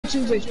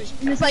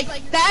YouTubers, and it's like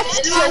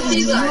that's so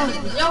easy. Yo,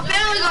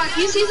 Family Guy,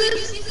 can you see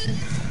this?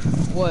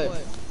 What?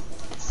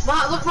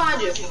 Look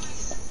behind you.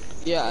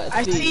 Yeah,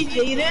 I see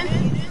Jaden.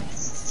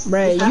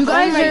 Bro, you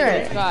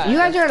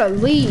guys are gonna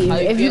leave.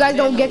 If you guys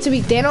don't get to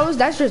be Thanos,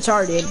 that's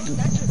retarded.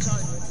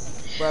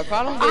 Bro, if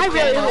I don't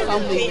get Thanos,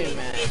 I'm leaving,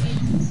 man.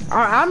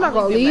 Alright, I'm not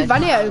gonna leave. I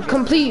need to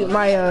complete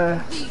my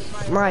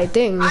my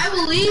thing. I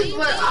will leave,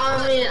 but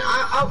I mean,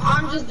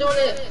 I'm just doing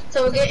it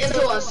to get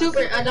into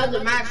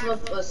another match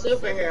with a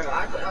superhero.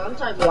 I'm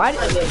trying to. Why?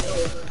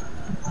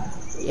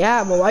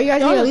 Yeah, but why you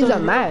guys need to leave the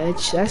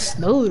match? That's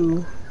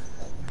no.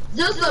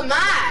 Just a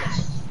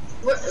match.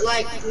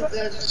 Like.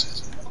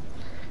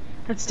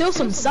 That's still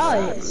some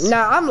size.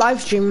 Nah, I'm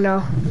live streaming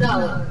now.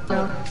 No.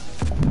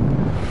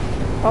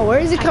 Oh, where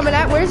is it coming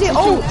at? Where is it?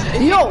 Oh,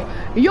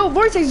 yo,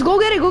 Vortex, go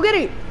get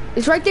it.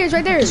 It's right there,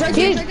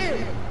 kid.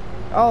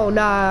 Oh,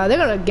 nah, they're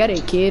gonna get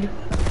it, kid.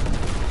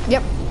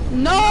 Yep.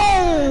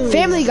 No!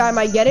 Family Guy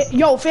might get it.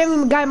 Yo,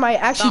 Family Guy might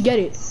actually get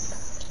it.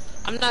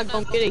 I'm not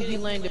gonna get it, he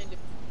landed.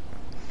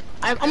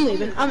 I'm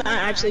leaving. I'm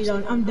actually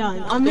done. I'm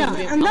done. I'm done.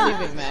 leaving, I'm done.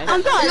 leaving, man.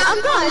 I'm done.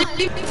 I'm done.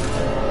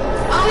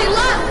 Oh, he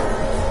left.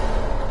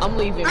 I'm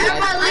leaving, I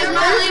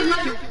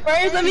man.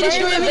 First, let me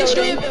destroy a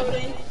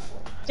building.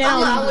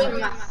 I'll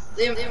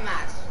leave him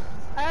match.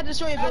 I had to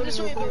destroy a building.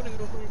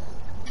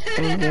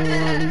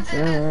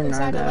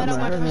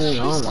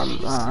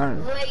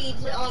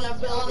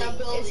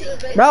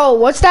 Bro,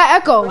 what's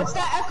that echo?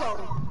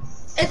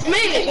 It's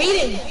me.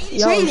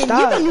 Yo,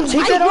 stop.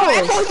 Take that off.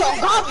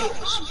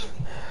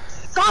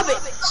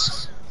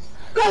 Garbage.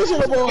 Go to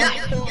the boy.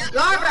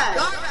 Garbage.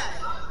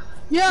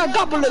 Yeah,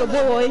 gobble little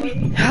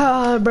boy.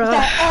 Ah, bro.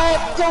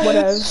 What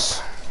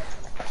else?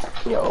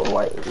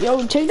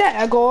 Yo, take that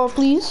echo off,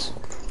 please.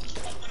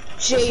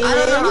 I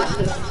don't know how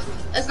to.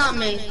 It's not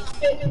me.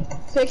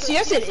 Fix,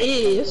 yes it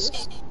is.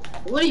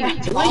 What are you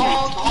doing?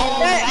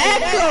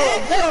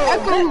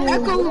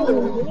 Echo.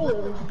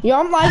 Yo,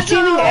 I'm live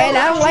streaming and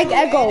I don't like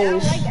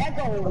echoes.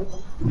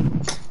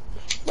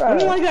 I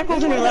don't like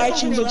echoes in your live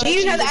stream, but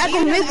Jaden has echo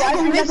in his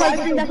live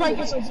stream. That's like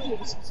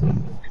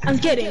I'm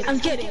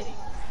kidding.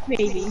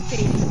 Maybe.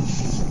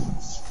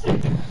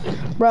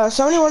 Bro,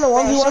 somebody wanna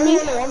 1v1 me?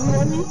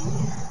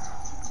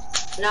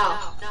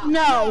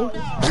 No.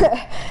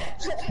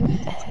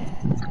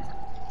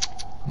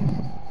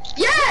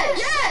 Yes.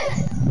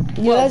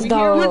 Yeah, that's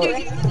dog.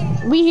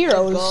 We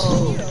heroes.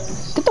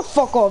 Get the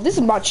fuck off. This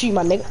is my cheat,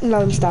 my nigga.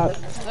 No, stop.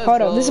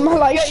 Hold up. This is my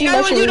live stream.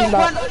 I want to do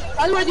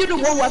the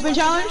one weapon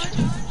challenge.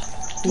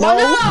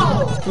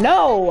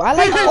 No. I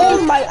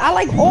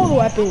like all the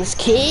weapons,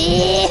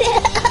 kid.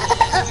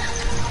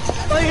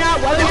 Oh, you're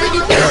not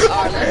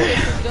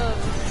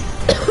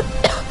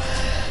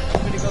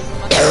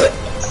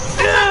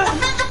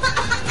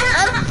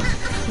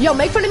Yo,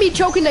 make fun of me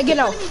choking again.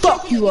 I'll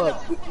fuck you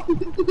up.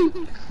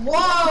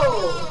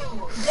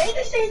 Whoa. They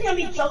just say he's gonna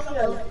be choking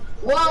us.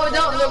 Whoa,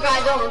 don't.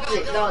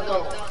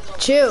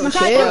 Chill.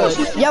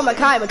 Yo,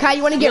 Makai,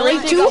 you wanna get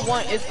raped too?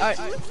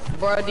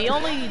 Bro, the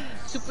only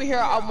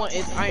superhero I want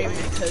is Iron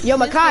Man. Yo,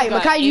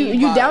 Makai,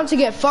 you down to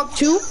get fucked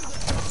too?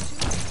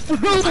 Oh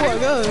my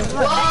god.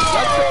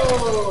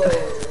 Whoa.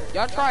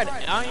 Y'all tried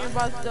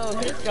aimbot though.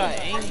 He got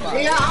aimbot.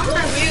 Yeah, I'm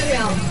gonna mute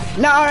him.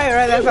 No,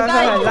 alright,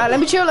 fine. Let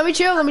me chill.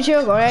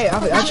 Alright,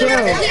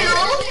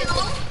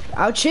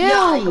 I'll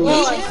chill.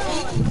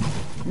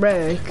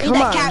 Bruh,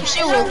 come on.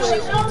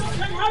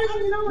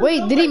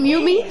 Wait, did he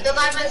mute me? Because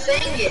I've been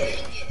saying it.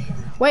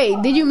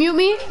 Wait, did you mute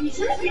me?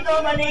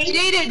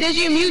 Jaden, did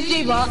you mute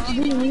J-Bot?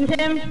 Did you mute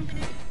him?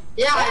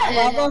 Yeah, I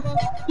did.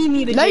 He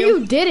muted No, you.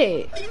 you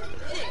didn't.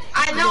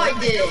 I know I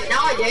did.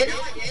 Now I did.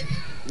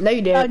 No,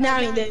 you Oh, didn't. now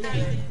he did.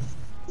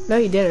 No,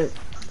 you didn't.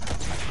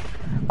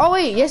 Oh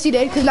wait, yes he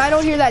did, because now I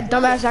don't hear that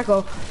dumbass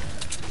echo.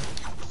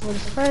 For the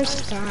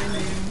first time.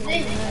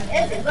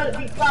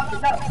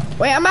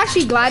 Wait, I'm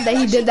actually glad that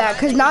he did that,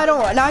 because now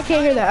I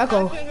can't hear the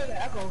echo.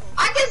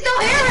 I can still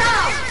hear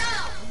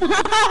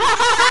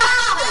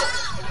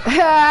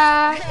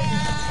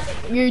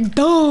him. You're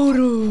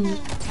doodoo.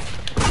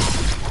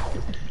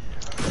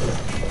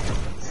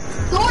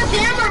 Thor's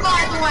hammer,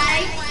 by the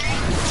way.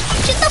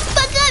 Shut the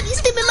fuck up, you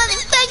stupid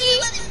motherfucker!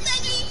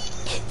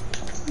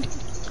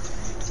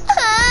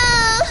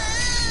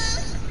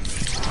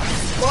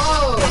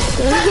 Whoa.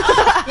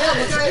 Yeah,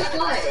 but very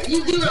fun. You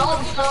do it all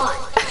the time.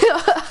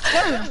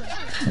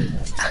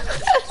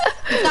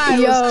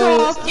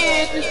 Yo,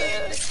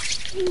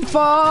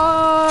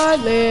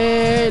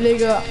 falling,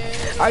 nigga.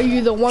 Are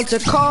you the one to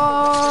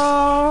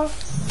call?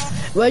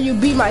 Will you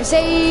be my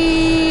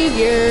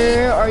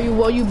savior? Or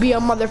will you be a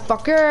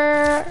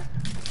motherfucker?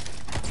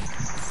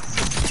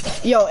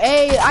 Yo,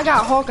 hey, I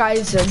got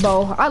Hawkeye's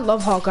bow. I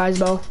love Hawkeye's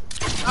bow.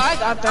 I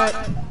got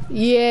that.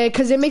 Yeah,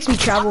 cause it makes me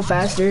travel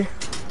faster.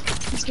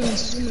 He's gonna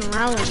swim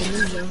around like a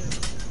ninja.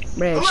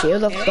 Man, chill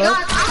the Guys,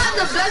 fuck. I have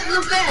the best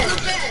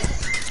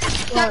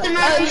defense. Captain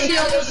America's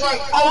shield is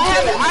like, I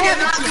have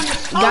it.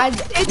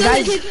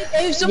 Guys,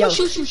 If someone yo,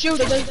 shoots your shield,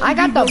 it doesn't. I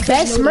got the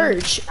best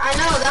merch. I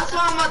know, that's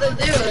what I'm about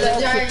to do. The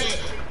giant.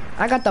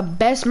 I got the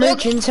best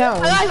merch in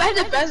town. I had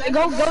the best.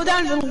 Go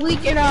down to the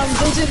link and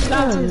go to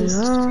the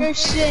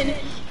description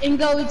and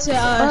go to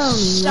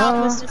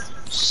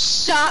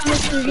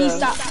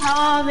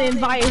shopmrv.com and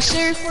buy a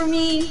shirt for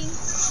me.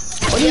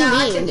 What do you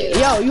mean?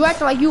 Yo, you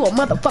acting like you a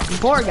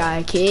motherfucking poor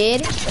guy,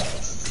 kid.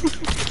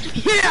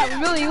 Yeah,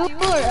 really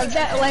poor.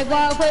 Like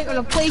while I'm playing on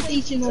a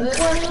PlayStation on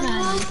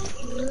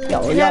Fortnite.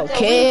 Yo,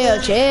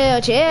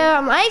 chill.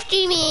 I'm live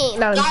streaming.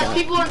 No, Guys,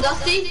 people are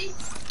dusty.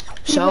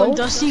 So?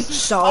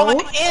 I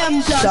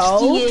am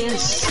dusty.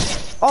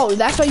 Yes. Oh,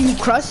 that's why you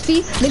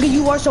crusty? Nigga,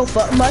 you are so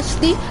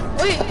musty.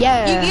 Wait,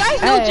 yeah. You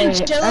guys know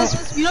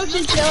chinchillas? You know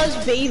chinchillas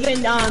bathe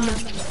in,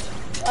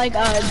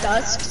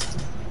 dust?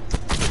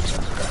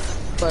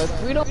 But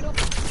we don't.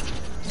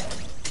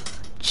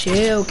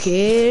 Chill,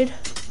 kid.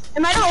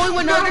 Am I the only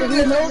one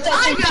who knows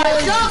that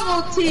chinchillas?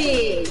 Double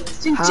team.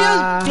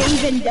 Chinchillas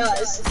bathe in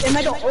dust. Am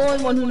I the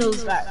only one who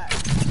knows that?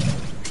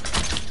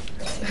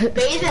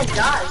 Bathe in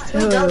dust.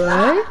 Who does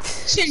that?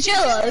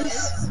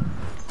 Chinchillas.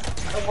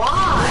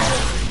 Why?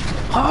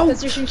 Oh,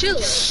 Because they're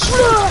chinchillas.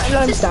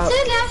 let me stop.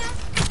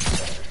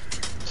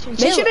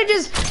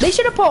 They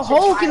should have put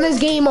Hulk in this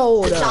game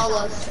mode.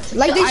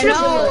 Like they should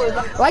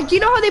have, like you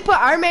know how they put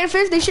Iron Man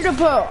fist? They should have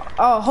put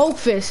Hulk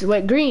fist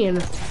with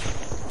green.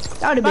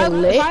 That would have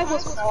been lit. I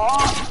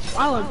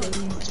would have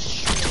been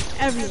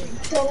everything.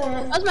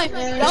 That was my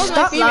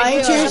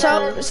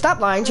favorite. Stop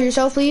lying to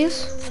yourself,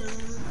 please.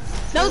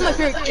 That was my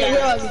favorite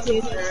hero as a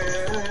kid.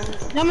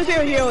 Now my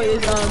favorite hero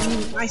is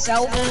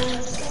myself.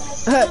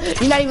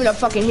 You're not even a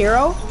fucking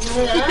hero.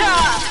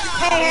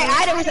 Hey,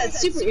 I never said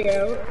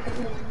superhero.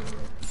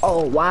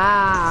 Oh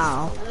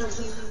wow.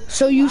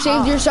 So you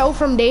saved yourself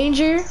from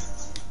danger?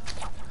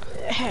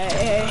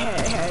 Hey.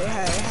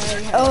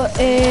 Oh,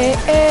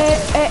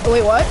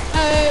 wait, what?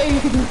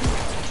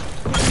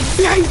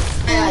 You like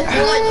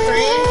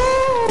trains?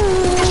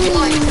 You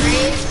like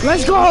trains?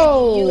 Let's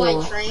go. You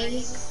like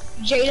trains?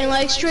 Jaden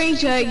likes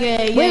trains. Yeah.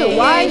 Wait,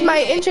 why is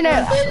my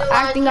internet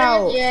acting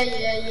out? Yeah.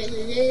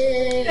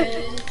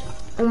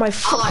 Oh my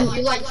fucking.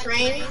 You like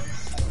trains?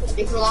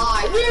 It's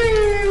live.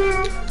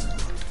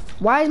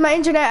 Why is my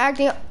internet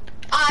acting up?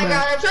 I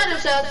got a treasure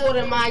chest. What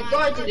am I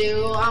going to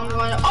do? I'm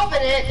going to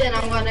open it, then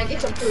I'm going to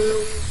get some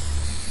food.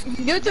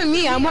 Give it to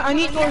me. I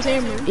need Thor's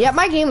hammer. Yeah,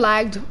 my game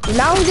lagged.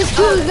 Now this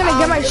dude is gonna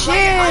get my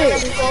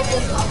shit.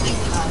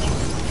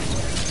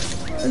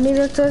 I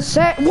needed to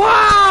set.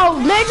 Wow,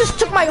 man just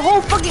took my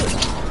whole fucking.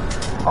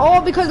 All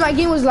because my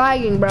game was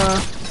lagging, bro.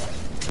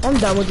 I'm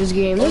done with this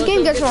game. This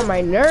game gets on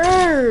my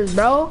nerves,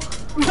 bro.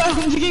 You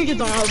can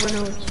get on my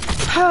nerves.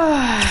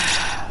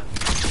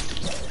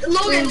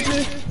 Logan!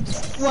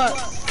 What?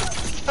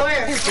 Come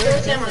here.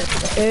 Thor's hammer.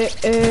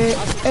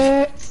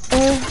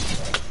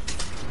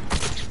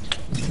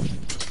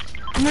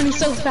 I'm running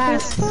so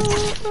fast. Why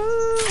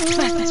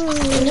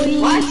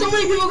are so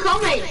many people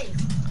coming?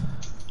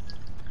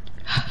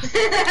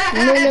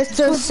 Minutes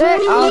to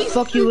set. I'll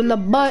fuck you in the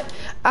butt.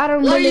 I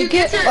don't really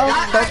get. Oh,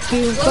 fuck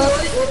you.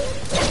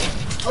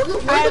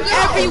 I have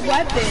every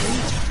weapon.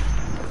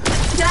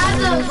 Can I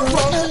have the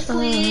closest,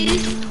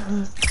 please?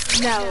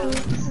 No.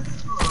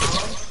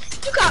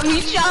 You got me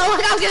shot.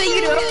 Like I'm gonna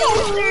get a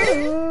poster.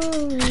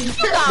 You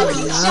got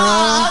me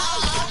shot.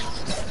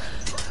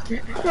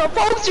 The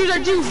posters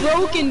are too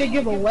broken to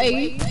give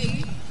away.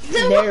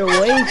 They're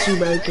way too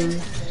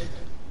broken.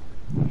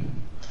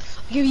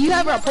 If you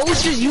have our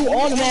posters, you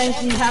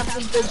automatically have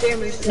some good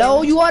damage.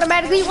 No, you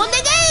automatically won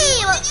the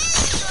game.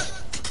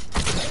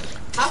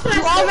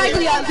 You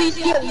automatically at least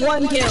get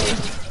 1 kill.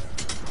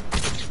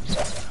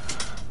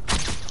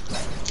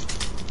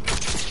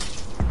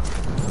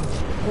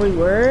 Wait,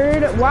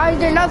 word? Why is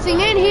there nothing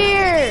in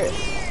here?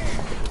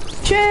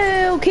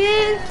 Chill,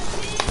 kid.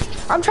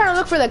 I'm trying to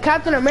look for the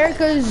Captain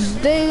America's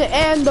thing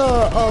and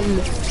the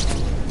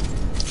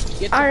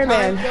Iron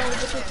Man.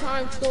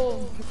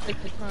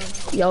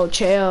 Yo,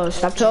 chill.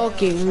 Stop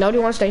talking. Nobody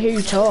wants to hear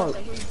you talk.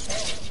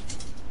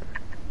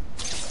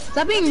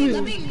 Stop being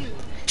rude.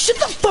 Shut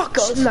the fuck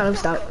up. No,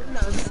 stop.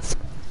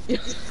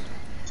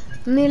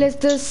 Needless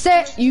to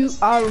say, you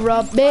are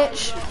a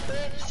bitch.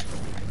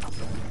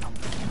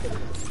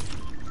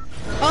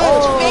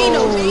 Oh,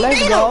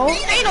 let's go.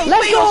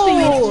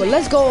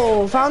 Let's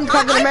go. Found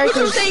Captain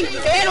America.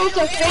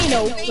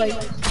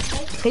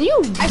 Can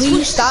you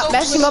please stop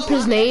messing up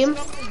his name?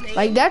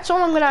 Like, that's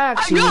all I'm gonna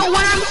ask you. No,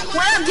 when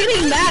I'm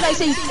getting mad, I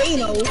say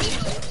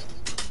Thanos.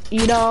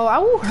 You know, I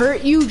will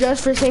hurt you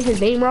just for saying his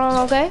name wrong,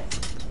 okay?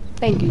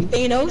 Thank you.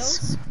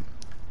 Thanos.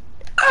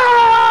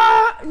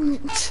 Ah!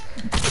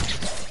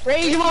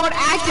 Rage mode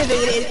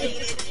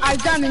activated.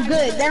 I've done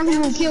good. Then we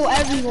will kill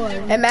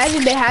everyone.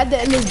 Imagine they had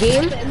that in this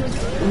game.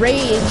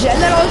 Rage.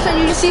 And then all of a sudden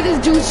you just see this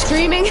dude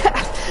screaming.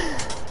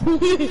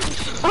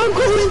 I'm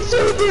going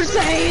Super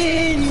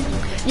Saiyan.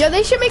 Yo,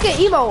 they should make an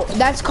emote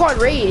that's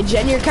called Rage,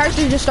 and your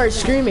character just starts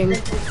screaming.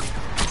 You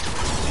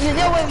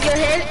know when your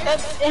hair,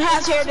 it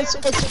has hair that's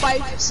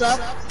spikes up.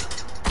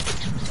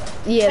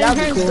 Yeah, that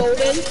would be cool.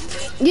 Golden.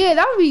 Yeah,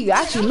 that would be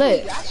actually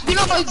lit. You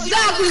know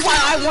exactly why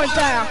I want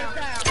that.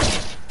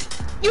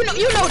 You know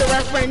the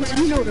reference.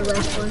 You know the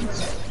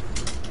reference.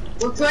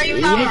 With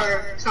great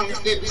power comes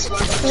great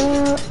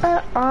responsibility.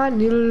 I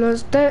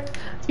needless that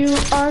you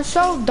are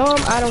so dumb.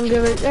 I don't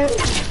give a shit.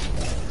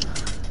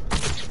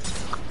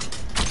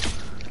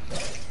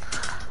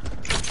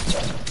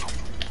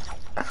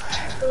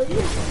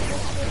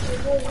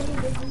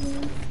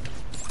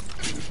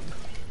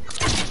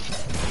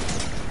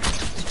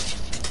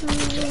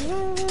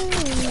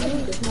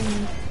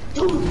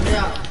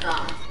 Yeah,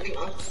 stop.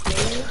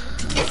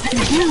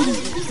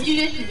 You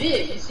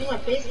did. You see my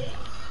face?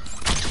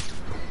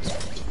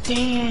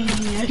 Damn,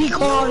 he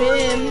called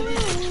him.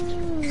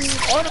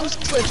 Auto's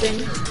clipping.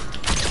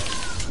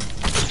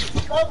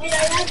 Oh,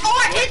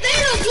 I hit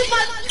Thanos with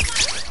my...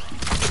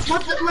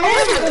 What's the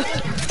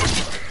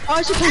Oh,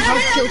 I should come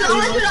help kill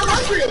Thanos.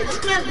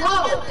 This man's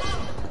low.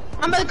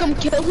 I'm gonna come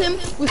kill him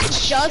with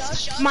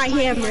just my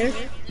hammer.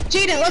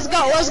 Jaden, let's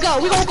go.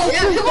 We gonna go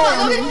full for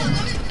him.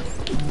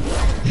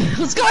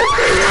 Let's go.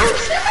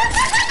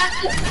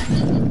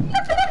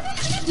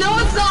 No,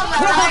 it's not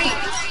right.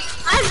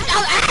 I'm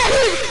at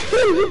him.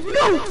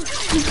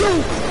 Let's go.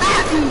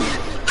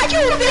 I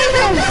killed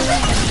Thanos.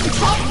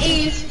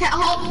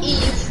 Help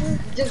Eve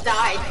just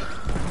died.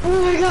 Oh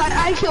my god,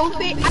 I killed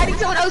Thanos. I think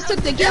someone else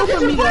took the kill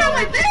from me. You're on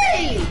my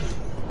face.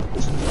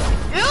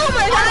 Oh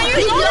my god,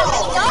 you're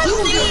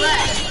so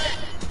disgusting.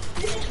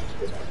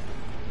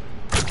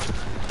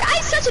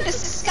 Guy's such a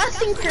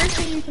disgusting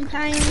person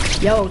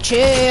sometimes. Yo,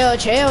 chill.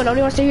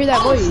 Nobody wants to hear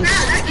that voice. Snap,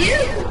 that's you.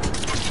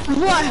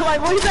 What? My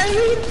voice I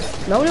mean?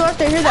 Nobody wants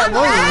to hear that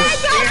voice.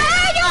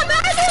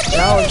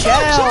 No,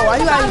 chill.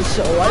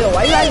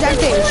 Why you guys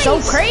acting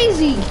so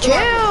crazy?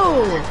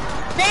 Chill.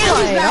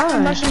 Thanos is back.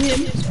 I'm rushing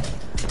him.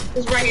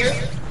 It's right here.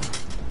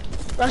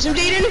 Rush him,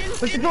 Jaden.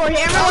 With the door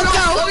hammer.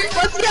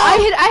 Let's go. I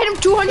hit him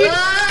 200. I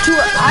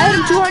hit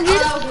him 200.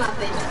 That was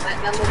nothing.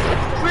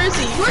 Where is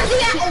he? Where's he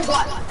at? Oh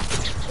god.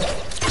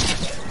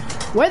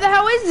 Where the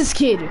hell is this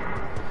kid?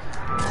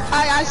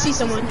 I see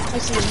someone.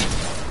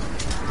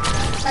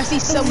 I see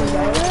someone,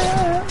 bro.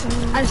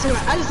 I just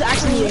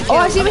actually need a kill. Oh,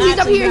 I see him. He's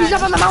up here. He's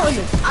up on the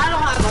mountain. I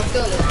don't have a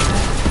feeling.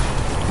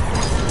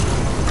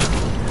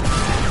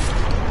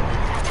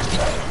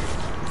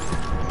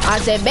 I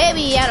said,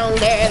 baby, I don't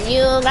care if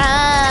you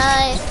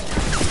lie.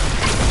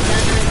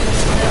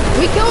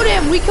 We killed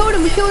him.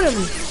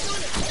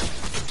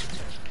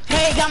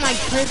 Hey, got my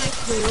perfect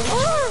kill.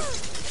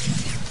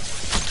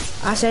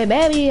 I said,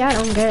 baby, I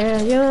don't care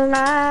if you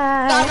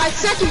lie. Got my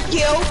second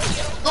kill.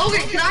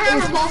 Logan, can I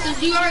have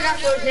repulsors? You already got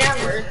those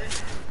hammers.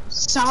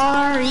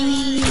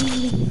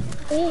 Sorry.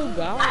 Oh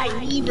god. I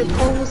need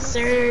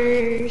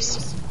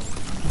repulsors.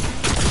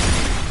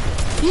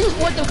 You just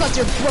want them because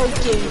you're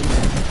broken.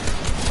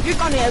 You're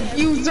gonna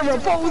abuse the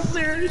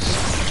repulsors.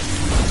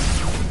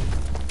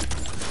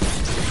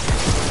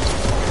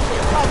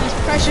 All these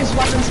precious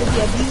weapons will be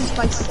abused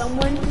by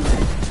someone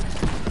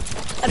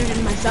other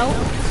than myself.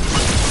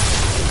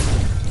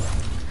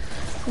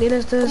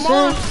 Needless to Come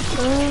on.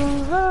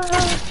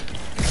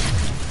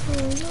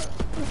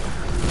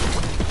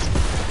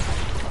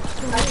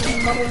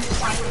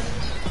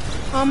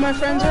 All my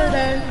friends are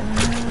dead.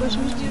 Push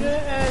me to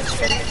the edge.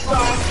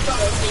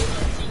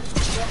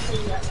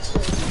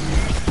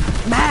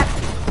 Map.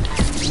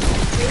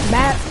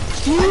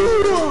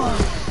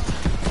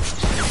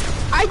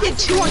 I did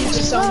 200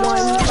 to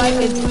someone, like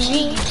a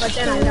G, but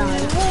then I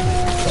died.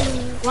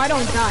 Well, I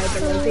don't die,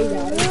 but like they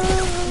died.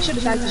 I should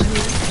have died to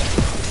me.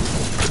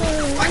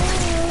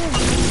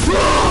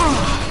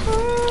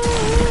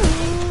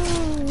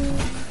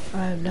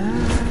 I'm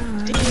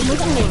not. Damn,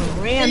 look at me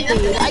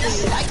rampage.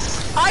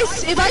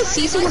 If I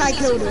see someone, I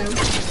kill them.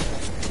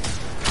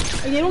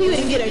 Like, they don't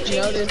even get a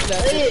kill.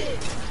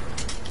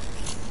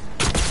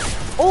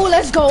 Oh,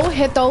 let's go.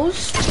 Hit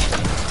those.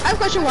 I have a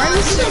question. Why are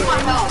you so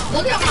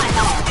Look at my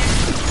health.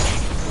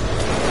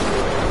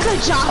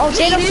 good job? Oh,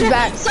 Thanos is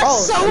back. Such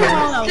Oh, so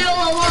snap. long. Still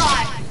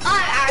alive.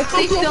 I'm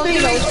actually still doing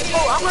Thanos. it.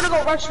 Oh, I'm gonna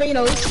go rush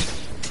Thanos.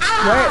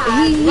 Where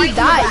he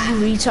died, you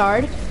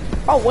retard.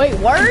 Oh wait,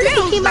 word?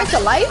 He came back to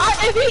life?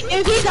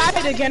 If he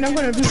died again, I'm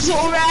gonna be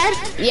so mad.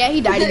 Yeah,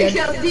 he died again.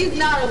 Because he's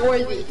not a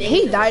worthy thing.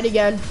 He died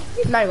again.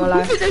 Not gonna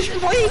lie.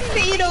 Destroy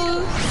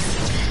Thanos.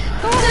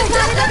 I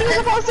thought he was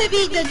supposed to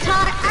be the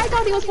top. I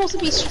thought he was supposed to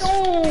be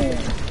strong.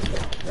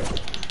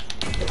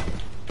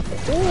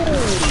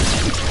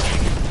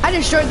 I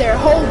destroyed their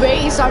whole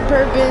base on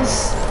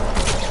purpose.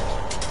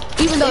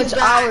 Even though it's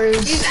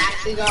ours. He's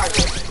actually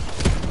garbage.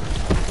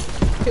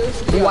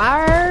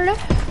 Word?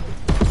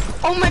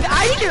 Oh my god,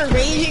 I need to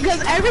rage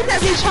because every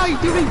time they try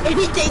doing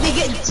anything, they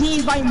get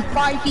teamed by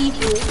 5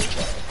 people.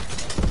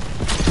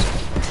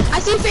 I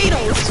see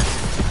Thanos.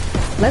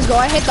 Let's go,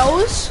 I hit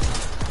those.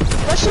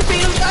 Rush the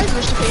Thanos, guys.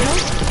 Rush the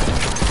Thanos.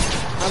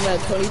 I'm at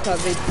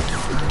 25 bit.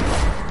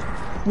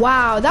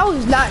 Wow, that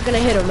was not gonna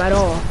hit him at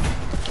all.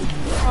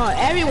 Oh,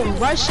 everyone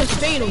rush the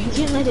Thanos. You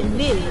can't let him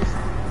live.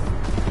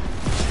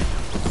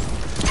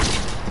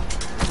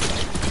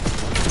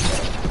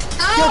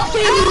 Yo,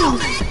 Thanos!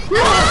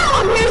 No!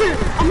 I'm here!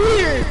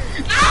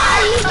 Ah,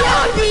 he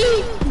killed me!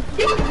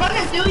 He was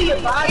running through your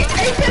body. He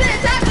could have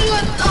attacked me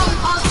with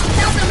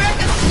South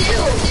American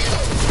steel.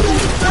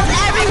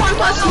 Everyone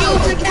must yield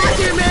to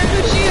Captain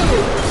America's shield.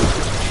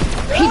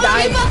 He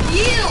died. He must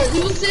yield. He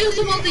was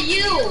supposed to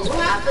yield. What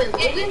happened?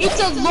 It's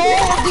a law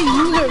of the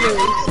universe.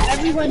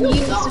 Everyone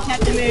yields to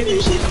Captain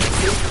America's shield.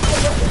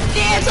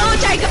 Damn, someone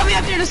tried coming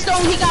after the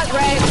stone. He got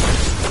wrecked.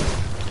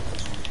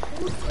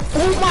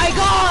 Oh my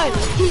god!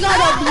 He got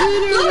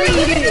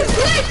obliterated!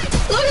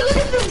 Look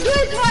at this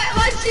glitch!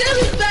 My shield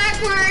is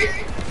backwards!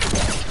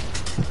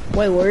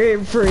 Wait,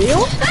 we're for real?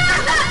 Look at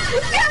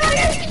my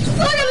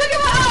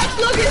eyes!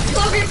 Logan,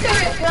 come here!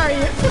 Where are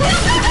you?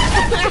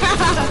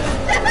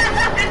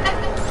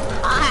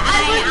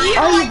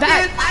 Oh, you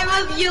back? I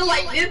must yield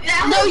like this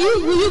now. No,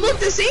 you look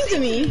the same to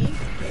me.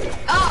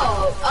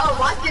 Oh,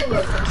 my skin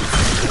looks.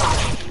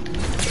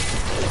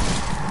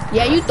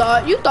 Yeah, you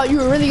thought you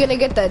were really gonna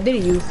get that,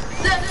 didn't you?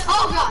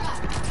 Oh god!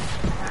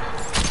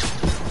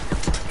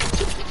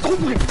 Oh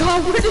my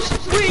god, we're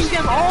destroying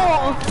them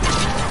all!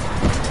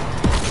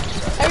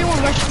 Everyone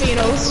rush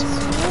Thanos.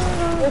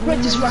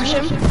 We'll just rush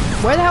him.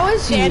 Where the hell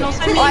is he? Thanos,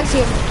 I mean- Oh, I see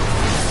him.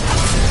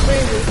 Where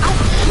is he?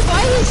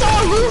 Why is he so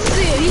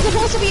elusive? He's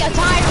supposed to be a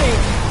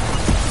tyrant.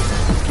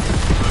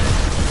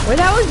 Where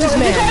the hell is this If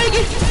man? you try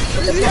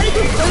to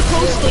get so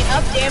close to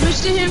up damage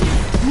to him,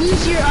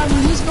 use your hammer.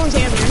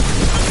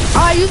 Oh,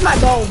 I used my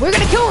bow. We're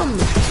gonna kill him.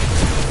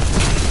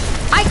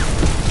 I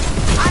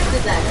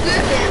did that.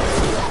 Good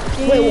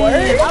damn. Wait, what? I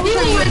was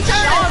trying to Dude,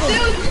 shot him.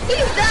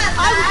 he's that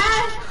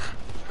bad.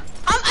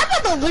 I'm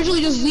about to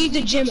literally just leave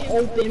the gym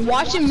open.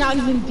 Watch him not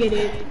even get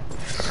it.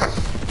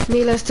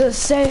 Needless to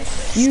say,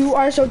 you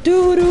are so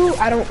doo-doo.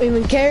 I don't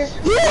even care.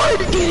 You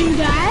aren't getting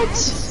that.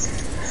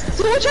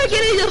 Someone try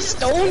getting the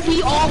stone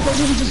key off and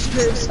then just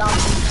stop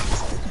him.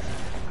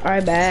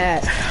 Alright,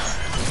 bad.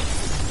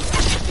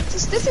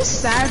 This is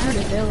sad for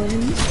the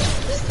villains.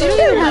 They It don't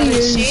even have a really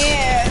is.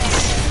 chance.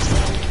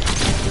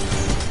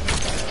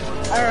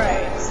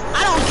 Alright.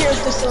 I don't care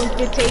if the stones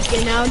get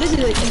taken now. This is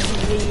an easy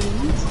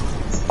game.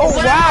 Oh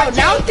wow!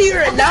 Now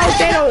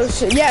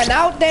Thanos. Yeah,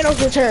 now Thanos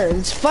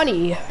returns.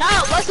 Funny.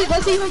 Now let's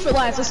leave him for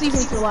last. Let's leave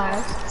him for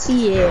last.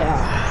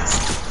 Yeah.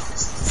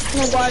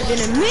 Oh god, then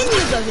the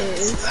minions of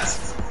his.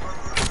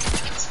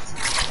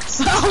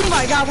 Oh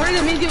my god, one of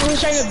the minions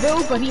was trying to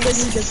build, but he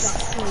literally just got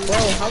killed.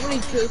 Bro, how many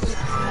kills?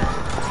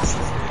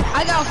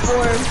 I got 4.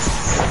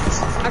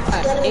 I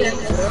got 8.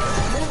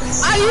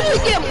 I usually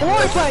get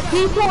more, but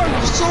people are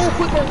so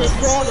quick on the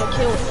draw to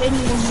kill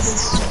anyone who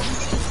is.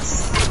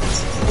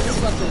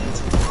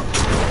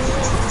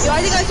 Yo,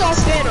 I think I saw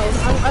Thanos.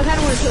 I kind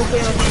of want to kill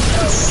Thanos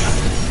myself.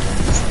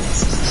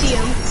 See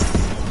him.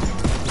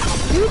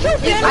 Did we kill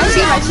Thanos?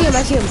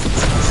 I see him.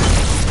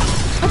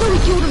 I thought we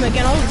killed him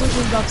again. I was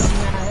literally about to be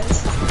mad.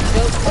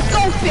 Let's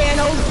go,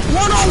 Thanos.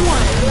 1-on-1.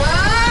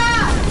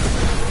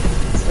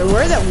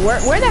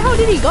 Where the hell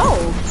did he go?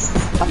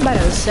 I'm about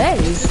to say.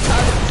 Let's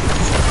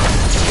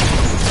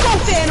go,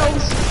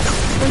 Thanos.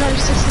 Another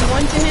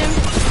 61 to him.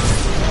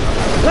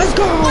 Let's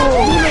go! I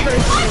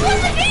won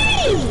the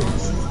game!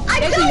 I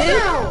killed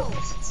him!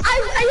 I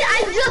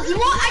just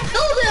won! I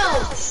killed him!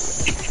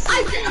 I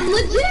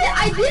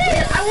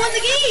did! I won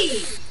the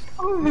game!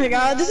 Oh my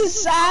god, this is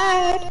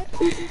sad.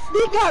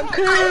 They got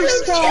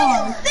cursed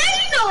on.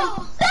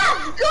 Thanos!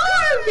 That's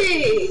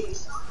garbage!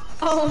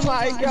 Oh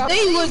my god.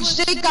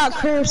 They got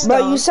cursed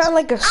Bro, on. you sound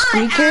like a I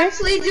squeaker.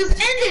 actually just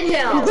ended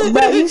him!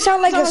 Bro, you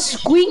sound like a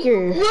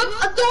squeaker. Look,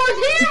 Thor's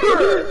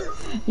hammer!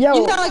 Yo,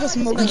 You sound like a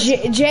smoker.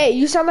 Jay,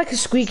 you sound like a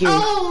squeaker.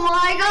 Oh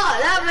my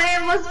god, that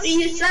man must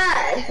be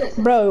sad!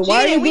 Bro,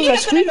 why are you being a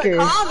squeaker?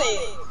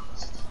 Comment.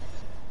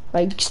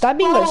 Like, stop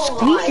being a Oh my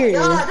squeaker.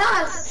 god,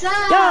 that's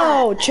sad!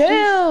 Yo,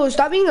 chill.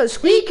 Stop being a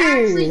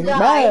squeaker.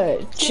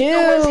 Bro,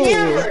 chill.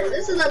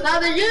 This is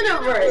another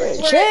universe!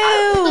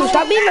 Chill.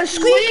 Stop being a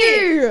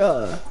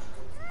squeaker.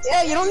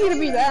 Yeah, you don't need to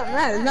be that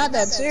mad. It's not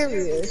that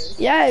serious.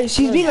 Yeah,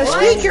 she's being a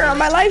squeaker on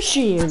my live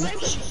stream.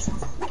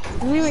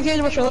 You don't even care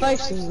about your life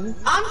stream.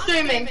 I'm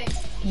streaming.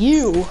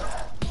 You.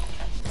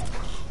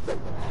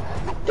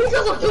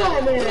 Because of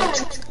man.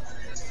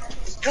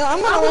 Yo,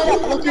 I'm gonna let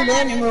him look at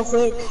landing real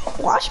quick.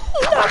 Watch me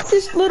knock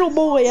this little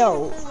boy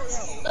out.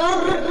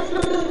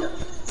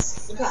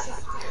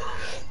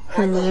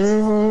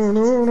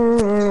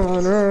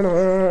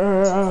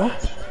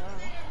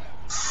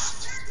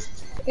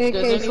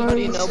 Does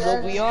anybody know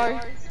what we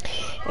are?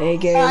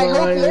 AK I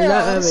hope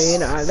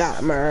yes. I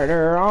got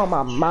murder on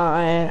my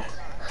mind.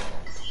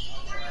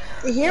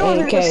 Here one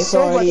is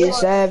so much fun.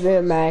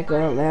 AK-47, Mac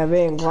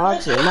 11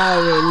 Glocks, and I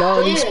already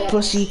know these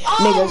pussy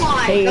niggas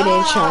my hating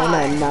God.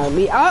 trying to knock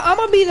me. I'm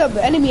gonna be the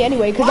enemy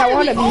anyway, cause I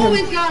wanna be him.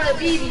 always gotta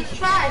be these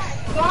trash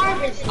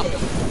garbage shit.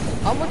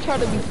 I'm gonna try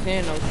to be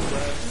Thanos, bro.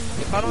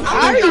 If I don't, I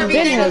already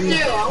been Thanos him.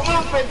 too. I'm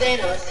going for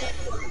Thanos.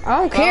 I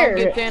don't if I don't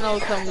get care.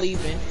 Thanos, I'm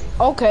leaving.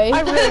 Okay.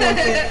 I really want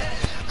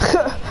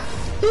to.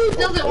 Who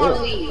doesn't want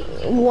to leave?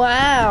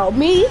 Wow,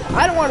 me?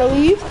 I don't want to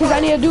leave because I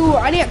need to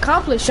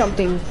accomplish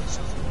something.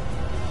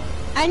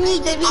 I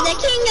need to be the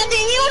king of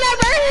the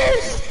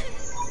universe!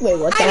 Wait,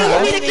 what the I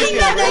hell? need to be the king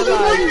of the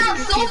Realize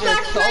universe. So these are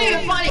back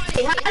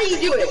funny. How do you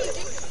do it?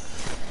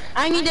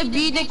 I need to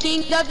be the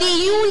king of the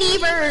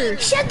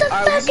universe. Shut the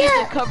fuck we need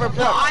to up. cover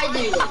No, I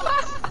do.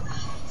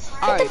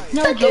 Alright,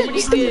 No, nobody you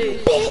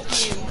get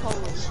bitch.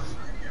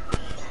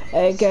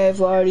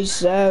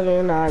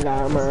 AK-47, I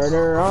got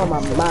murder on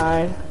my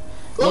mind.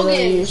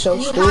 Logan, You're so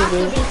you stupid. have to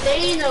be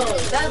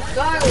Thanos. That's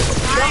God.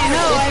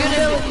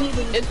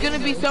 It's gonna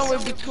be somewhere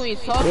between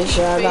Salty, Bitch,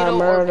 I got Fatal, or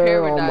murder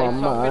Paradise. on my So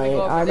I'm gonna mind.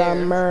 go I over got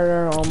there.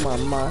 murder on my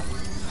mind.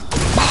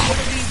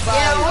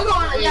 Yeah, we're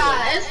going.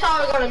 Yeah, it's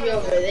probably gonna be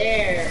over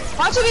there.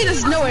 Watch it be the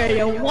snow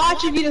area.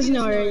 Watch it be the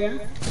snow area.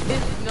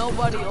 There's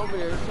nobody over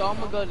there, so I'm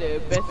gonna go to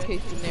best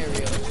case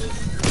scenario.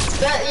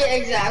 Yeah,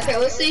 exactly.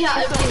 Okay, let's see how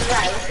if he's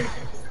right. Let's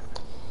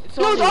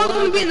see. No, it's always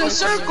gonna be in a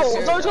circle.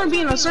 It's always gonna be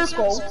in a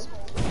circle.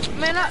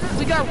 Man,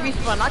 we got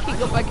respawn. I can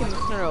go back in the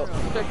circle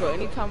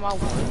anytime I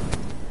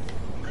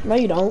want. No,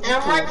 you don't. And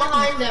I'm right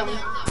behind them.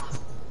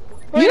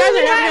 You don't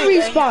even have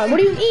respawn. What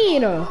are you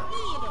eating?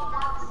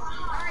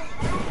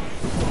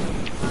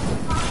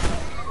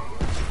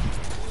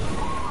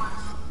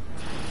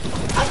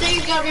 I think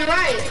he's gonna be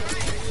right.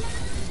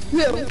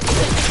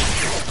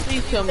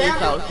 Please tell me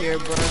it's out here,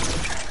 bro.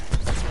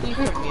 Please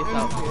tell me it's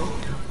out here.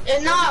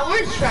 If not,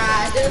 we're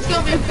trash. And it's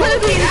gonna be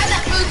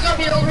that food's gonna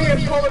be over here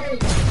in Polar.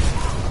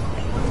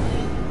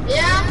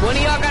 Yeah? One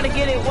of y'all gotta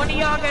get it. One of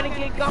y'all gotta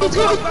get go. It's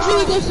really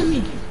close to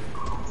me.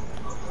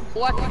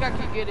 Oh, I think I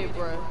can get it,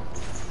 bro.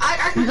 I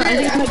can get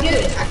it. I can get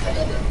it. I can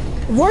get it.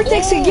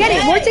 Vortex can get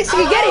it. Vortex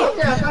can get it.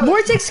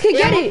 Vortex can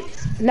get it.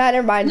 Nah,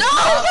 never mind. No,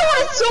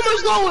 it's so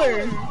much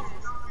lower.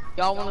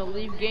 Y'all wanna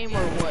leave game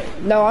or what?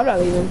 No, I'm not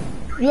leaving.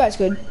 You guys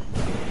could.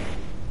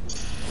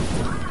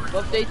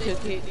 What if they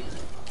took it?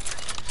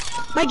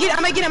 I might get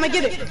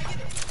it.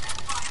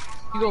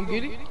 You gonna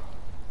get it?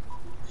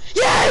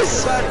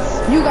 Yes!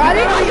 You got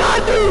it? I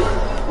got it!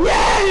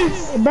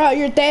 Yes! Bro,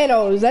 you're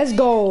Thanos. Let's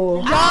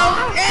go.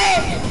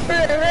 Hey!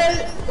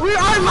 We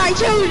are my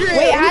children!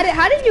 Wait,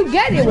 how did you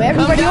get it with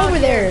everybody over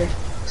there?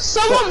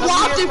 Someone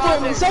blocked it for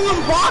me.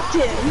 Someone blocked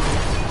him.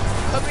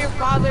 Come here,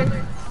 father.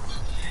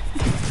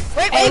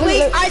 Wait,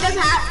 look. I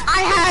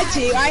had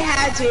to.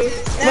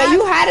 Wait,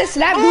 you had a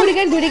snap. Do it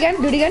again.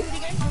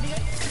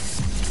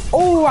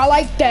 Oh, I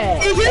like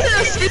that. It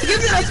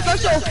gives it a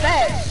special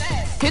effect.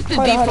 Hit the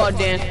Hold on, default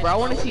dance, bro. I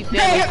wanna see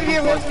Hey, Thanos. hit me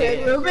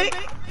real quick.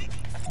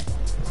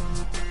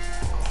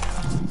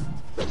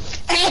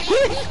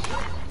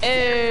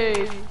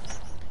 Hey.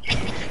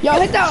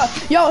 Hit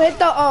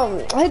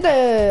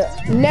the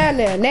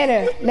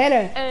nana.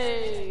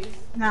 Hey.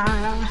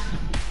 Nah.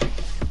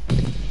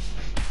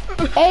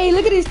 Hey,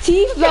 look at his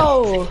teeth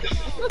though.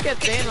 Look at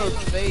Thanos'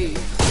 face.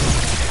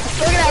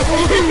 Look at that.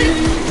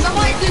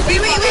 Somebody do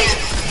wait.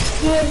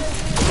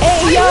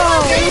 Hey, yo,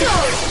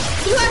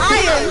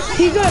 Iron.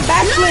 he's doing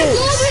backflips.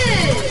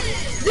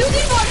 Do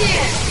default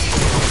dance.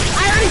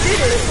 I already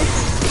did it.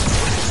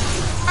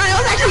 Alright,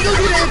 let's actually go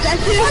do the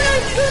objective.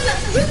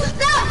 Do the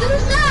stop.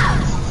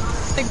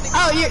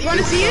 Oh, you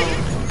wanna see it?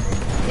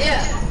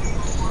 Yeah.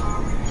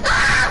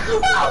 Ah!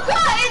 Oh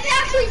god, it's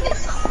actually.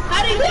 How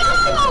did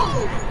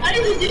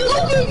you do it?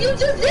 Look, you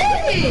just did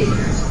it.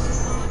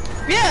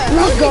 Yeah.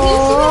 Let's go.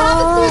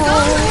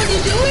 When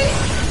you do it?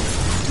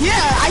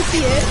 Yeah, I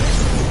see it.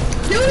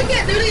 Do it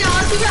again. Do it again.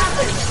 Let's see what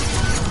happens.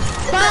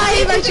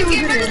 Bye, but you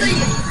Get rid of the.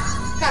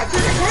 God,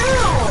 turn it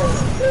down.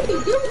 You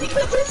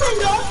can turn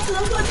it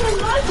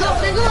off. No,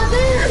 they go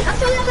there. That's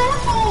the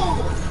headphone.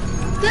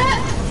 That,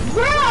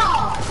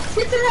 bro.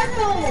 Get the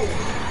headphone.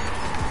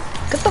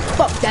 Get the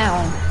fuck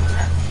down.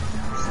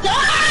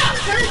 Stop.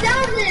 Turn it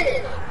down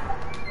there.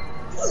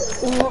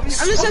 I'm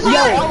just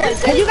Yo,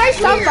 can you guys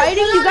stop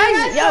fighting? You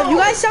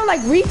guys sound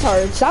like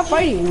retards. Stop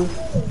fighting.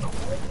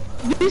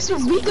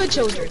 Be good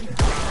children.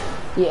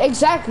 Yeah,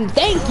 exactly.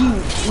 Thank you.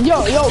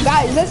 Yo,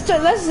 guys, let's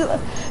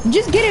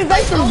just get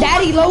advice from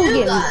Daddy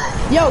Logan.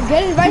 Yo,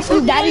 get advice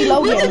from Daddy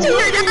Logan. Listen to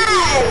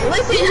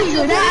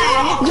your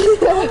dad.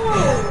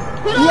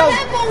 Put on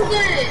headphones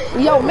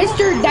in. Yo,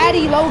 Mr.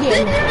 Daddy Then Logan.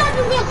 you're not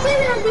just gonna sit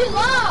here and be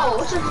loud.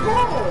 What's your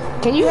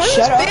problem? Can you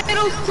shut up?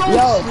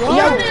 Yo,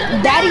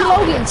 Daddy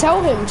Logan,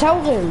 tell him.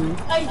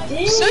 I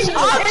did. Shut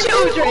up,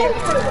 children.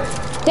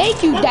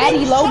 Thank you,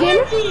 Daddy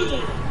Logan.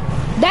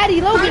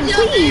 Daddy Logan,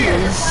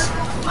 please.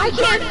 I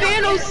can't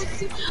Thanos.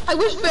 I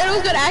wish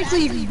Thanos could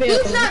actually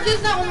build. Do not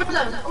one more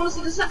time. I wanna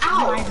see this.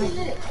 Ow.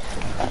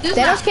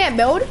 Thanos can't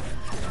build?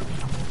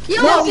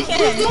 Yo, No. he's doing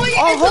it.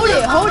 Oh,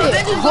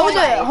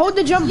 hold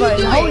the jump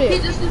button. Hold He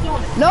it. just is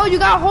doing it. No, you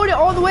gotta hold it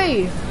all the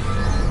way.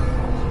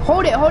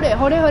 Hold it.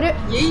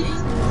 Yeet.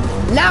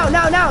 Now.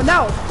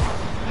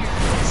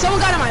 Someone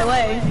got in my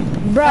way.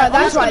 Bruh,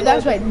 that's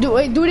right. Do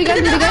it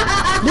again. Dig it.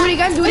 Do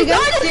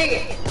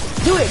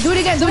it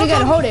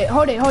again. Hold it. Oh,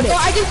 I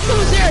just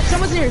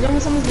someone's near.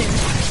 Someone's near.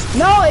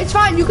 No, it's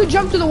fine. You could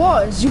jump to the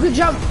walls. You could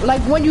jump.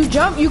 Like, when you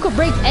jump, you could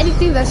break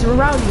anything that's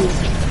around you.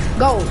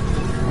 Go.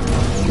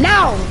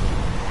 Now.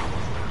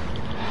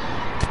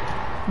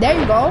 There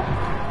you go.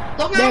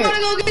 Look, I'm gonna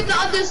go get the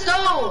other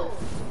stone.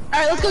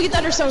 Alright, let's go get the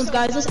other stones,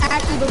 guys. Let's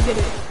actually go get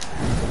it.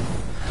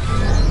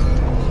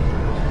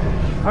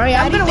 Alright,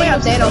 I'm gonna wait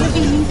on Thanos.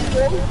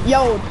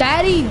 Yo,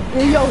 daddy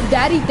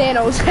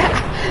Thanos.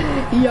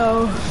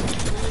 Yo.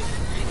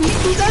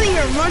 He doesn't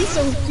even run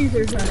so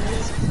either,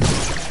 guys.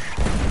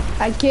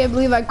 I can't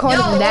believe I called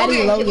him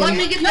Daddy Logan. Let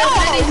me get Yo,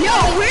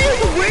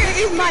 where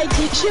is my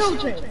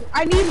children?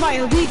 I need my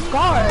elite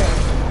guard.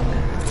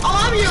 Oh,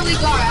 I'm your elite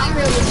guard. I'm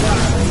your elite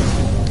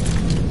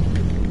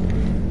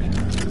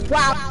guard.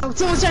 Wow,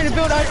 someone's trying to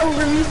build art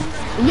over me.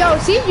 Yo,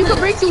 see, you can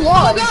break through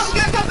walls. We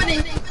got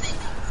company.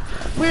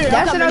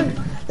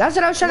 That's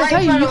what I was trying to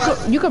tell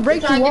you. You could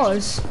break through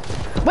walls.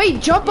 Wait,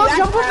 jump up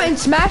and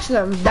smash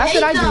them. That's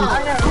what I do. I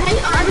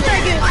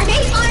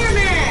hate Iron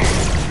Man.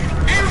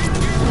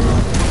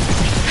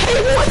 Hey,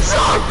 what's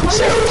up,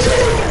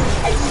 children?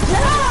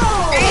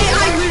 Hey,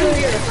 I really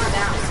hear it.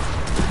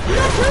 You're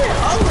not playing.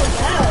 Oh my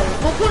god.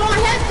 Well, put on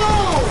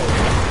headphones.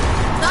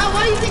 Now,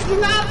 why do you think you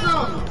have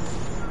them?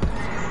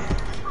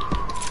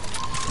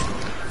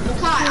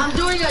 Okay, I'm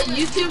doing a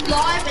YouTube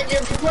live and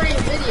you're recording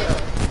a video.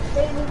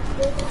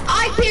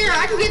 I care.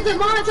 I can get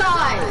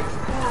demonetized.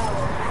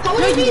 How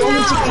would you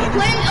how?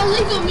 Playing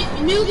illegal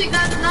music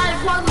that's not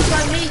impossible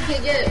by me to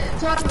get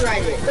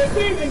copyrighted. They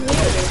can't even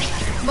hear it.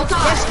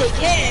 Yes, they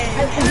can.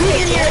 We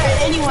can hear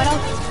anyone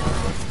else.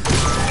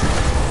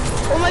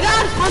 Oh my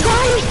god, I'm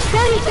dying!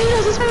 Daddy,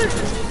 Thanos is hurt!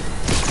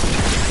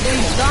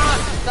 Dude, stop.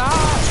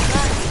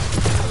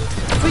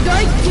 Wait, do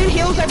I get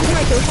heals every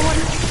time I kill someone?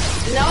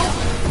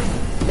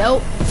 Nope.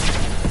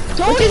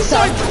 Tony's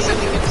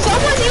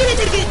someone needed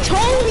to get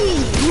Tony!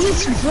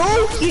 He's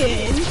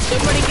broken!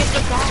 Somebody get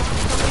the bomb.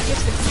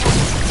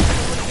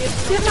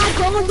 They're not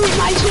going with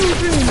my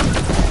children!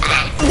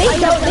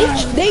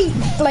 They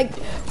like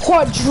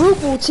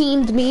quadruple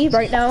teamed me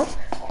right now.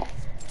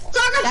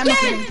 Soccer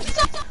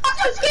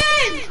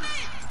skin!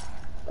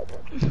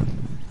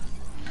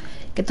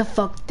 Get the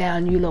fuck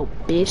down, you little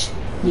bitch.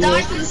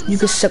 Yeah, you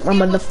can suck my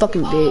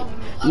motherfucking dick.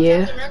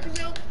 Yeah.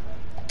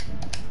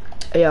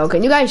 Yo,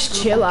 can you guys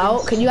chill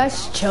out? Can you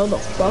guys chill the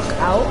fuck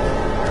out?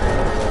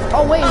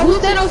 Oh wait, who's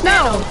Thanos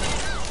now?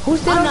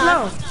 Who's Thanos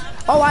now?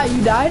 Oh wow,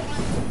 you died?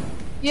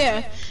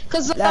 Yeah,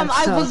 cause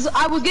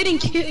I was getting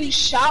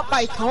shot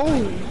by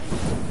Tony.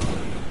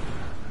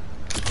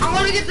 I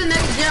want to get the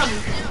next gem.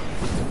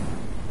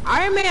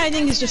 Iron Man, I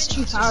think, is just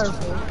too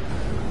powerful.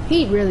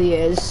 He really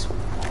is.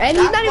 And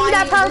he's not even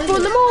that powerful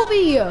in the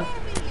movie!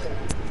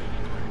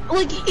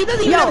 Like, he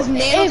doesn't even have his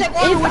nails.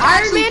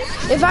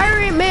 If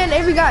Iron Man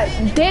ever got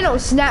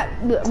Thanos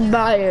snapped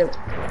by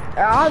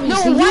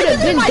obviously he'd have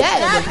been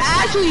dead. Snap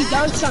actually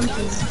does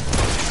something.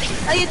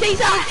 Like, it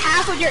takes out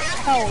half of your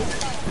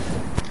health.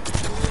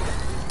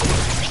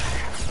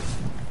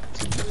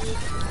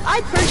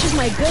 I purchased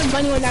my good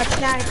money when that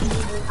snap.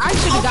 I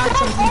should have got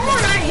something.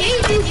 I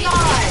hate these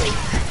guys.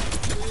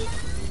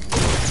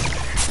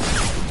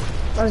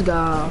 Let's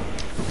go.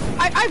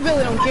 I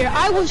really don't care.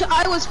 I was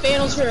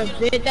Thanos for a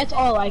bit. That's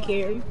all I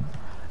cared.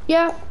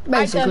 Yeah,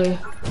 basically.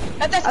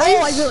 That's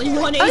all I really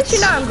wanted. At least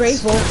you're not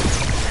ungrateful.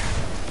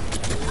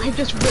 I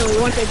just really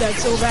wanted that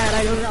so bad.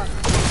 I don't know.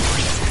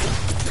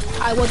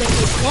 I wasn't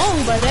too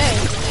long, but hey.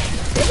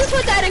 If you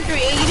put that in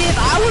creative,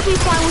 I would be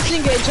fine with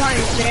seeing a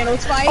giant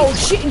Thanos fight. Oh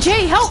shit,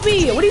 Jay, help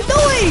me! What are you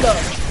doing?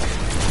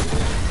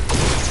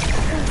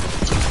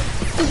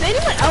 Does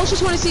anyone else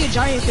just want to see a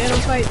giant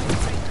Thanos fight?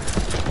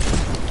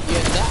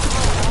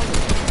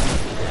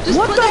 Just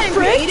what the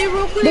frick?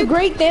 The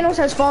great Thanos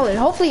has fallen.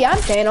 Hopefully I'm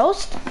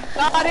Thanos.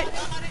 Got it.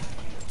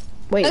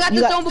 Wait, I got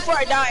the stone before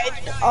I died.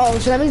 Oh,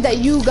 so that means that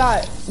you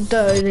got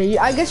the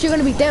I guess you're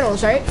gonna be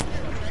Thanos, right?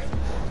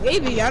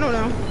 Maybe, I don't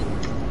know.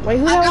 Wait,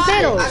 who's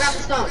Thanos? I got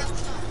the stone.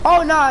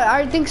 Oh no,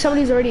 I think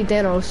somebody's already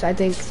Thanos, I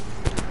think.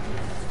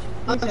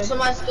 Okay.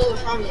 Somebody stole it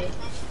from me.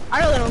 I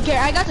really don't care.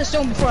 I got the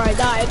stone before I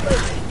died.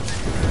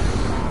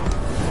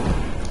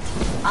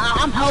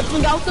 I'm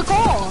helping out the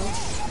cause.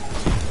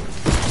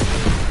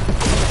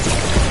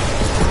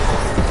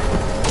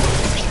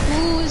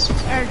 Who is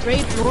our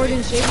great Lord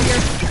and Savior,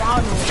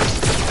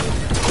 Thanos?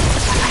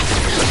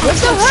 What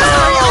the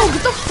hell?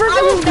 Get the frick I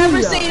will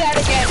never say that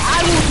again.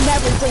 I will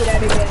never say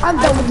that again. I'm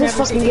done with this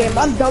fucking game.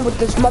 I'm done with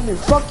this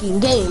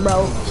motherfucking game,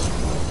 bro.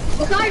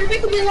 Okay, you're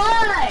making me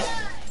lie.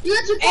 You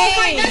got your phone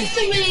right next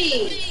to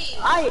me.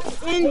 I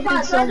ended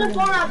Charge your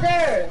phone out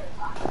there.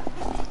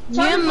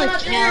 Charge your phone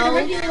out there. You're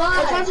making me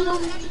lie.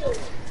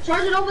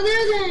 Charge it over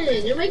there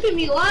then. You're making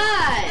me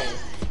lie.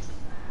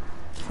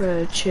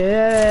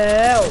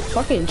 Chill.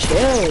 Fucking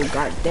chill.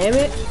 God damn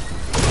it.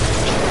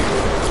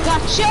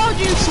 Got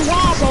children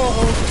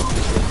swabble.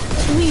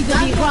 Need to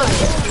be quiet.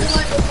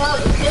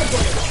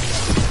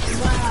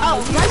 Oh,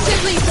 my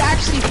sibling's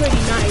actually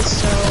pretty nice,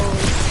 so.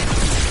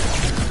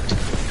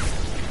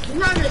 You're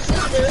not your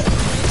sister.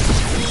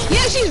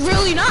 Yeah, she's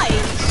really nice.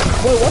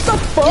 Wait, what the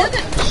fuck?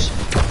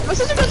 My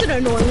sister doesn't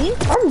annoy me.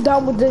 I'm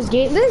done with this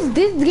game. This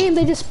game,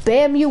 they just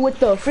spam you with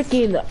the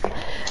freaking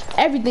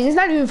everything. It's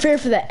not even fair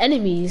for the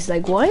enemies.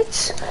 Like,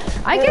 what?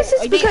 I guess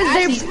it's because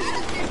they're...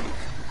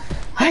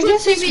 I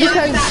guess it's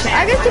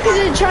because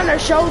they're trying to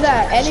show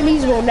that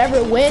enemies will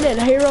never win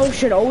and heroes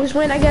should always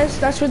win. I guess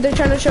that's what they're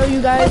trying to show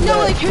you guys. But no,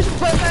 like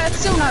but that's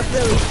still not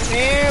really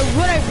fair.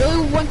 What I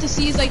really want to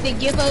see is like they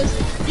give us,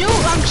 you know,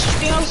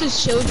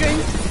 Thanos' children.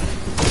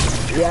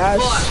 Yes.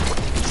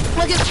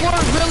 Like it's for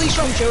really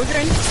strong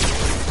children.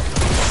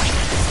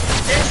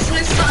 It's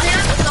his son. He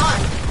has a son.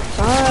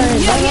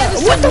 Yeah, he has a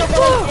son. What the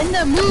fuck? In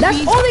the movie,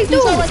 That's all they do.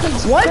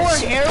 Once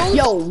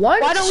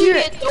why don't we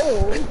get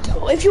those?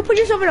 if you put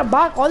yourself in a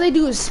box, all they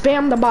do is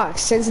spam the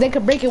box since they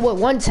could break it with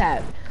one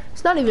tap.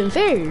 It's not even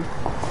fair.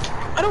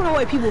 I don't know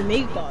why people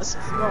make boxes.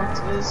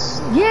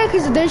 Yeah,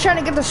 because they're trying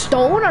to get the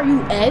stone. Are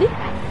you Ed?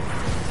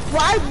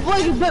 Why?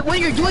 But when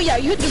you're doing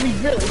that, you have to be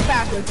really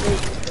fast with it.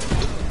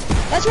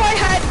 That's why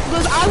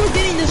because I was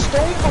getting the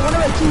stone from one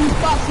of the two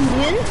boxing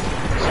in.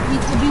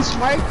 To be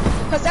smart,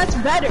 because that's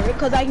better,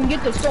 because I can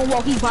get the stone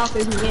while he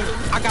boxes me in.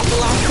 I got the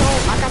last stone.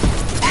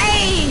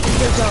 Hey!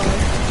 Good job.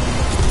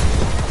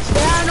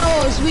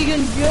 Thanos, we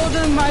can build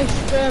in my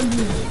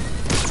family.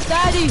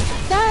 Daddy's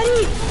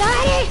dying.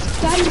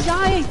 Daddy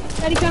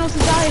Thanos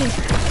is dying.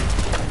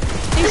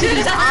 Thinks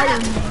he's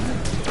Iron Man.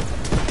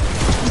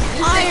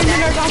 Iron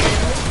Man are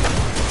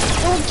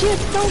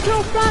don't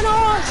kill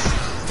Thanos!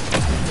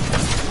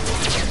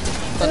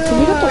 Can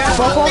we get the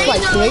fuck off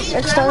like quick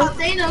next time? I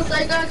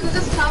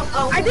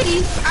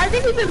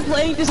think we've been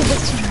playing this a bit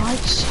too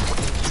much.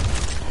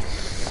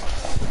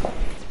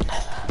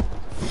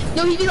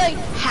 No, he'd be like,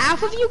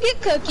 half of you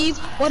get cookies,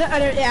 while the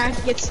other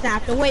half gets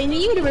snapped away in the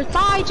universe.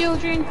 Bye,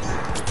 children.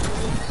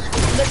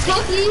 The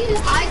cookies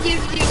I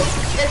give you,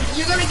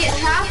 you're gonna get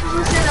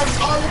 0.5%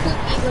 of all the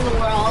cookies in the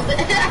world.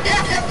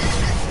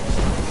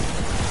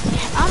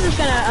 I'm just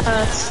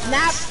gonna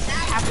snap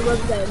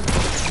afterwards then.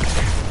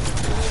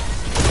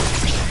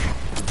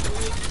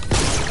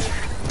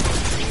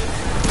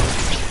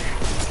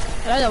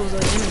 I thought that was an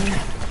enemy.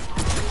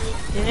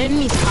 The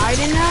enemy's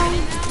hiding now?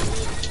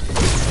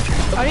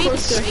 Of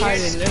course they're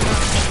hiding.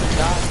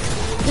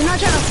 They're not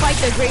trying to fight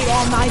the great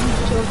almighty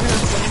children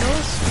of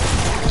Thanos.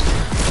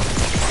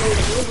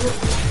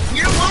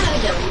 You're one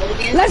of them,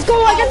 Logan. Let's go!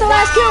 I got the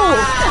last kill!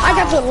 I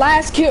got the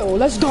last kill.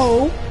 Let's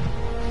go!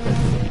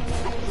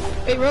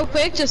 Wait, real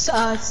quick, just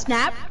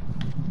snap.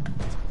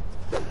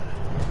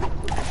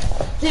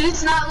 Did it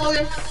snap,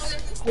 Logan?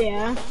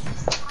 Yeah.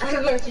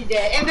 Of course you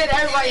did. And then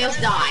everybody else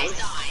died.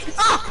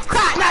 Oh,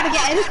 crap, not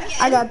again.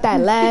 I got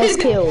that last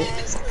kill.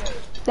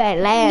 That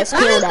last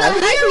kill. The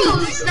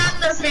heroes snap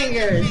their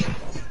fingers.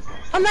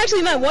 I'm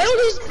actually mad. Why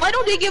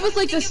don't they give us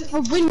like this?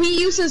 When we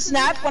used to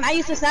snap, when I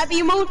used to snap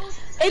emote,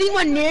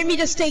 anyone near me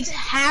just takes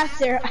half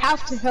their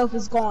health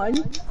is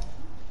gone.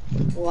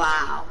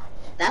 Wow,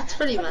 that's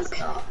pretty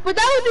messed up. But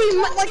that would be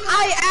like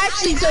I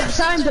actually took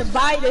time to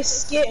buy this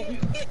skin.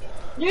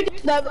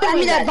 Buy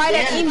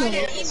that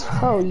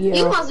emote. Oh yeah.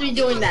 You must be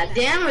doing that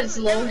damage,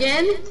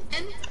 Logan.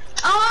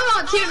 Oh,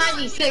 I'm on tier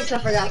 96. I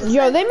forgot.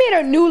 Yo, they made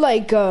a new nah,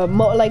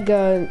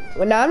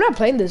 I'm not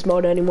playing this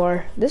mode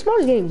anymore. This mode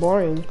is getting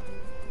boring.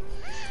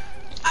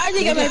 I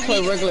think I might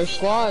play regular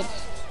squads.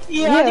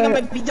 Yeah, I think I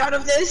might be done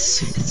of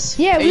this.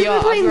 Yeah, we've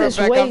been playing this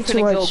way too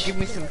much. Give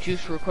me some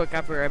juice real quick.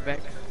 I'll be right back.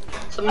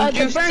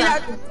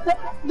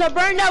 The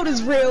burnout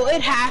is real.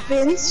 It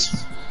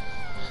happens.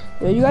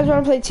 Yo, you guys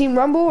want to play Team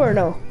Rumble or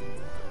no?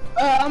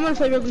 I'm gonna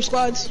play regular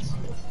squads.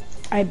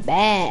 I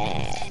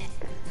bet.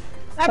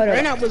 That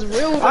burnout was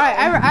real. Alright,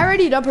 I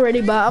readied up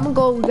already, but I'm gonna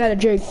go get a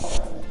drink.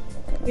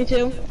 Me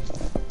too.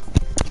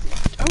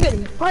 I'm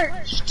getting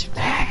parched.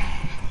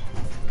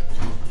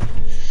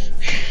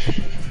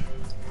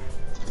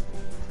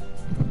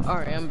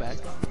 Alright, I'm back.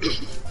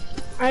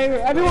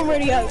 Everyone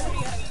ready up.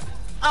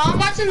 I'm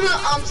watching the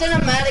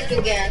cinematic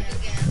again.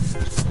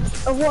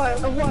 Of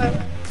what?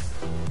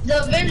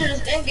 The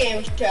Avengers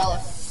Endgame trailer.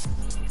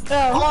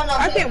 Oh,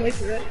 I can't wait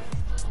for it.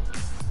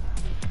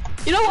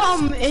 You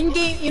know,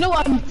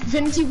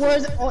 Infinity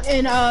Wars on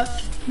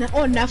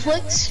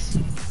Netflix?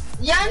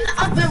 Yeah,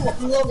 I've been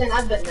in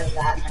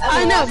that.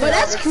 I know, but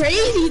that's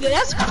crazy.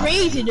 That's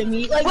crazy to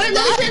me. Like, wait,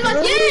 let me say my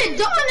skin,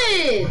 darn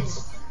it!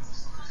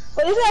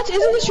 But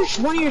isn't this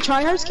one of your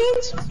tryhard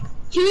skins?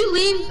 Can you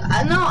leave?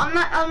 No, I'm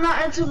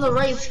not into the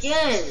right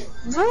skin.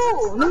 No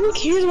one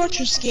cares about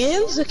your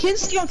skins. The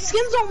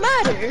skins don't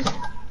matter.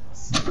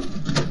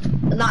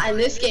 Not in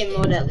this game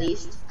mode, at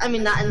least. I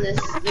mean, not in this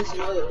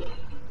mode.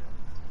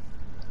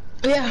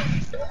 Yeah,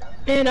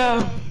 and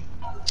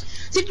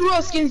secret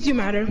world skins do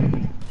matter.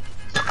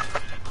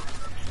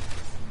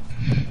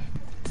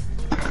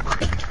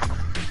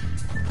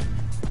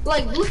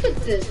 Like, look at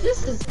this.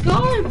 This is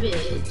garbage.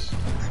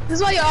 This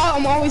is why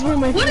I'm always wearing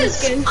my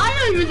skin. I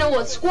don't even know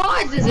what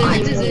squads is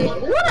anymore.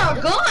 What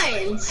are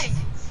guns?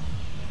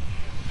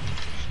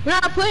 We're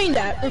not playing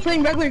that. We're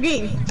playing regular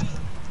game.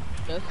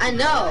 I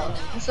know.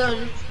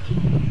 So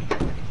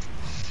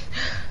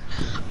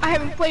I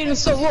haven't played in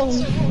so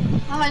long.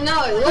 I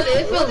know.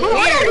 It feels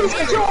weird.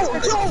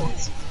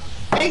 Controls.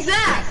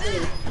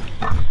 Exactly.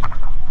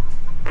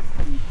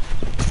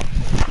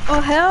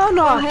 Oh hell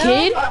no,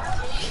 kid.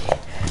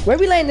 Where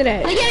we landing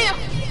at?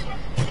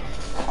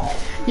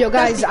 Yo,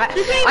 guys, I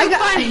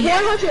got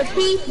 100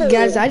 people.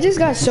 guys. I just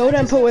got soda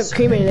and put whipped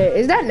cream in it.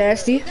 Is that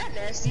nasty?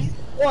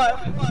 What?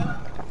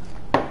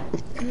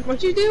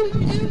 What you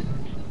do?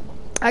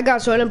 I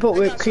got soda and put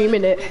whipped cream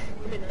in it.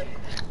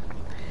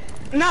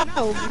 No.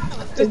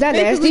 Is that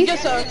nasty?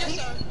 Just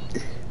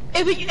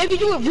if you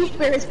do a root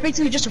beer, it's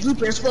basically just a root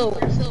beer float.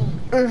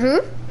 Mm-hmm.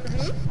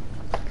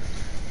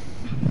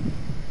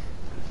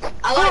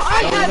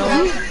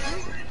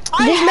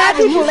 There's mad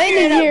people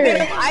landing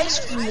here. Ice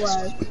cream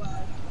was.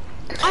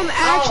 I'm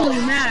actually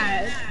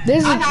mad.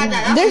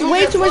 There's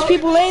way too much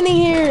people landing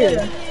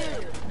here.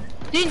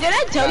 Did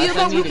I tell you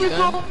about root beer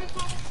float?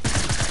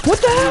 What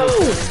the hell?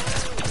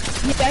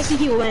 Yeah, I see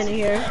people landing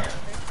here.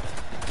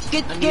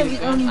 I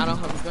don't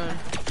have a gun.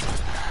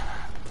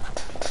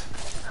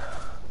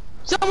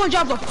 Someone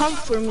dropped a pump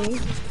for me.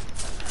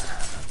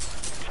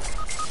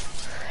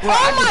 Bro,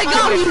 oh my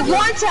god, he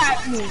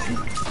one-tapped me.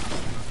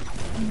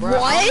 Bro,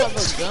 what? I don't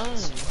have a gun.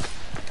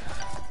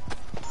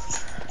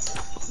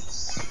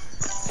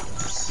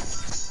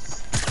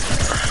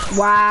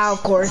 Wow,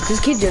 of course. This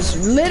kid just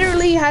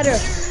literally had to,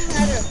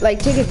 like,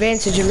 take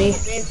advantage of me.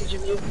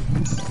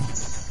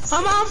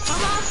 Come on.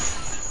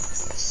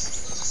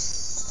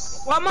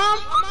 What, Mom?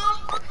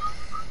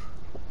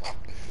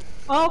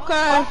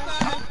 Okay.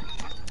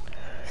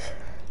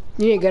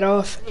 You need to get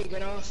off. You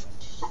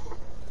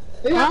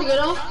have to get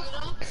off?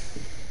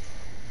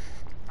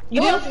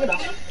 You have to get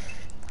off.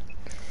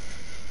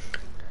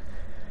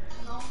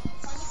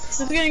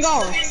 We're gonna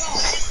go.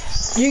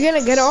 You're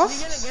gonna get off?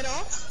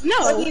 No.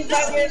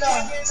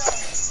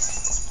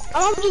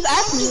 I'm just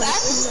asking you.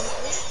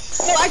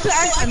 No, I could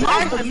ask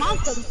my mom.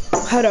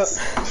 Hold up.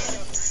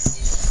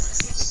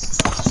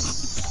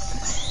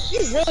 She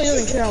really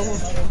doesn't care how long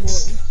I'm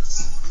bored.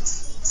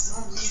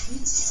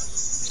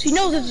 She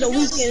knows it's a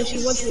weekend and she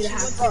wants me to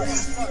have fun.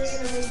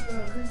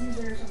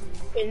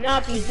 And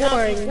not be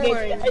boring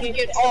and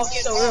get off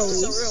so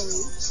early.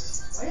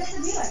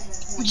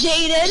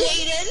 Jaden?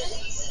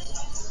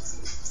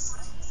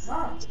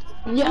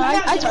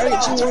 Yeah, I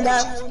target you on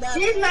that.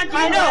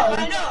 I know.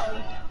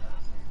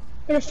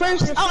 For the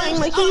first time,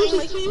 like, he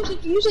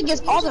usually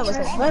gets all of us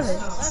at 11.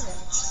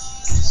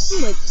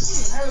 I'm like,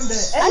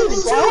 I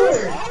even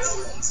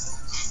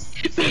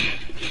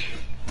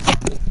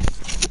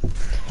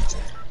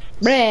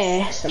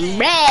Bruh, I'm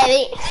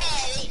ready.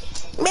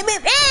 Baby,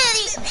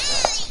 ready.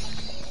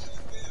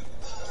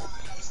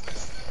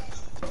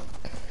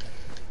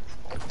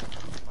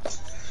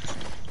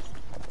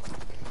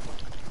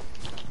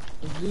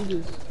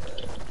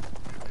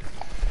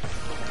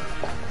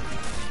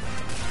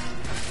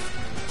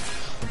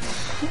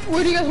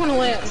 Where do you guys want to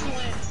land?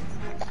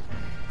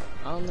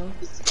 I don't know.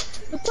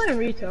 Let's play in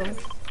retail.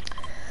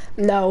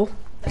 No.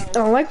 I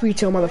don't like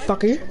retail,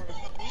 motherfucker.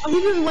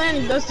 We've been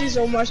landing Dusty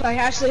so much, I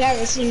actually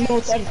haven't seen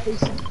Mode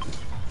Avengers.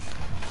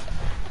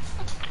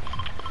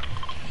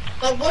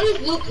 Like, what is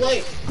Luke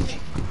like?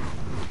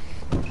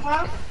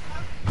 Huh?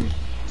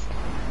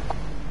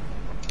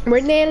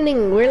 We're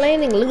landing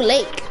Loot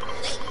Lake.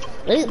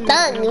 Loot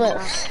Done.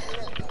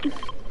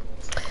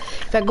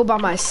 If I go by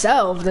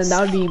myself, then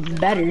that would be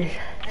better.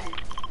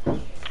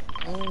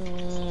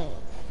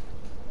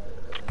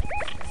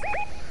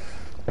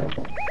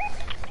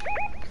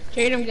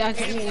 Jaden, gotta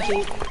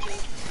communicate.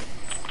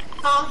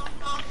 Huh?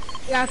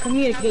 You gotta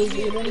communicate,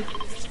 Jaden.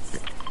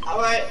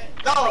 Alright.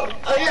 Oh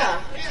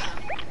yeah.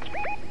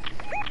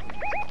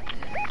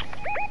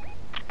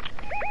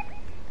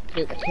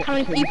 How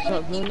many people?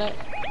 Stop doing that?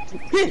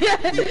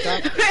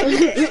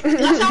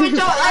 That's how we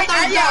talk.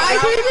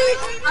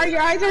 Are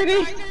your eyes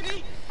hurting?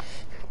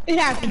 It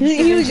happens.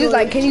 He was just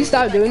like, can you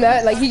stop doing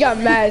that? Like, he got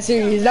mad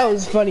serious. That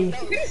was funny.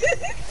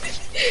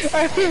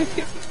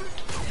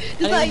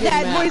 It's like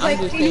that voice, like,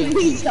 can you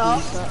please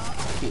stop?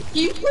 Can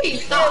you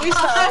please stop?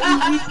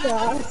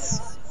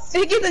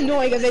 It gets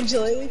annoying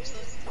eventually.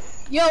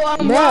 Yo,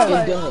 Bro.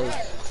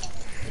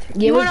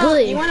 Yeah, we're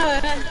good. You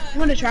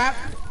wanna trap?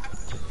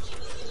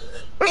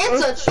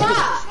 It's a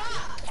trap.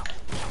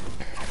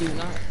 Do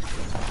not.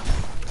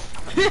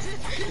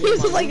 He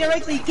was just like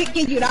directly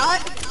kicking you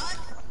not?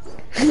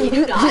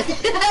 You not.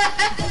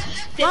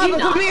 Lava,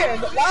 come here.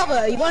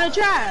 Lava, you wanna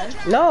try?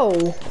 No.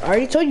 I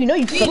already told you no,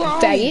 you fucking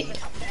faggot.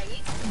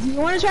 You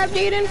wanna trap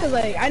Jaden? Cause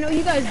like, I know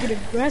you guys get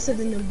aggressive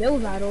in the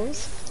build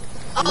battles.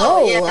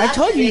 No, yeah, I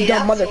told you, you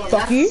dumb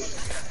motherfucker.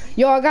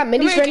 Yo, I got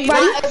minis for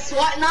anybody. Not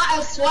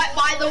a sweat,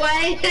 by the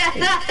way.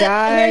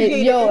 Guys,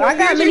 yo, I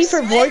got mini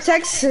for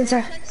Vortex since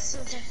I...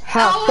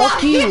 Ha,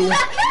 fuck you.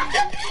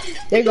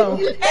 There you go.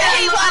 Hey,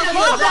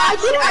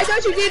 I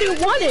thought you didn't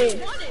want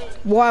it.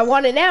 Well, I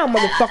want it now,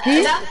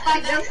 motherfucker.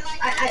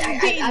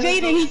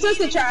 Jaden, he took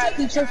the trap.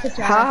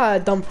 Haha,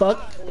 dumb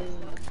fuck.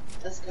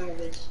 That's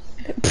garbage.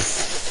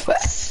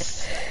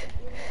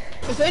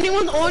 If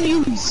anyone's on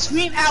you,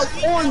 scream out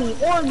on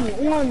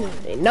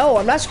me. No,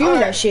 I'm not screaming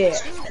that shit.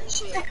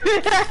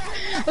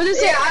 What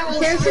is it? I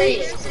will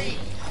scream.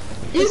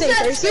 You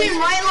said scream,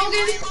 right,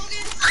 Logan?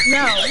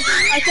 No.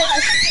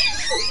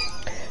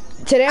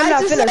 Today I'm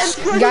not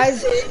finna,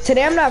 guys,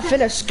 today I'm not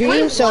finna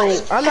scream, so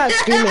I'm not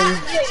screaming.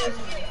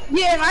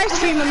 Yeah, if I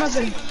stream, I'm about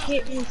to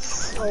hit me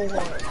so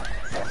hard.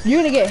 You're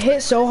gonna get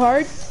hit so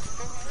hard.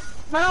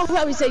 My mom will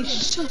probably say,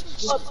 shut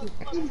up,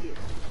 you idiot.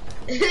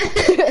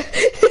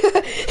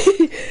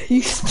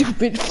 You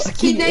stupid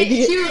fucking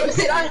idiot. She would be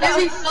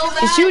so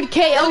bad. She would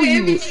KO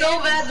It'd be you. so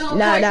bad to the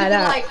Nah, point nah, she'd be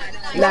nah. like,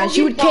 Nah,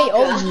 she would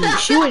KO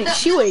you.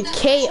 She would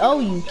KO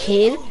you,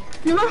 kid.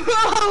 Your mom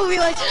will be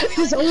like,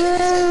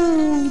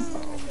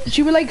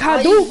 She would like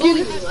why you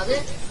bullying Hadouken. me, mother?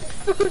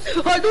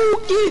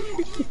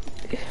 Hadouken!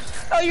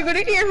 Oh, you're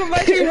gonna hear from my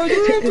stream,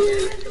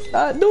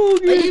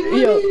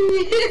 Hadouken. Yo.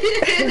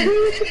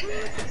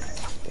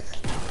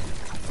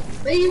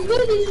 Why you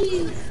bullying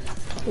me?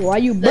 Why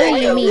you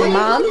bullying me,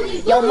 mom?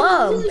 Yo,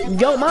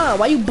 mom,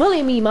 why you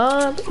bullying me,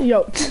 mom?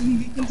 Yo,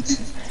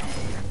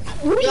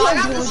 Yo, I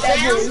got the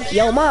spams.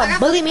 yo, mom,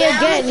 bully me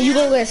again, you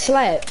gonna get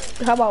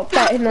slapped. How about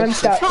that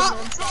non-stop?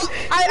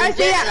 I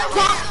see that.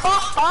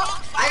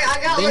 I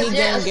got legit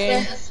Minigun a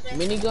game. spam.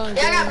 Minigun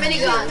Yeah, I got game.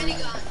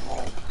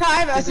 minigun. I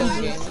have Minigun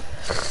SMG. game.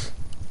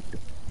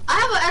 I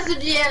have an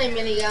SMG and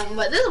a minigun,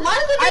 but this why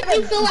does it make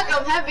me feel like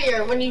I'm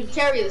heavier when you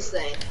carry this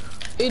thing?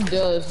 It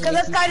does. Cause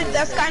that's kind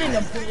of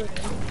the bullet.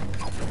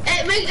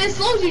 It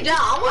slows you down.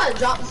 I want to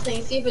drop this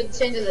thing, see if it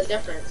changes the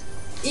difference.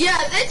 Yeah,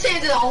 they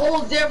changed it a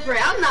whole different.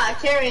 I'm not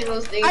carrying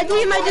those things. I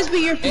think it might just be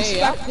your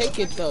Hey, I'll perspective. take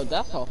it though.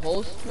 That's a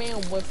whole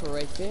spam whipper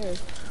right there.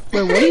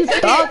 Wait, what are you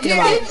talking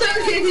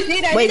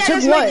about? Wait,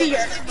 took what?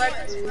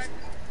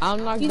 I'll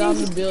knock down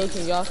the buildings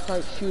and y'all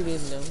start shooting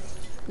them.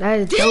 That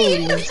is He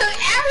totally. took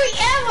every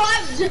ammo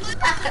I've He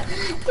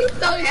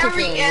took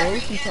every What ammo.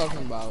 you talking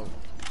about?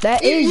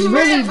 That is You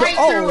really. ran right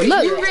Oh, through it.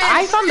 look, You ran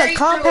I found the straight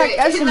compact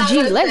through it. You're not SMG.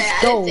 gonna Let's say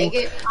I go. didn't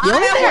take it. The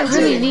only thing I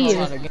really need.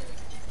 Hold on again.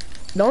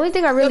 The only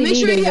thing I really make need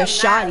sure is you a have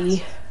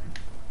shotty.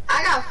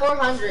 I got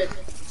 400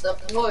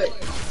 support.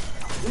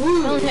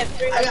 Woo. I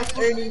have I got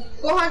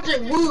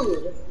 400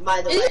 wood,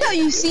 by the way. This is how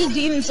you see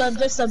Demon Sub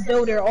just a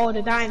builder all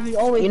the time. He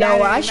always You know,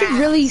 dies I in should the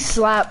really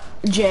slap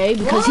Jay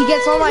because he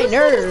gets on my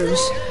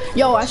nerves.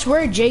 Yo, I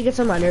swear Jay gets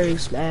on my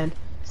nerves, man.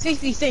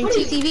 60 thing.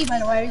 TTV, by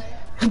the way.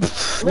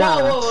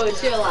 Nah. Whoa,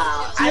 chill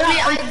out. I mean,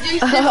 I do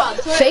shit on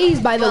Twitter. FaZe,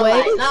 by the but, way.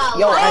 like, not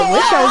Yo, like I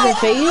wish I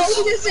was in You FaZe.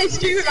 just say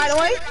streamer, by the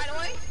way.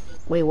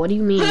 Wait, what do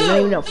you mean? You're not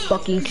even a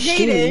fucking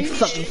streamer, you Jaden.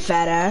 fucking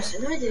fat ass.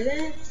 No, I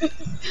didn't.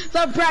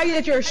 Stop bragging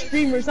that you're a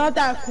streamer. It's not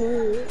that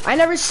cool. I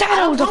never said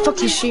I was a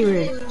fucking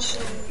streamer.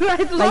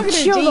 Like,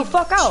 chill the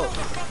fuck out.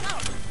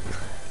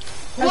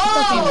 Hey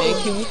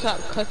man, can we stop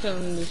cussing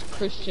on this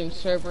Christian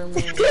server,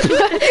 man?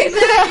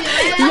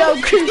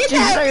 Yo,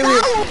 Christian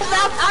server.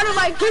 Out of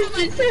my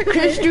Christian server.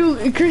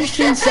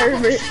 Christian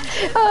server.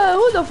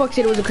 Who the fuck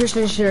said it was a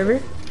Christian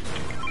server?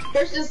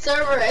 Christian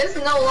server, it's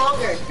no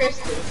longer a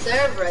Christian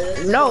server. at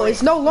this No, point.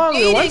 it's no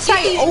longer. Once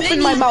I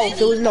opened my mouth,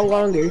 it was no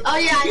longer. Oh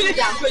yeah, I knew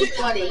that. Pretty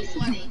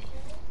funny.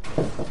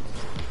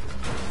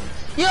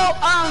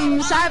 Yo,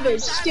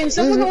 Savage, can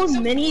someone hold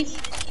minis?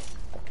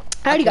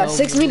 I already got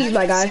 6 minis,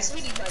 my guy.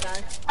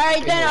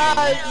 Alright, then,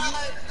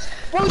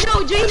 well,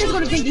 no, Jaden's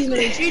gonna take these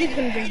minis. Jaden's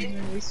gonna take these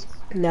minis.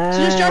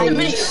 Just drop the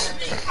Nice.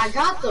 minis. I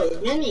got those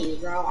minis,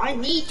 bro. I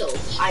need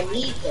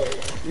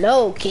those.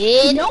 No,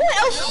 kid. No one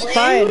else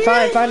Fine.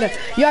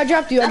 Yo, I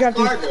dropped you. That's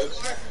garbage.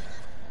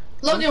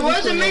 Logan,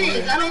 where's the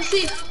minis? I don't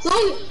see.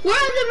 Logan, where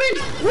are the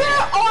minis? Where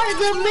are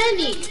the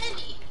minis?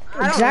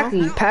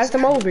 Exactly. Pass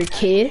them over,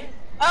 kid.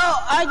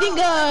 Oh, I think,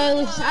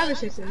 Savage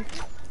takes them.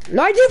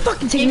 No, I didn't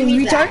fucking take them,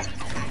 you retard.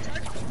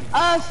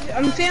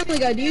 I'm Family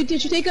Guy. Did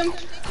you take them?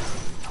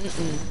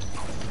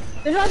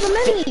 There's not so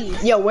many.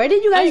 Yo, where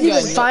did you guys I got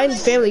even it. find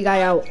Family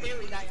Guy out?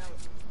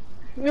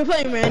 We're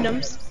playing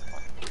randoms.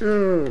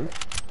 Hmm.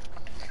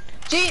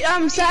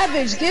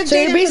 Savage, give So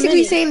you're Jaden basically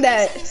the saying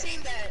that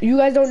you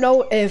guys don't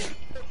know if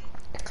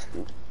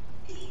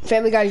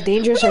Family Guy is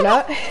dangerous or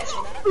not? We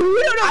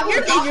don't know if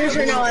you're dangerous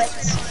or not.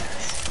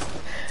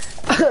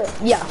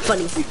 Yeah,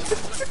 funny.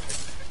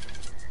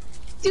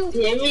 Give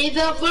me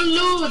the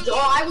balloons, or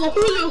I will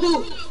hula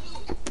hoop.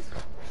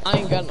 I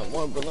ain't got no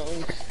more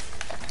balloons.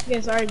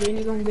 Yeah, sorry, Jaden,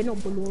 you don't get no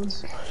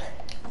balloons.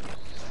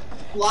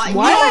 Why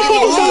Why am I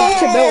taking so long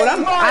to build?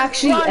 I'm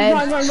actually Run, Ed.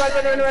 run, run, run,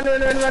 run, run, run,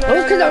 run, run, run,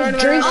 Oh, because I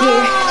was drinking.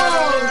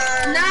 Oh,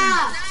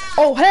 snap.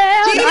 Oh,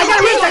 hell no.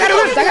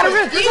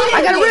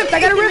 I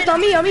got a rift on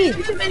me.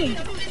 Get the mini.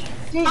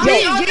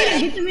 Jaden,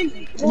 get the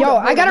mini. Yo,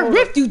 I got a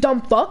rift, you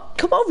dumb fuck.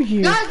 Come over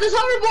here. Guys, there's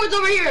hoverboards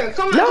over here.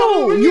 Come on. No,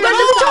 come over you here. guys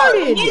are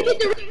retarded. Get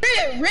the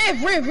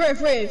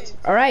rift.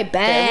 Alright,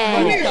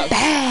 bad.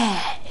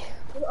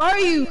 Where are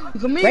you?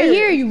 Come here. Right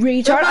here, you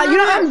retard. You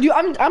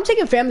know, I'm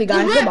taking Family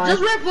Guy. Just Goodbye.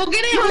 rip. We'll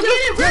get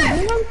it.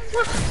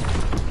 Rip.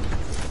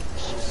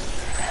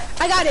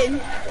 I got it.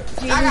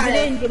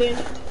 Jaden, get in.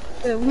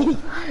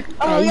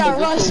 Oh, yeah,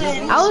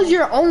 Russian. I was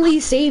your only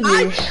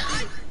savior.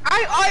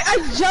 I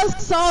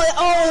just saw it.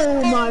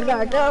 Oh my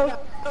god, no.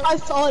 I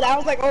saw it. I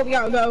was like, oh, we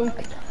gotta go.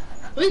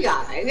 We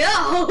gotta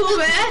go,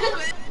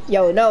 man.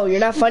 Yo, no, you're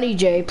not funny,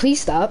 Jay.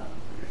 Please stop.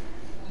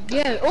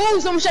 Yeah. Oh,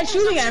 someone started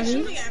shooting at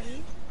me.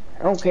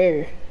 I don't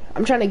care.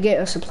 I'm trying to get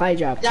a supply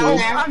drop, Down dude.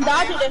 there. I'm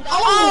dodging it.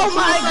 Oh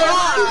my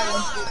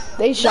god!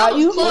 They shot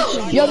you?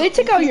 close. Yo, they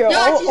took out your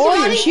all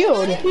your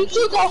shield. He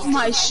took off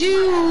my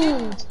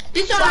shoes.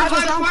 These are our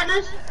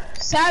partners.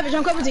 Savage,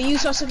 I'm coming to you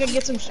so I can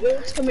get some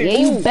shields. Come here. Yeah,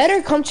 you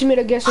better come to me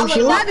to get some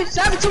shield.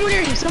 Savage, someone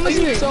near you. Someone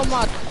near you. So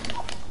much.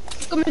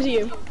 Coming to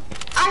you.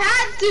 I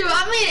had to.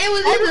 I mean, it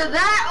was either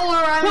that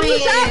or Come to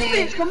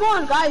Savage. Come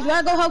on, guys. We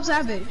gotta go help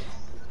Savage.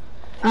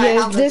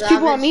 Yeah, there's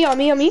people on me. I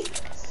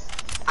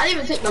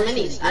didn't even take my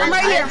minis. I'm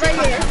right here.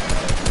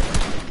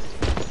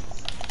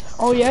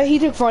 Oh yeah, he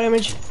took 4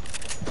 damage.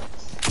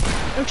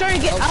 I'm trying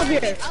to get out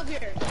here.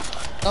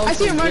 I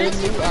see him running.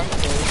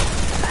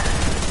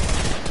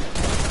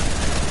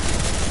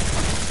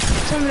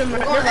 Some of them are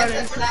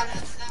running.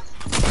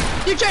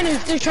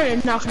 They're trying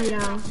to knock me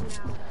down.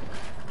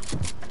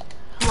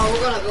 Come on,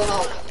 we're gonna go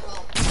help.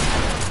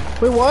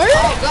 Wait, what?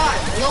 Oh god,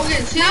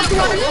 Logan,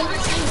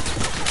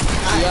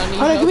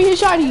 Hold on, give me his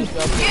shotty.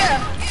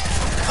 Yeah.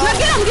 No,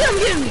 get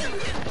him.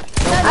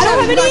 I don't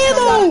have any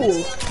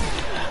ammo.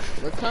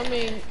 We're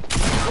coming.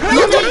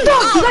 You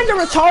guys are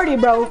retarded,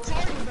 bro.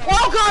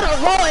 Oh god, a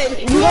run.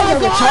 You guys are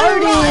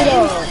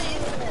retarded.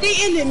 The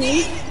enemy.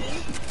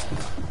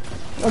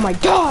 Oh my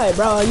god,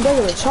 bro. You guys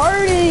are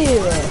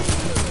retarded.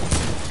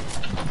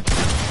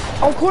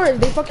 Of course,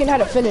 they fucking had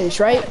a finish,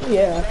 right?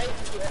 Yeah.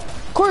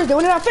 Of course, they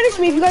would not finish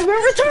me if you guys were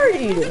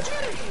retarded.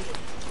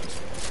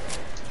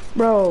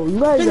 Bro, you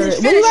guys are.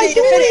 What are you guys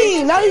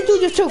doing? Now these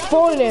dudes just took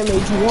 4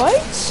 damage.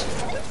 What?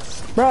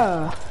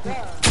 Bruh.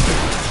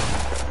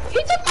 He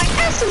took my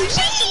SMG.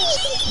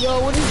 Yo,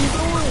 what is he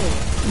doing?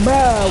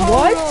 Bruh,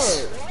 what?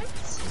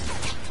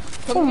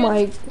 Oh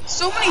my.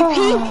 So many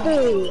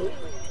people.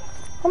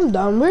 I'm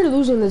done. We're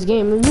losing this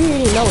game. We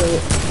already know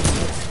it.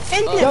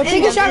 Yo,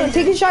 take a shotgun.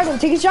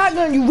 Take a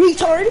shotgun, you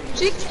retard.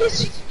 Take the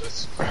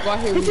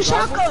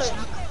shotgun.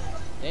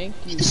 Thank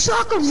you. The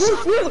shotgun.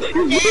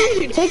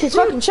 Take his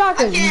fucking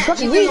shotgun, you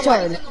fucking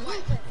retard.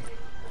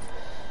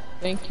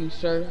 Thank you,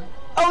 sir.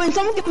 Oh, and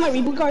someone get my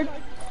reboot card.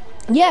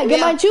 Yeah, get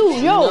mine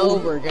too, No, yo.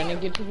 we're gonna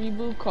get the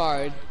reboot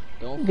card.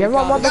 Don't Get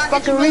my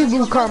motherfucking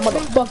reboot card,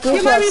 motherfucker.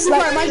 Get my reboot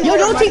card. Yo,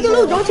 don't take the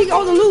loot. Don't take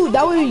all the loot.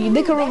 That way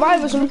they can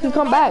revive us and we can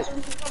come back.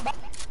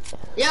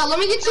 Yeah, let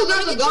me get you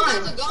guys a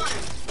gun.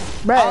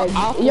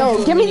 Bruh,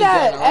 yo, give me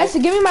that.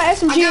 Give me my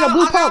SMG and a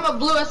blue I got pump. a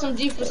blue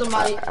SMG for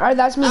somebody. Alright,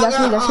 that's me. There's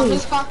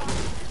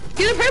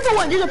a purple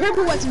one. There's a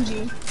purple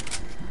SMG.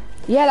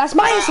 Yeah, that's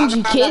my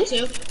SMG, kid.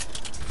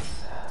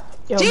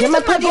 Yo, get my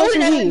purple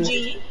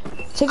SMG.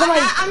 Take my.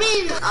 I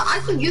mean, I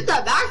can get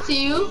that back to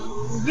you.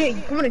 Yeah,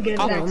 I'm gonna get it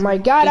back. Oh my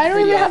god, I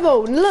don't even have a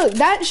look.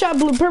 That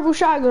purple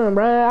shotgun,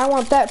 bruh. I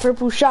want that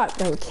purple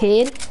shotgun,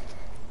 kid.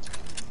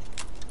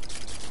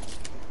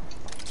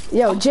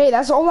 Yo, Jay,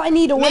 that's all I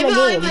need to win a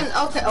game.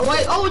 Okay,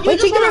 wait, wait,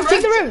 take the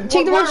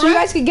rift, so you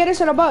guys can get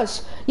us on a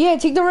bus. Yeah,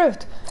 take the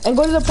rift, and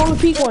go to the Polar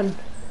Peak one.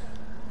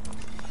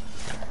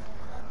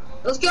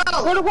 Let's go.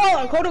 Go to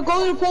Polar. Go to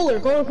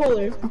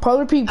Polar.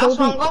 Polar Peak. That's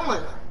where I'm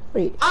going.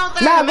 Wait.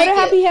 Nah, go to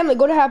Happy Hamlet.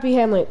 Go to Happy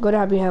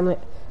Hamlet.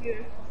 Yeah.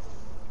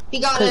 He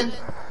got in.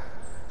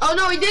 Oh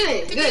no, he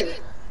didn't. Good.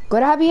 Go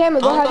to Happy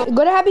Hamlet.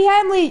 Go to Happy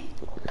Hamlet.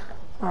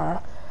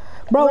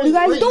 Bro, what you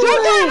guys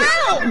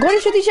doing? Go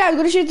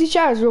to Shifty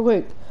Showers real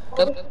quick.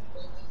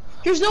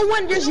 There's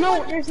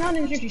not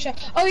in 50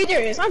 shots. Oh, yeah,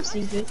 there is. I'm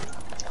stupid.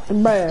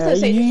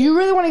 Bruh, you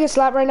really want to get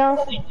slapped right now?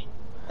 Oh,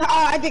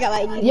 I think I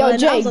like you. Yo,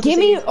 Jay, give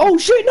me. Oh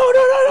shit! No!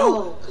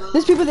 Oh,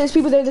 There's people there.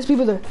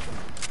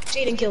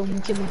 Jaden, kill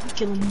him.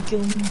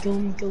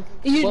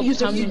 You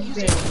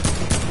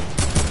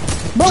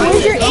Bro,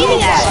 where's your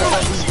aiming at?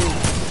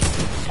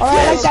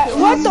 Alright, like that.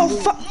 What the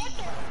fuck?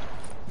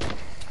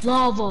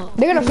 Lava.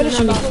 They're gonna finish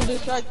me.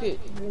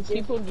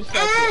 People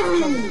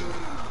distracted.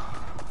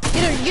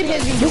 Get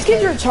his. This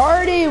kid's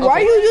retarded. Why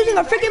are you using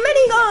a freaking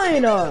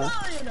minigun?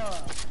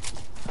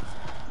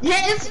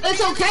 Yeah, it's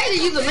okay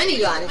to use a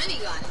minigun.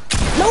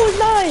 No, it's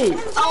not.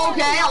 Oh,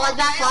 okay, I like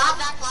that clap.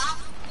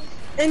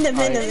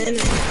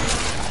 Independent.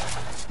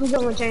 Who's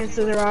got a chance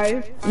to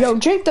survive? Yo,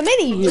 drink the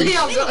mini.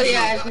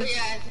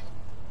 Yeah.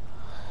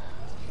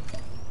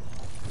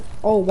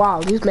 Oh wow,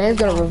 this man's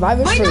gonna revive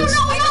us Wait, first.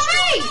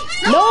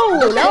 No,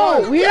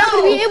 No, we're not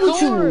gonna be able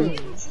to.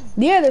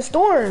 Yeah, the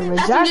storm,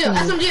 exactly.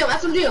 SMG.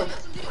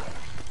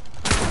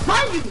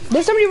 Behind you.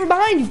 There's somebody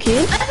behind you,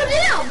 kid. SMG,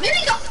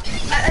 minigun.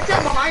 I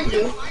said behind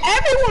you.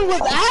 Everyone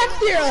was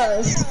after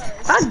us.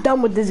 I'm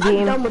done with this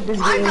game. I got. You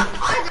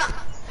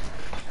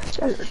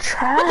guys are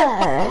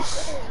trash.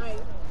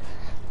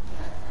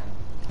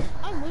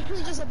 I'm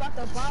literally just about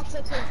to box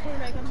it to a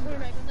quarterback.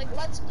 I'm like,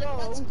 let's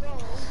go.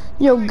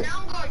 Yo, I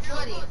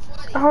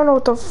don't know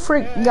what the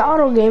frick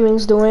Gato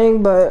Gaming's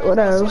doing, but what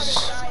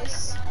else?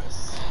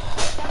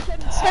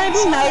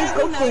 That's nice.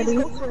 Go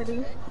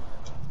pretty.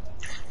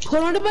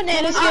 Put on the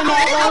banana skin.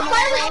 I'm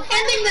finally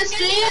ending the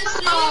stream.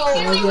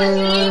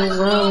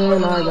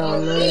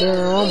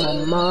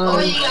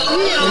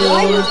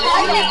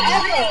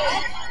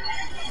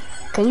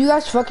 Can you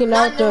guys fucking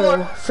out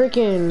the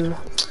freaking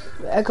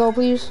echo,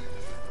 please?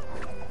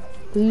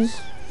 Please.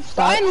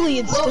 Stop. Finally,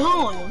 it's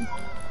gone.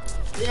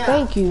 Yeah.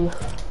 Thank you.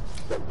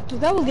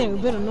 That was getting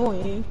a bit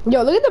annoying.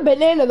 Yo, look at the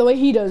banana, the way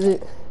he does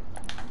it.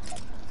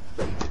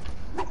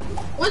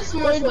 What's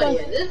more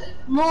sweaty?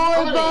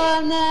 More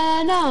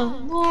banana,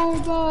 more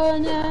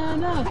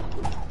banana.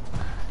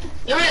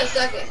 Give me a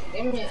second.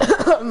 Give me a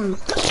Oh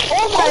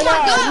Oh my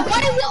god, why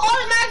does it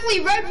automatically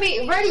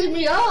ready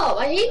me up?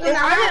 I hate this.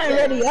 I'm not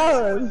ready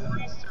up.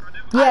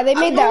 Yeah, they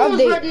made that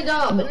Ready update.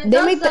 up,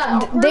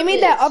 They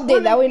made that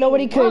update that way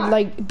nobody could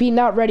like be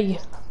not ready.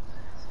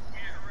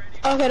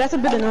 Okay, that's a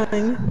bit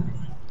annoying.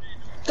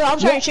 So I'm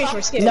trying to change my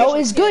skin. No,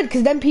 it's good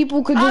because then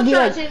people could just be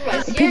like,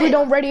 people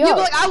don't ready Yeah,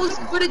 up.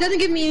 but but it doesn't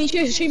give me any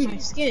chance to change my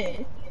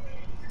skin.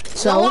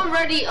 So no, I'm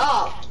ready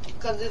up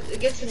because it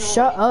gets annoying.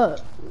 shut up,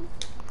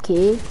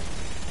 kid.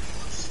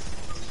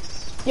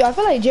 Yo, I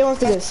feel like Jay wants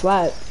to get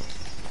slapped.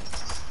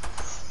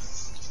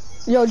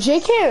 Yo,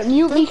 Jay can't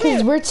mute me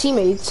because we're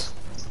teammates.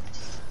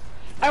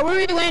 Alright, where are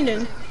we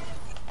landing?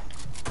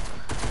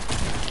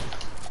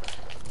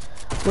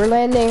 We're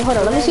landing. Hold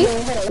on, let me see.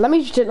 Let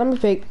me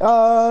pick.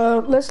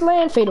 Let's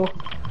land Fatal.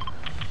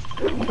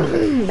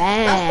 That's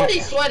Man, pretty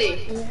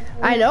sweaty.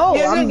 I know.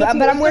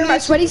 But I'm wearing my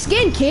sweaty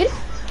skin, kid.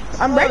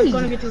 I'm ready.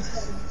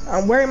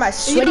 I'm wearing my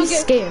sweaty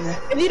skin.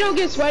 If you don't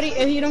get sweaty,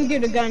 if you don't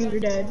get a gun, you're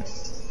dead.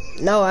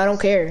 No, I don't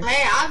care.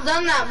 Hey, I've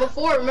done that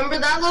before. Remember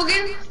that,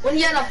 Logan? When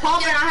he had a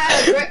pump and I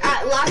had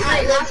a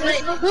last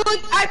night. Well,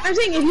 I'm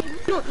saying if you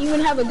don't even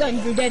have a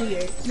gun, you're dead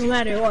here, no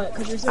matter what.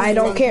 Cause I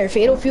don't care.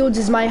 Fatal Fields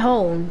is my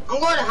home. I'm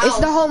going to house. It's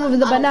the home of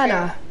the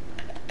banana.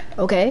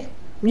 Okay.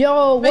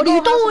 Yo, what are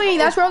you doing?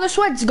 That's where all the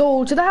sweats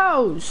go, to the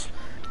house.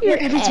 You're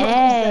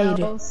dead.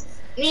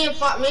 Me and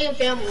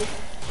family.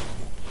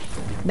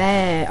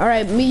 Bad.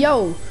 Alright,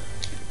 yo.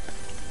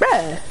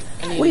 Bruh.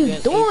 What are you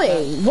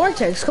doing?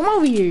 Vortex, come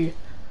over here.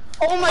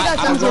 Oh my god,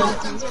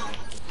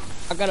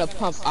 I got a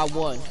pump. I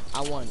won.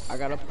 I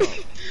got a pump.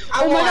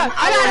 Oh my god,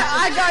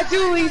 I got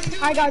dualies.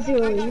 I got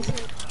dualies.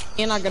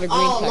 And I got a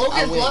green tech.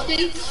 Logan's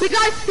lucky.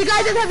 The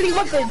guy doesn't have any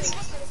weapons.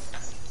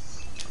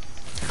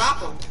 Stop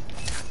him.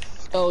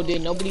 Oh,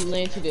 did nobody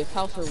land to this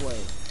house or what?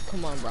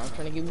 Come on, bro. I'm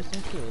trying to give me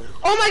some kills.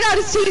 Oh my god,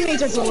 his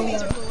teammates are going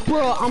up.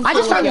 Bro, I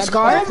just found a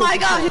scar. Oh my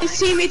god, his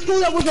teammates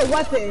pulled up with a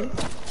weapon.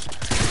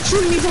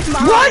 Shooting me from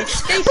behind. What?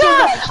 Thanks Bro, so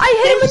much. I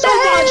hit him with the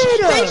head.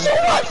 Thanks so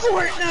much,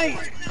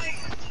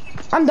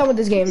 Fortnite. I'm done with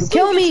this game.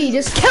 Kill me.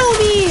 Just kill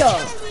me.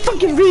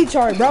 Fucking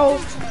retard, bro.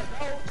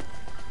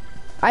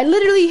 I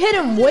literally hit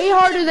him way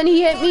harder than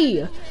he hit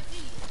me.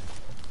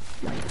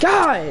 My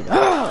god.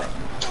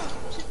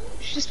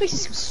 This place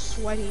is so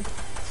sweaty.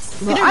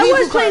 Bro, I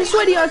was playing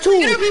sweaty on 2.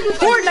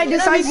 Fortnite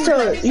decides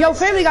to, yo,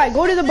 Family Guy,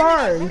 go to the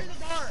barn.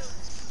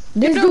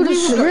 This dude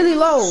is really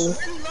low.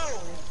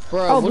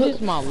 Bro, what is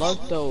my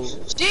luck though?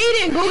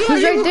 Jaden, go get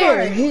He's right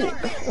there.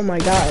 Oh my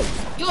god.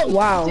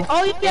 Wow.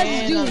 All you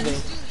have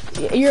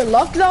to do. Your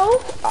luck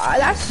though?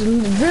 That's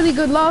really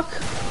good luck.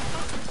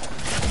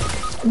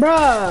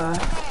 Bruh.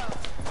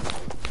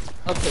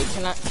 Okay,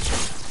 can I?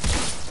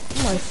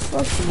 Oh my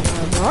fucking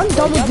god, bro. I'm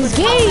done with this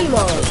game.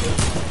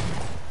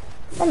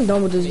 I'm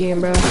done with this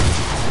game, bro.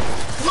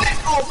 What?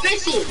 Oh,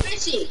 fishy.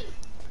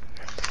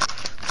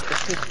 The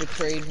fish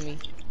betrayed me.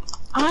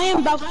 I am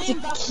about to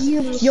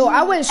kill you. Yo,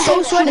 I went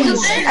so sweaty,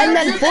 and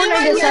then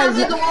Fortnite says,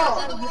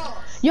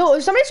 yo,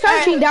 if somebody's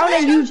crouching down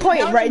and you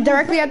point right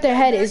directly at their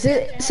head, is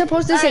it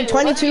supposed to say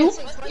 22?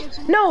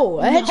 No,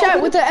 a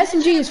headshot with the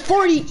SMG is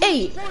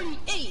 48.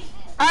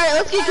 Alright,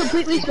 let's get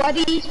completely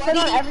sweaty. Put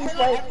on every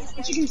sweat.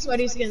 Let's get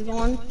sweaty skins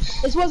on.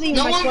 This wasn't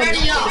even my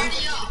sweaty.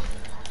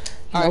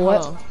 You know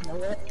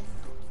what?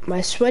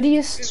 My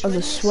sweatiest of the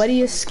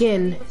sweatiest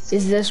skin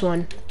is this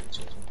one.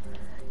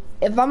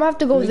 If I'm gonna have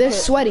to go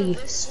this sweaty,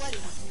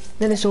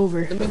 then it's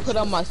over. Let me put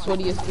on my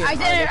sweatiest skin.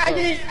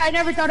 I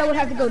never thought I would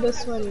have to go this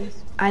sweaty.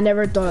 I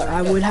never thought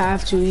I would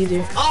have to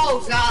either.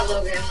 Oh god,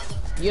 Logan.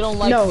 You don't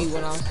like me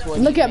when I'm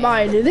sweaty. Look at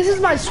mine. This is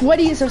my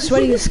sweatiest of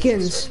sweatiest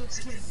skins.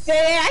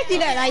 Yeah, I see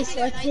that nice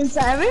skin,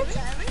 Simon.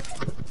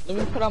 Let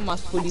me put on my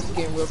sweaty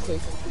skin real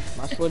quick.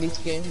 My sweaty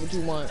skin, what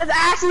you want? It's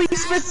actually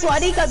spit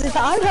sweaty because it's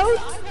hot out.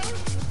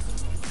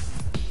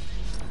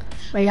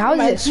 Wait, how is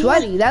it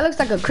sweaty? That looks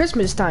like a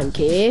Christmas time,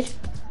 kid.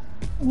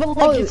 Well,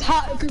 like it's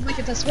hot because like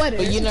it's a sweater.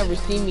 But you never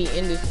see me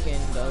in this skin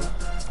though.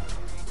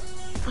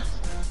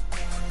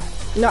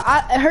 No,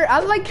 I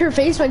like her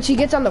face when she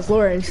gets on the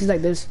floor and she's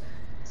like this.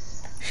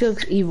 She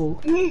looks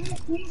evil.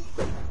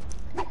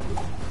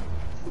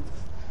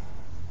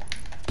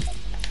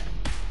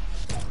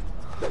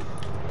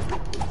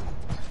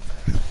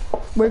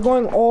 We're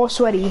going all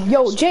sweaty.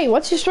 Yo, Jay,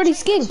 what's your sweaty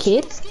skin,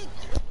 kid?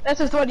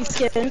 That's a sweaty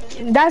skin.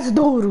 That's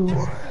Doru.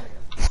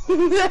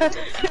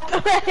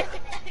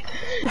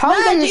 How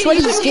is that your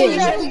sweaty skin?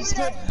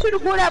 Should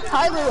have worn that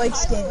Tyler like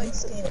skin.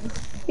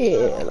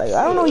 Yeah, like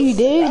I don't know what you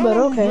did, but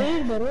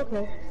okay.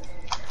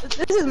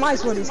 This is my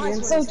sweaty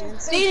skin. So,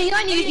 Steven, you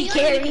don't need to be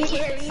carried.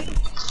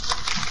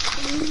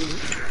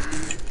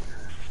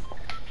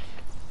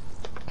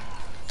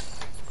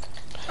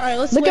 Alright,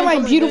 let's look at my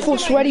beautiful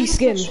sweaty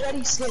skin.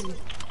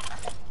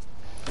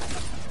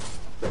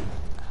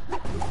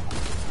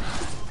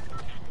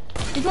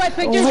 Here's my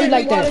pictures. Oh, how you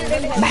like that?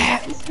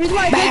 Here's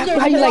my pictures.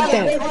 How you like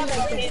that?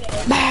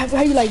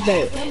 How you like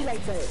that?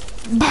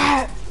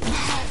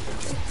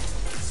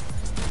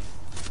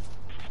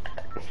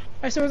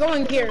 Alright, so we're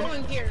going here.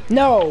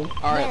 No.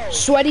 Alright.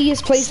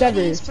 Sweatiest place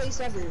ever.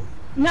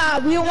 Nah,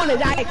 we don't want to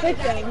die quick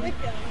then.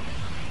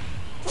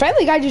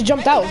 Family Guy just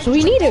jumped out, so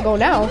we need to go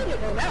now.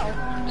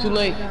 Too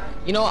late.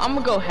 You know, I'm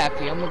gonna go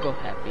happy.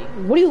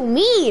 What do you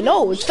mean?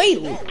 No, it's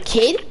fatal,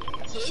 kid.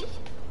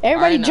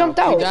 Everybody jumped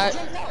out.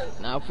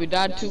 Now, if we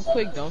died too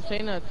quick, don't say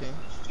nothing.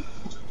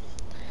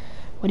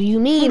 What do you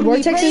mean?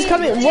 Vortex is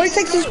coming.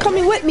 Vortex is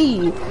coming with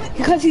me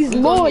because he's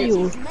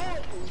loyal.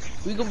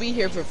 We gonna be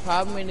here for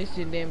 5 minutes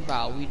and then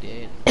bow. We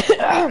did.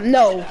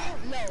 No,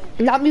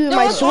 not me with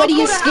my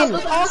sweatiest skin.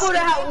 Let's all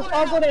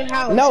go to the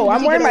house. No,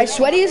 I'm wearing my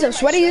sweatiest of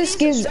sweatiest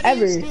skins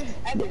ever.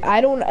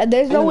 I don't.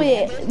 There's no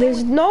way.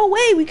 There's no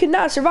way we could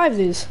not survive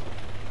this.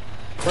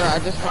 Bro, I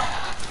just.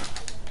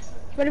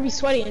 Better be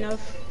sweaty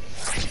enough.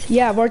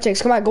 Yeah,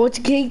 Vortex, come on, go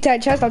to take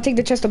that chest. I'll take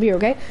the chest up here,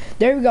 okay?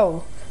 There we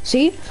go.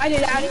 See? I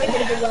did a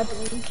good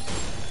weapon.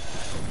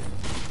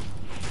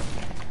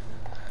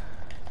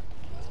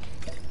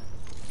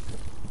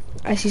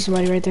 I see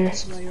somebody right there.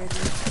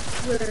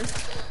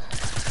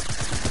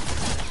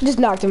 Just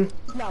knocked him.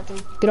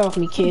 Get off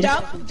me, kid.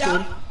 Jump.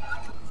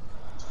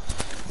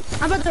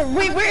 I'm about to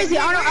wait. Where is he?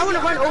 I want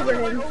to run over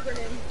him.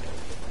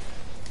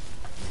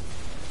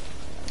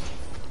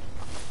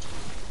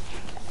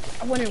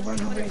 I want to run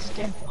over his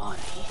dead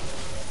body.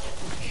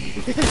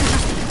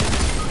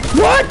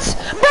 What?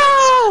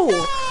 No!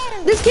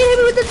 This kid hit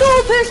me with the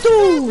dual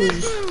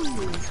pistols!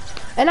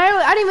 And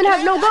I didn't even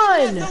have no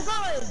gun!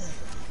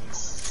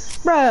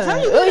 Bruh,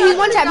 he's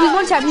one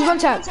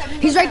tap.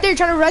 He's right there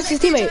trying to rush his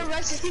teammate.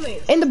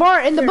 In the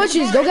bar, in the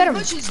bushes, go get him.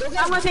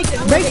 I'm gonna take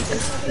this.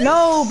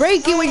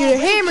 Break it with your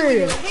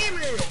hammer.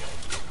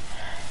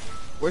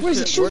 Where's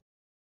the shoot?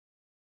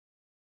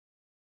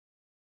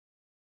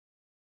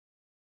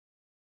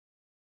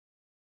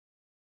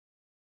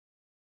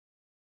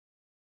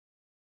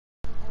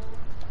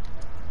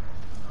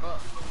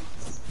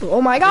 Oh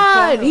my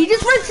god, he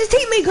just rushed his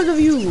teammate because of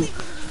you.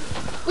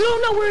 We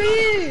don't know where he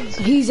is.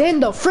 He's in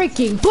the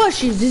freaking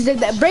bushes. This is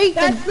that break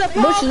the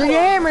bushes with your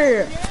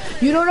hammer.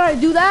 You don't know how to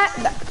do that?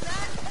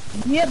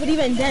 Yeah, but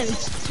even then,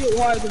 it's too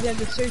hard because you have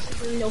to search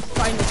for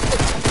find his.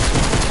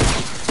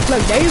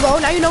 Look, there you go.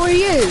 Now you know where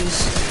he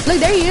is. Look,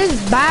 there he is.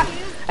 Bap.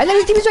 And then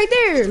his team is right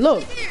there.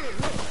 Look,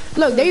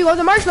 there you go.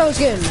 The marshmallow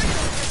skin.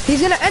 He's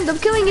gonna end up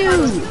killing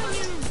you.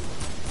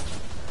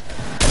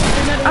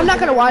 I'm not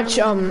gonna watch.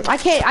 I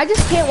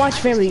just can't watch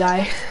Family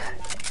Guy.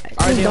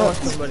 I didn't watch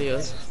somebody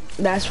else.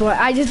 That's what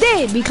I just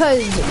did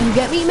because you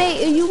get me,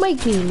 mate. You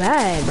make me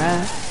mad,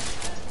 bruh.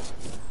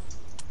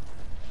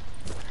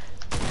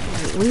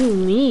 What do you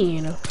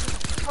mean? If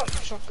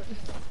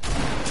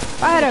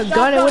I had a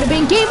gun, it would have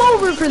been game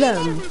over for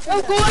them.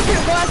 Oh, go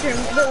after him.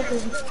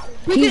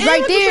 He's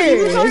right there.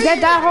 Is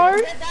that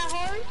hard?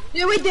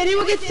 Yeah, wait, did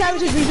anyone get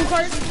Savage's reason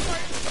card?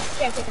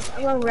 Yeah,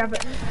 I'm gonna grab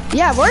it.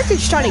 Yeah,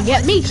 Vortex trying to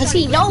get me because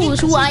he knows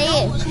who I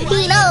am.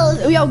 He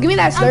knows. Yo, give me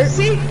that slurp.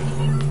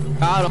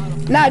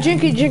 Nah,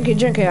 drink it.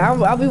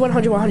 I'll be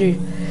 100.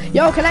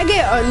 Yo, can I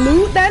get a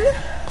loot then?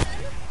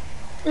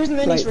 There's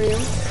minis for you.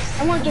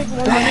 I want to drink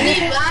one.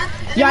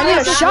 Yo, I need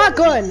a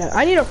shotgun.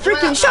 I need a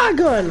freaking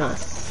shotgun.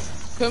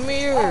 Come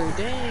here,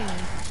 dang.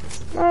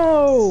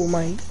 Oh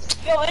my.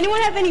 Yo,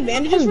 anyone have any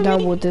bandages? I'm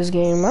done with this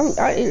game. I'm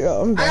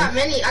done. I got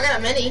many.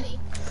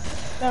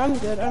 No, I'm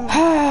good.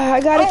 I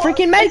got a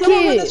freaking med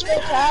kit.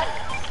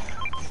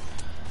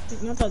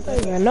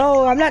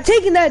 No, I'm not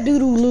taking that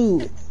doodoo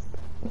loot.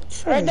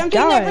 Alright, I'm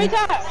taking that great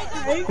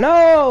tag.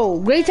 No,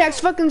 great tags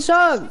fucking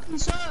suck.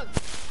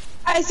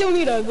 I still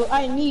need a.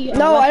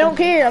 No, I don't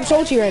care. I'm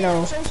salty right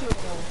now.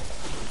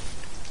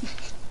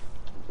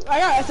 I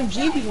got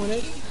SMG if you want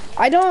it.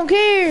 I don't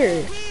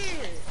care.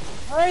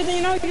 Alright, then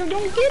you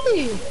don't get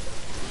it.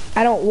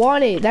 I don't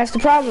want it. That's the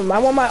problem. I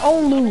want my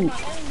own loot.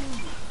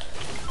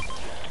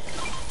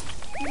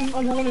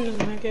 I'm not gonna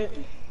make it.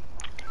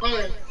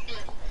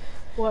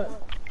 What?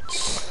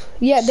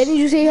 Yeah, didn't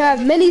you say you have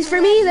minis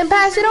for me? Then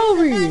pass it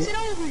over.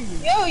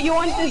 Yo, you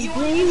want this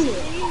green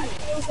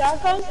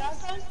shotgun?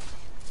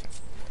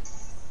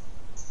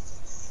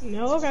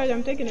 No, guys,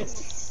 I'm taking it.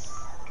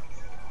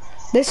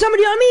 There's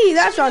somebody on me.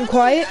 That's why I'm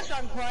quiet.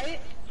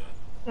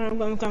 Come.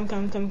 The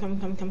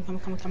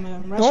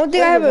only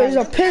thing I have is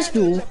a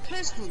pistol.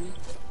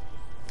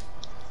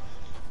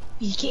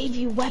 He gave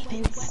you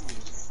weapons.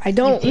 I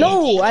don't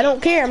know. I don't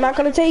care. I'm not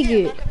gonna take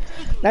it.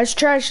 That's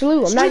trash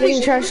loot. I'm not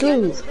getting trash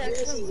loot.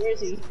 Where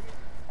is he?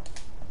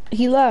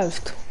 He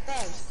left.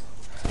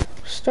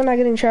 Still not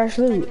getting trash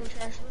loot.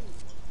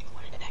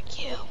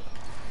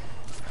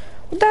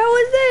 What the hell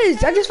is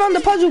this? I just found the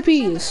puzzle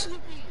piece.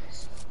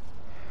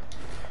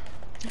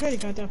 I already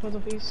got that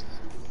puzzle piece.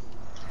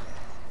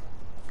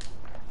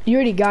 You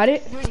already got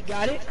it?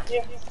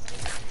 Yeah.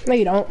 No,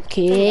 you don't,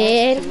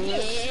 kid.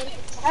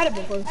 I had it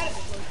before.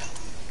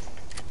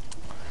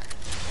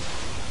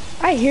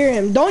 I hear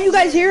him. Don't you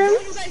guys hear him?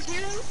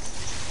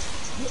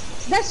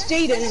 That's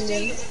Jaden in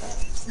there.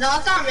 No,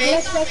 it's not me.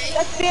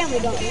 That's family,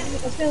 don't you?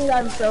 That's family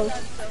guys, bro.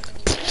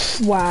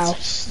 Wow.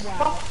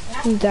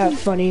 Isn't that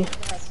funny?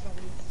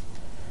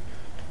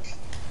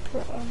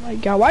 Oh my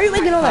god, why are you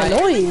making all that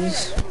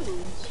noise?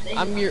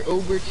 I'm your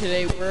Uber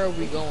today. Where are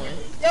we going?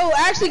 Yo,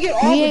 actually get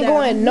off We ain't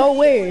going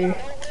nowhere.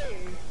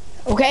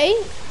 Okay?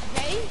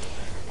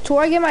 Till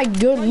I get my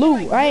good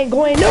loot, I ain't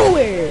going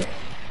nowhere.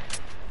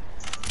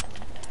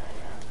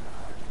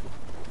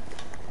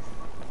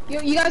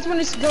 Yo, you guys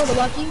want to go to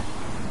Lucky?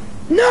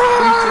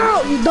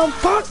 No! You dumb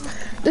fuck!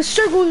 The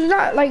circle's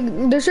not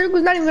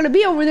even gonna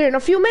be over there in a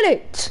few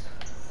minutes.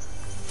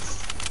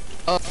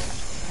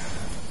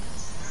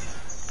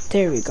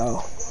 There we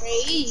go.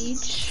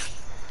 Rage.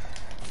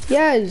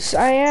 Yes,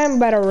 I am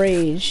about to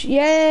rage.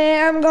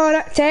 Yeah, I'm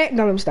gonna take.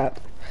 No, let me stop.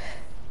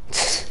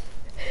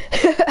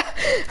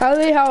 I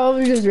like how I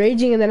was just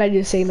raging and then I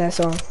just sang that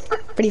song.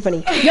 Pretty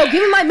funny. Yo,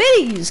 give me my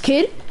minis,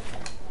 kid.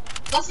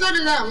 Let's go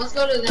to them. Let's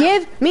go to them.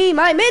 Give me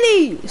my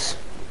minis.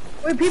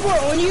 Wait, people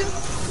are on you?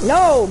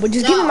 No, but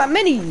just give me my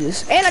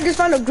minis. And I just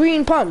found a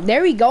green pump.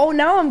 There we go.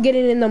 Now I'm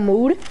getting in the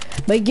mood.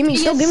 But give me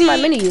my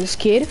minis,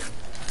 kid.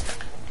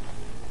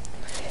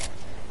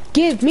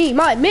 Give me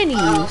my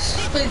minis.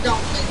 Please don't.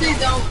 Please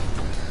don't.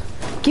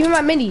 Give me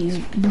my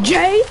minis.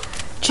 Jay.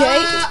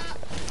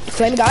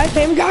 Flame guy.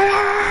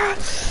 Ah!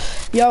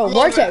 Yo,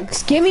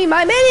 Vortex, give me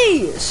my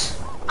minis.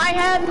 I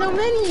have no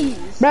minis.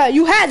 Bruh,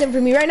 you had them for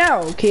me right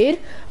now, kid.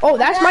 Oh,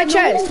 that's my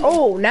chest.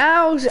 Oh,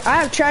 now I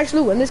have trash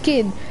loot, and this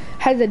kid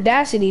has the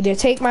audacity to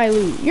take my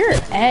loot. You're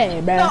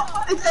Ed, bruh. No,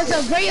 it's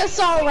a great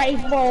assault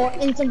rifle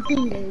and some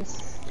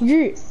feeders.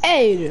 You're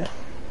Ed.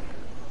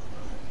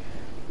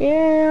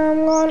 Yeah,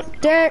 I'm gonna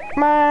take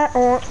my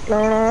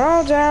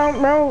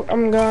down road.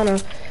 I'm gonna.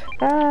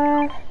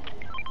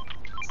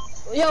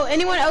 Yo,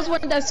 anyone else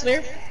want that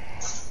slurp?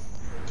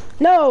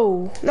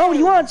 No,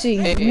 you want to?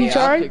 Hey, You I'll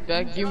charge? take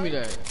that. Give me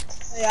that.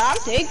 Yeah, I'm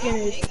taking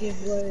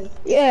it.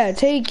 Yeah,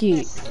 take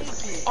it.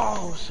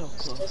 Oh, so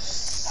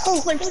close. Oh,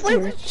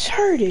 you're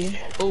retarded.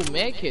 Oh,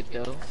 med kit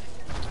though.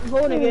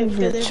 Holding it.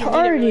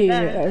 Retarded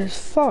as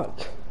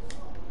fuck.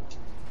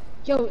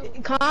 Yo,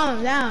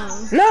 calm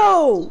down.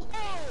 No!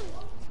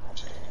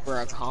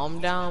 Bruh, calm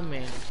down,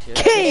 man.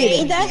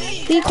 Kid!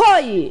 Be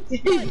quiet!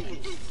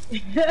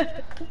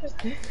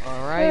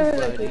 Alright,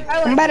 buddy.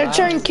 I'm about to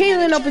turn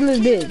Kaylin up in this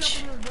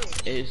bitch.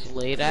 It's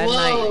late at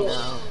night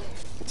now.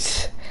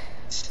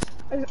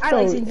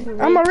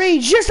 I'm gonna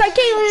rage just like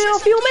Kaylin in a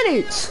few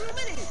minutes.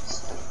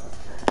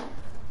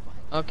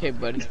 Okay,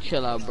 buddy,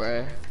 chill out,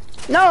 bruh.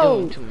 No!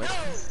 You're doing too much.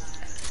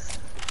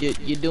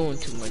 You're doing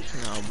too much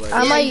now,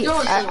 buddy.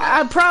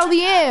 I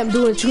probably am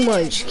doing too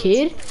much,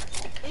 kid.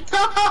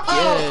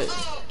 Yeah.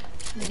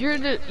 You're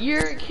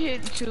a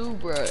kid too,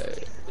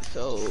 bruh.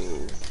 So.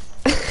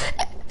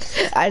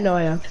 I know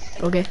I am.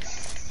 Okay.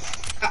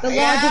 The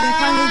logic of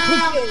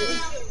finding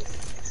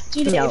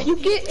Yo, if you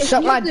get,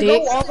 suck my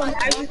dick.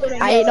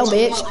 I ain't no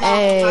bitch.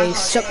 Ayy,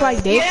 suck my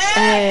dick.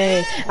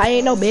 Ayy, I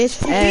ain't no bitch.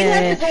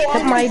 Ayy,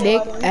 suck my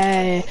dick.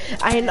 Ayy,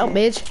 I ain't no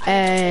bitch.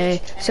 Ayy,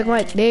 suck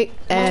my dick.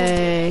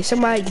 Ayy, suck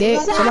my dick.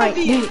 Suck my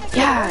dick.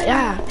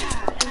 Yeah.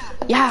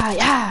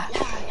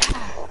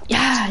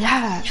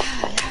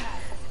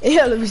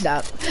 Yeah, let me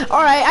stop.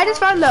 Alright, I just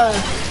found the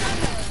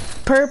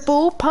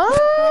purple pump.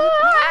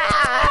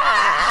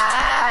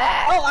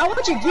 Oh, I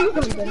want your green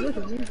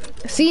pump.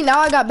 See, now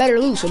I got better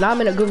loot, so now I'm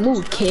in a good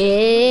mood,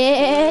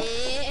 kid.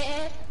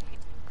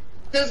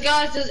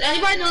 Guys, does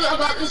anybody know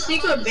about the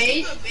secret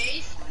base?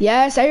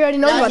 Yes, I already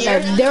know about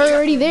that. They're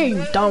already there,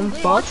 you dumb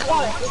fuck.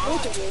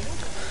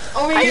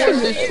 Over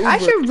here. I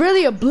should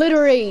really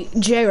obliterate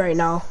Jay right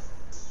now.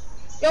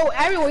 Yo,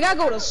 everyone, we gotta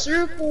go to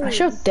circle. I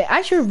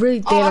should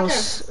really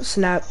Thanos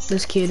snap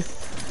this kid.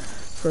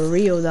 For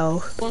real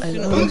though. Like,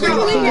 this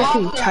kid gets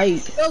me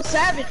tight. Yo,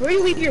 Savage, where do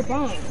you leave your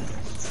bomb?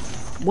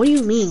 What do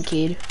you mean,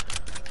 kid?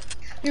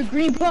 Your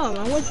green bomb,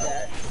 I want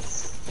that.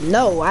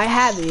 No, I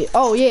have it.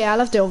 Oh yeah, I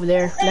left it over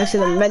there next to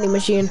the vending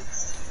machine.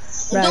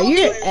 Bro,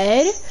 you're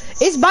Ed.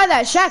 It's by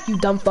that shack, you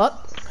dumb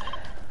fuck.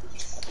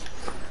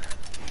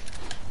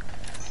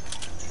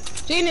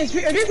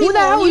 Who the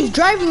hell is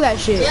driving that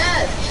shit?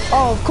 Yes.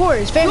 Oh, of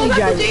course, family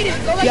driver.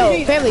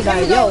 Yo, family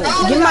guy. Yo,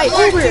 give my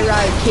Uber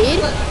ride,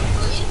 kid.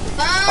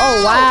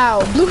 Oh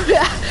wow,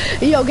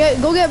 Yo,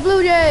 go get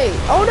Blue Jay.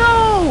 Oh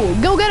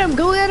no, go get him.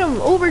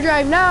 Uber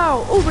drive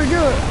now. Uber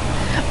drive.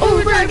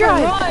 Uber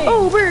drive.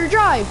 Uber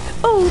drive.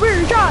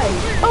 Uber drive.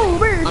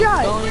 Uber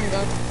drive.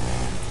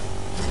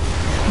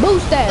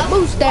 Boost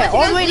that.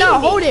 All the way now.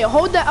 Hold it.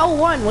 Hold the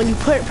L1 when you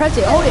press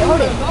it. Hold it.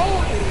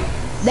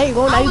 There you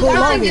go. Now you go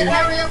longer.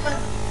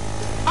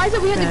 I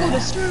said we had to go to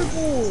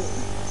circle.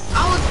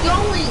 I was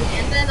going,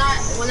 and then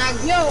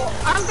Yo,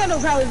 I'm gonna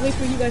probably wait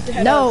for you guys to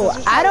head No,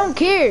 I don't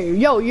care.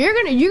 Yo, you're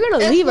gonna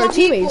leave our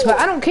teammates, but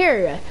I don't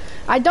care.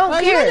 I don't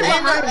care.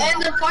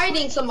 And they're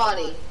fighting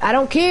somebody. I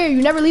don't care.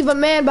 You never leave a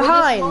man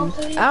behind.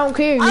 I don't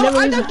care. You never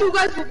leave. I thought you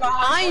guys were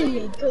behind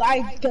me, cause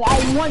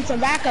I want some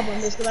backup on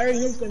this, cause I already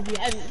knew it's gonna be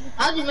heavy.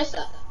 How'd you miss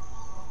that?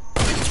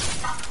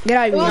 Get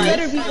out of here. Y'all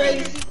better be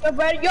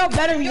ready. Y'all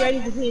better be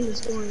ready to be in the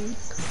scoring.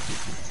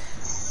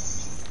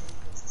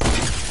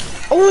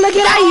 Oh, like,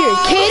 get out of here,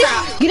 kid.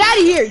 Get out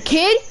of here,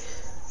 kid.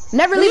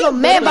 Never leave a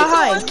man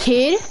behind,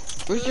 kid.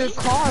 Where's your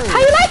car? How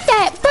you like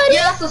that, buddy?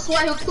 Yeah, that's the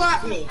sweat who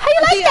clapped me. How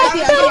you like that,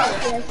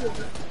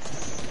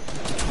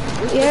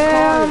 buddy?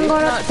 Yeah, I'm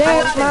gonna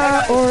take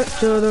my horse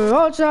to the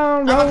old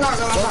town road.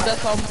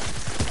 That's all.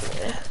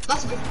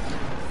 That's good.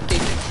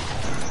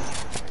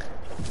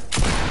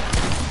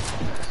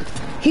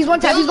 He's one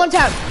tap, he's one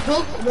tap.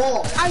 Build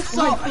wall. I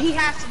saw. He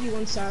has to be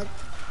one sub.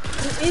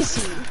 Who is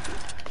he?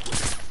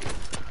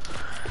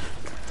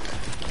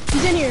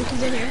 He's in here.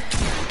 He's in here.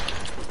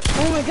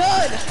 Oh my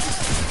god.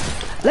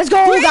 Let's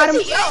go, we got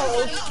him.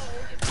 Yo.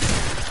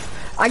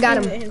 I got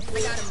him.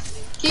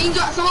 Can you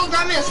someone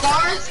grab me a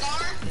scar?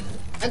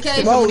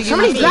 Okay. Whoa,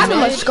 somebody grab him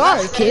a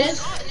scar, kid.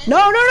 No,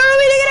 we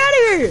need to get out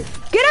of here.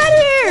 Get out of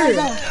here.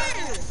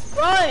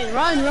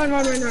 Run.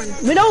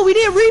 No, we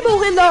didn't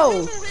reboot him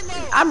though.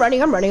 I'm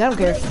running, I don't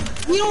care.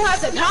 We don't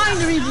have the time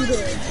to reboot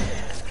it.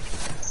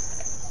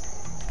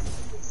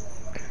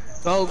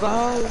 Go.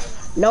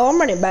 No, I'm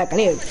running back. I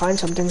need to find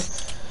something.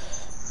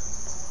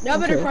 No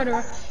better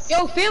partner.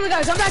 Yo, Family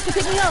Guy, come back to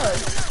pick me up.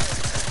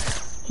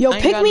 Yo,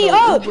 pick me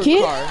up,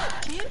 kid.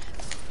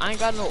 I ain't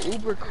got no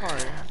Uber car.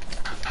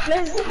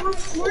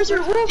 Where's your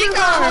Uber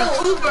car?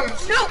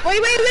 No,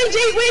 wait,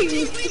 Jay, wait.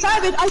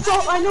 Simon, I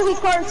know his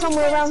car is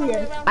somewhere around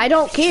here. I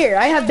don't care.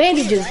 I have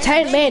bandages,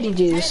 10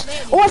 bandages.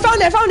 Oh, I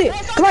found it.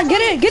 Come on,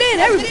 get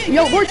in.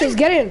 Yo, Vortex,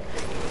 get in.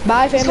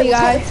 Bye, Family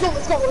Guy.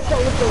 Let's go.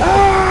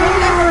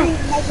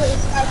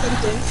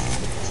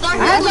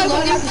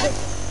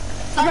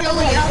 Start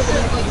healing after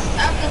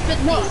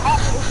 50.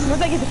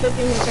 Once I get to 50, I'm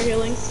gonna start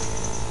healing.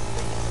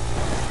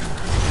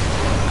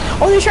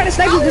 Oh, they're trying to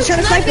snipe us. In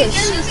the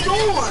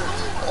storm.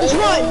 Let's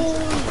run.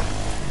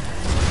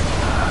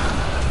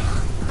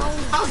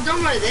 How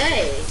dumb are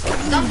they?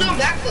 Stop doing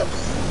backflips.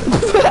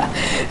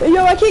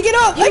 Yo, I can't get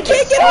up.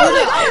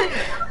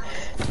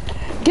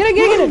 Get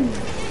in.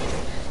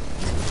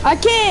 I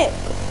can't.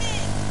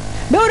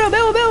 Build.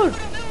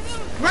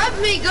 Rev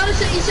me. Go to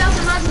city shells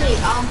and rev me.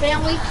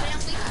 Family.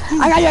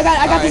 I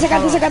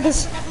got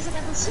this.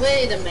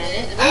 Wait a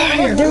minute.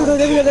 There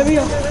we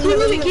go.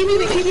 Keep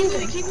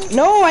moving.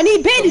 No, I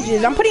need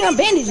bandages. I'm putting on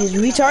bandages,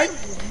 retard.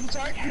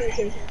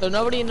 So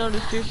nobody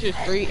noticed there's just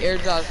 3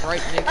 airdrops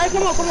right next to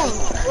Alright, come on.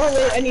 Oh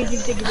wait, I need you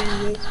to take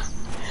advantage.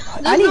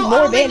 I need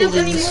more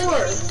bandages.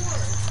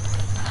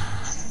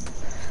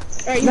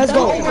 Alright, Let's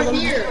go. Over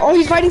here. Oh,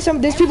 he's fighting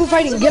there's people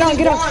fighting. Get on.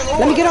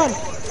 Let me get on.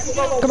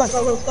 Come on.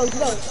 Go.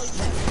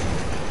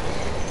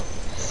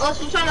 Unless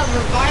you're trying to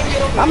revive me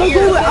over I'm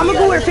here. gonna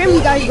go where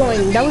Family Guy's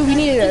going. That way we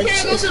need You it.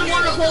 can't go to the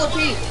one to pull a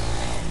peak.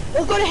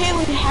 Let's go to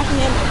Hamlin to Happy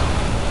Hamlin.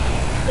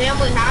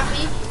 Family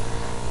happy?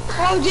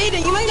 Oh,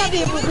 Jaden, you might not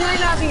be able to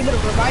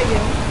revive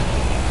him.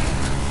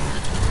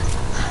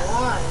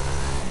 Why?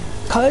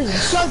 Cause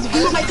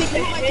You might take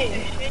that.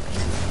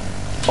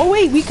 oh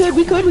wait, we could.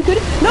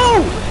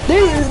 No!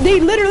 They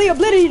literally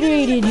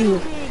obliterated you.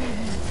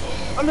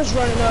 I'm just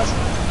running up.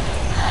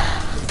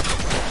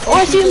 Oh,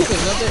 I see him.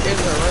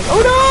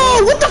 Oh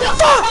no! What the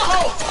fuck?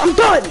 I'm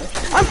done.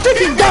 I'm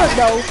freaking done,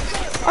 bro.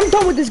 I'm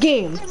done with this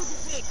game.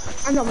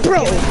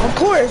 Bro, of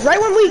course. Right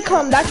when we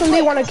come, that's when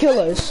they want to kill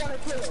us.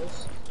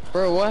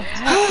 Bro, what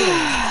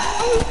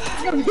happened?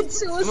 Commit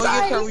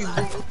suicide.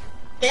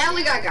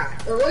 Family Guy.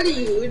 What are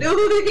you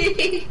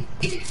doing?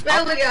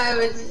 Family Guy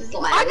was just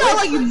like. I got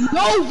like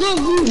no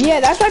good. Yeah,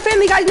 that's why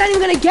Family Guy's not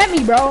even gonna get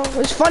me, bro.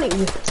 It's funny.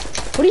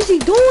 What is he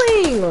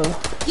doing?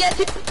 Yeah.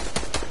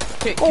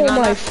 Oh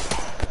my.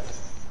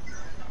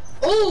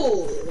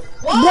 Oh.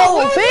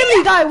 Bro,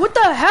 Family Guy, what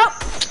the hell?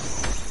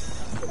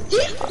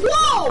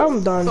 Whoa.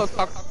 I'm done.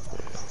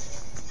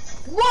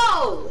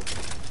 Whoa.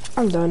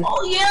 I'm done.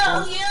 Oh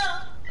yeah.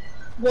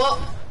 What?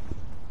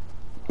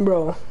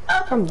 Bro,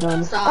 I'm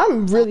done.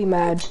 I'm really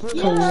mad.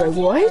 Like,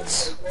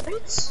 what?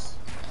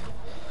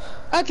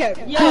 Okay.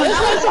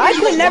 I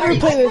could never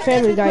play with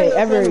Family Guy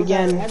ever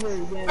again.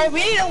 Alright,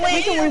 we need to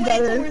wait till we're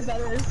better.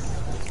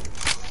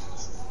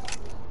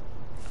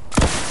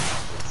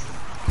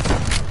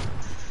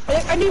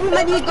 I need to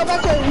go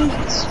back to our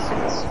roots.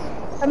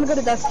 I'm gonna go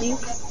to Dusty.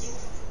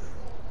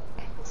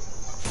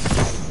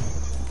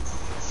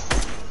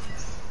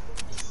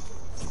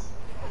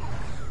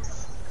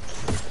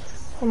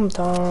 I'm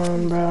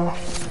done, bro.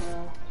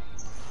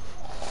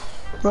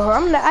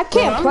 I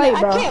can't play,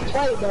 bro.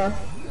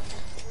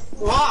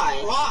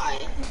 Why?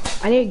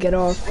 I need to get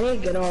off.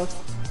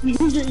 You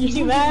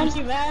too mad?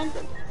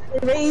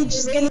 Rage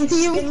is getting to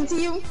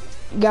you?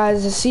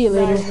 Guys, I'll see you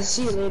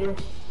later.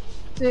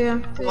 Yeah.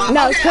 No,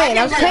 I was playing.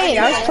 Now,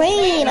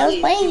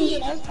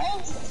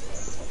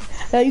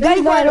 you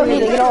guys know I don't need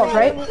to get off,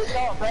 right?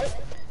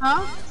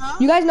 Huh?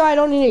 You guys know I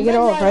don't need to get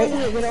off, right?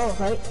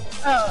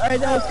 Oh, alright,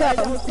 let's go.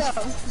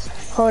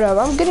 Hold up,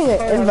 I'm getting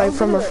an invite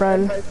from a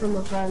friend.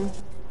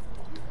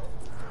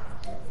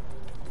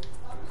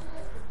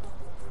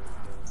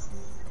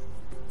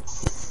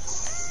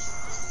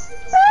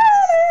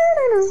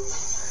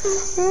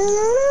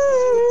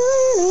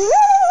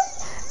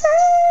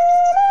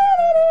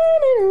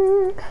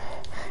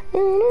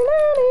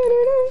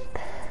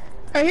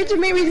 Alright, here's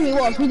the main reason we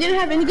lost. We didn't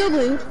have any good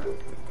loot.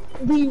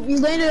 We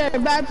landed at a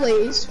bad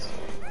place.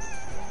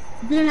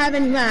 We didn't have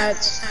any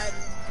mats.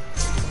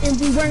 And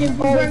we weren't. Yo,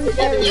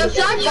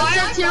 should I buy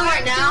a tier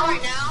right now?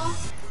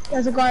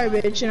 That's a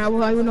garbage, and I will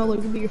no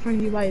longer be your friend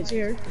if you buy it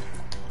here.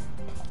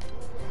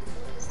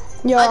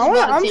 Yo,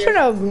 I'm trying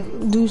to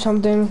do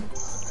something.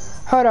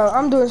 Hold on,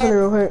 I'm doing something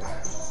real quick.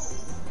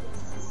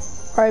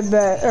 Alright,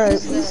 bet.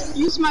 Alright.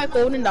 Use my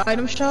code in the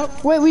item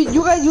shop. Wait,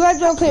 you guys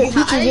wanna play a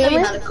future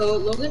gamer?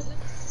 Alright,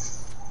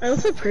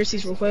 Let's play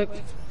Percy's real quick.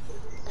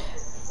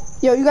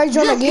 Yo, you guys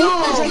join the game?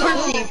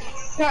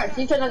 Can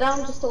you turn that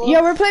down just a little?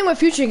 Yeah, we're playing with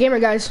future gamer,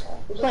 guys.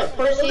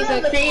 Percy's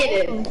a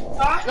creative.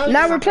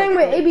 Now we're playing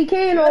with ABK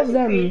and all of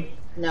them.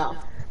 No.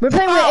 We're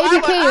playing with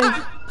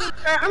ABK.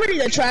 I'm ready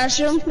to trash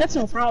him. That's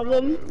no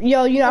problem.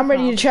 Yo, you know I'm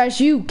ready to trash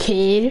you,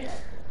 kid.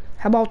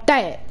 How about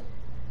that?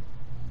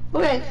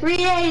 We're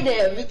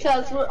creative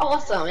because we're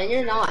awesome and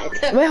you're not.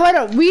 Wait, hold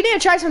up. We need to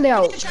try something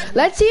out.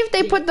 Let's see if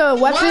they put the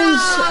weapons.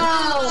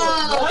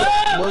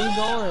 Whoa! Where you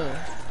going?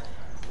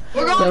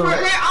 We're going for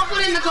here. I'll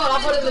put in the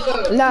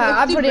code. Nah,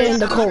 I put it in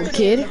the code,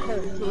 kid.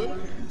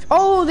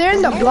 Oh, they're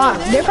in the block.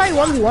 They're probably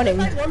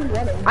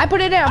 1v1ing. I put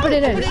it in. I put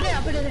it in.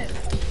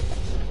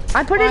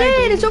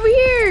 It's over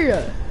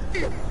here.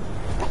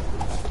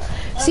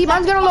 See,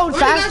 mine's gonna load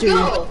faster.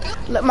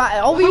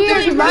 Over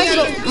here, cause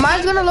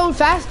mine's gonna load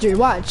faster.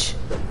 Watch.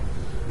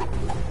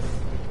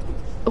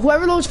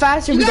 Whoever loads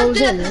faster, we goes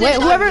in.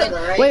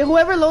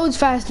 Whoever loads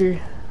faster.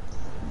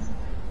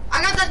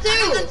 I got that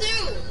too.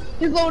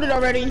 He's loaded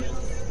already.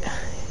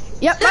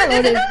 Yep, mine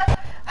loaded.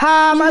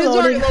 Ha, mine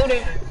loaded.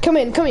 Come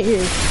in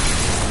here.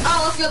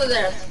 Oh, let's go to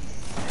there.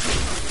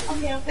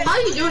 Okay. How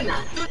are you doing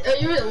that?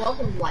 You really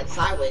welcome like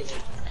sideways.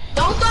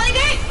 Don't start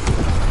again.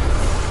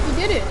 We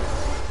did it.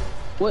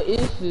 What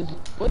is this?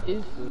 Alright,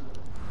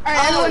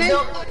 everyone in?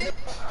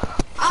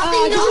 I don't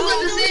think you know what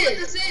this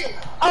is.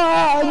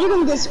 Oh, you're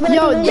gonna get spread.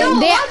 Yo, Why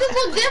does this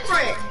look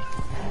different?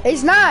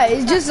 It's not.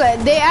 It's just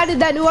they added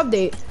that new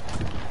update.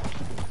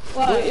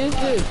 What is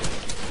this?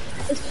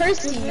 It's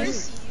Percy's.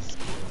 This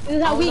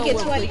is how we get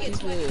sweaty.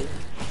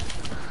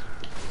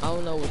 I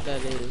don't know what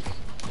that is.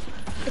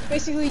 It's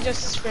basically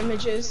just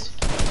scrimmages.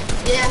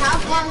 Yeah,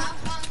 have fun.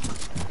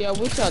 Yeah, I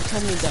wish y'all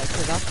told me that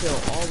because I feel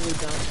all the way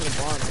down to the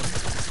bottom.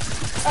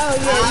 Oh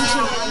yeah, you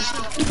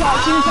should do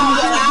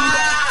that.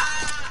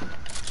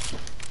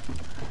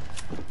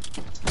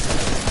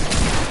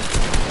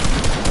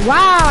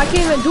 Wow, I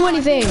can't even do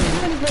anything.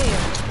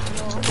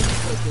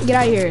 Get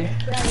out of here.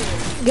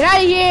 Get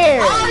out of here.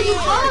 Oh, you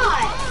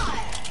hot.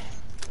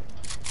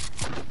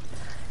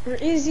 Where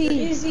is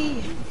he?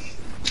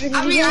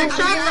 I mean, I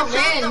tried to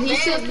win. He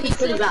should be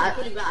pretty bad.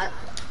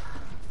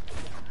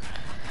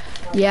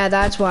 Yeah,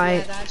 that's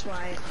why.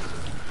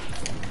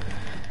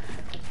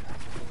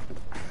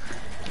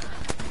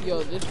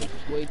 Yo, this is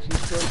way too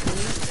short for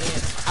me,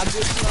 and I get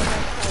you on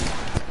that side.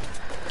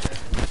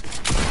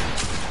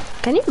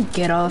 Can you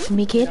get off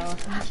me, kid? Dang,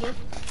 what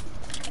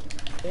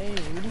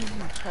are you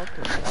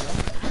talking about?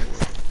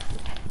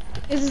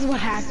 This is what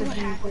happens.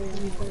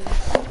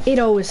 It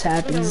always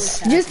happens.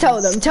 Just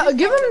tell them.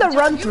 Give them the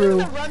run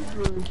through.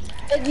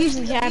 It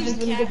usually happens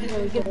when you get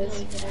really good.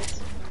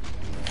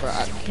 Bro,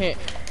 I can't.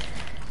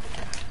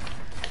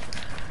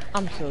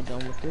 I'm so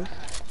done with this.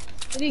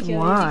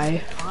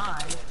 Why?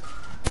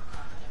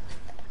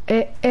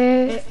 We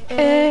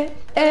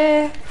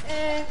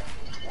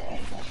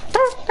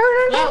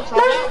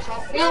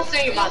don't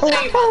think about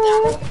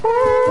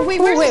that. Wait,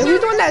 who's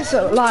doing that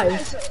so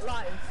live?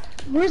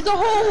 Where's the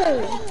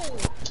hole?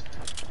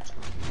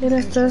 It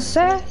is to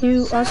say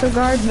you also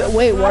guard.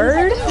 Wait,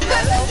 word?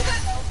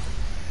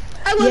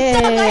 I was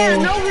stuck. I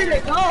had nowhere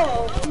to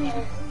go.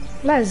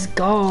 Let's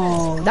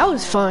go. That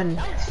was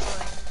fun.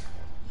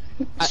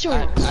 I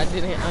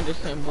didn't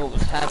understand what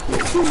was happening.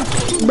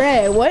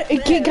 Bruh, what?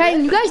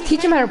 Can you guys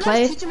teach him how to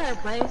play?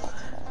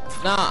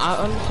 Nah, I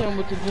understand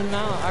what to do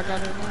now. I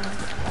got it now.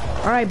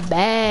 Alright,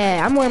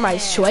 bad. I'm wearing my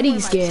sweaty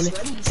skin.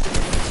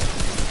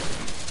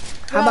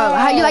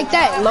 How you like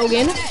that,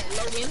 Logan?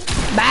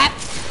 Bap.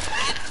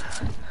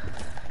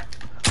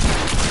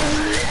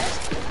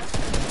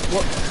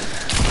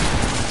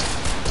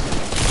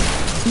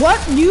 What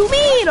do you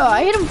mean?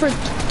 I hit him for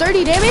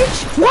 30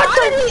 damage? What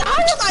the?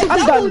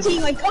 I'm done.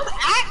 Like, come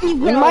at me,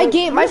 bro. My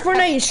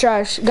Fortnite is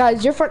trash.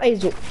 Guys, your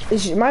Fortnite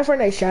is my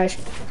Fortnite is trash.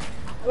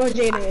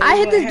 I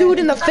hit this dude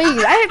in the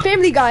face. I hit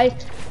Family Guy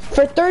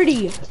for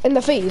 30 in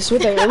the face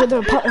with a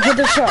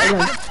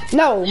shotgun.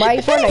 No, my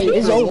Fortnite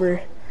is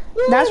over.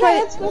 That's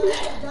why.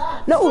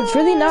 No, it's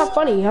really not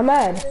funny. I'm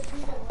mad.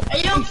 Are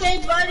you okay,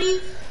 buddy?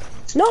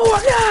 No,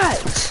 I'm not.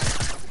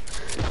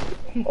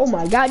 Oh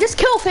my god, just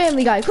kill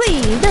Family Guy,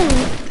 please.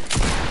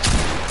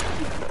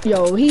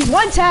 Yo, he's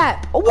one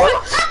tap.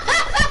 What?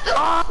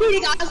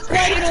 He got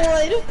sweated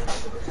on.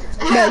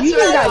 Bro, you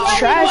just got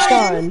trashed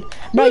on.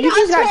 Bro, you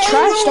just got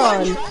trashed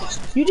on.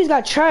 You just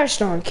got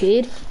trashed on,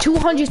 kid.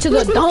 200 to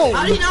the dome.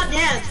 How did you not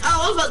dance? Oh,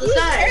 I was about to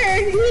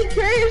say. He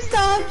curve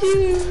stopped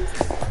you.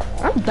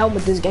 I'm done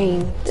with this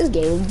game. This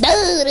game.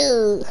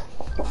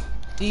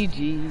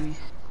 GG's.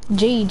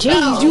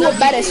 GG's, you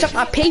better suck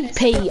my pee.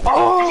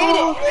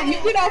 Oh! If you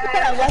get off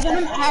at 11,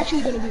 I'm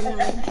actually gonna be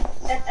mad.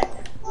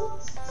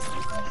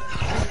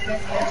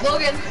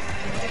 Logan.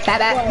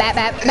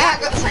 Bap.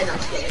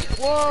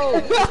 Whoa!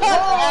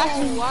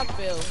 Whoa! What,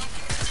 Bill?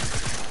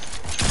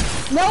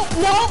 No!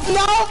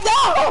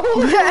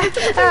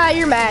 Ah,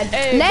 you're mad.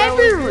 Hey,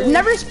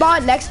 Never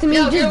spawn next to me,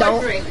 No, just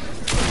don't.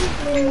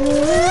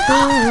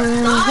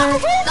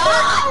 Stop.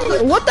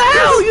 What the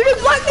hell? You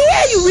just let me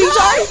in, you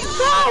retard!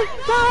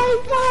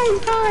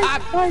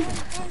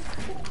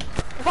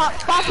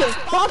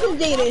 Pop is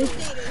dating.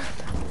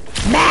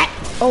 Bat!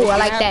 Oh, I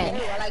like that.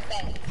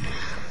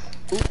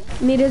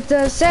 Needed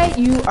to say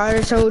you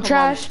are so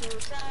trash.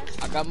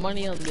 I got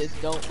money on this.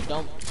 Don't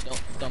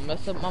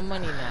mess up my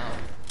money now.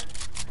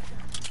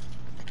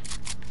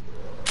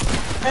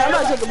 I'm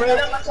gonna take a break.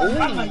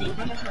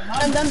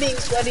 I'm done being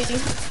sweaty.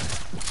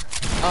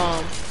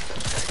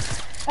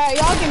 Alright,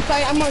 y'all can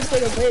fight. I'm gonna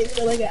take a break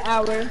for like an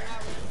hour.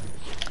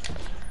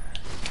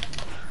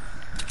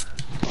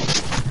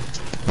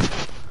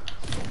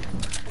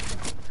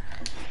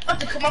 have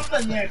to come up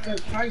in there to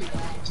party.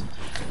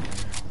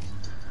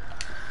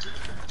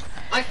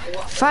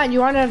 Fine, you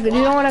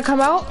don't wanna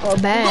come out? Oh,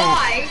 bad.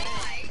 Why?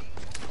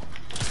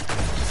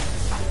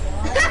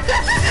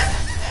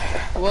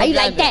 How you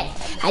like that?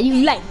 How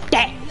you like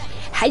that?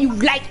 How you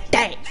like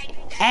that?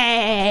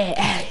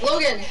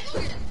 Logan.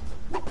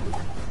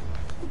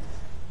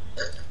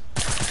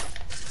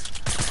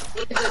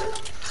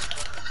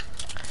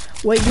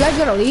 Wait, you guys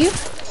gonna leave?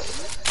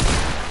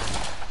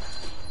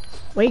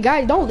 Wait,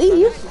 guys, don't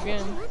leave.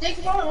 Take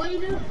the ball, what are you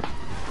doing?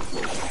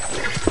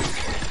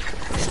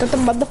 Start the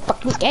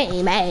motherfucking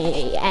game,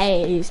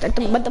 hey. Start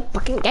the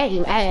motherfucking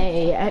game,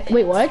 hey.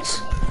 Wait,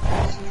 what?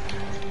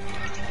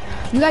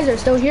 You guys are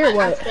still here,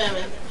 what?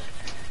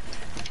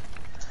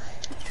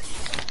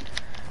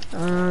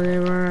 They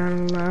were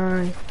on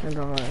mine.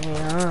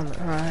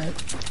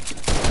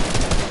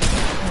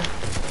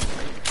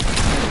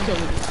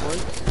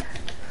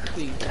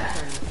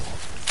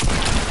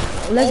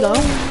 Let's go.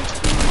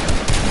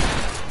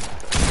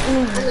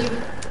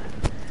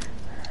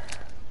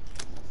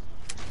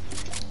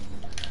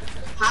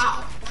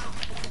 How?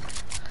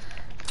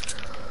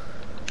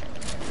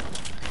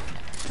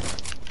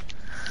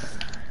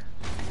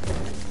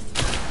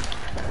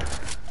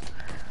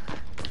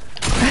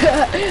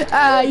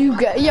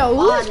 Yo,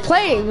 who's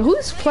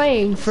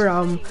playing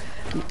for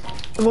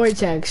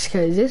Vortex?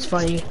 Cause it's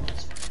funny.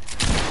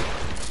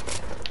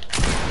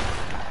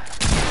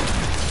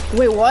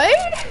 Wait,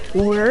 what?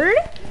 Word?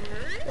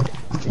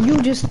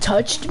 You just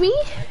touched me?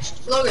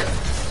 Logan.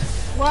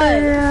 What?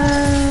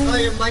 Oh,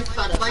 your mic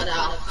cut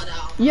out.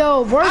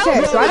 Yo,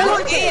 Vortex,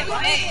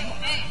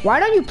 why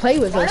don't you play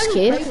with us,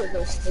 kid?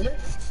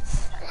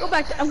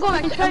 I'm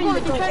going back to training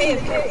to play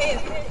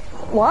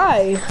AFK.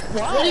 Why?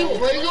 Where are you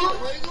going?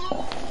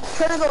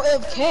 Trying to go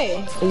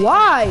AFK.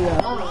 Why?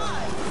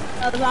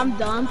 Because I'm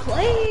done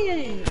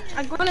playing.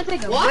 I'm gonna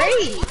take a What?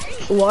 break.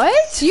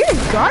 What? You're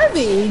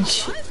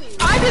garbage.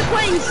 I've been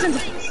playing since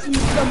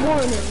the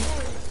morning.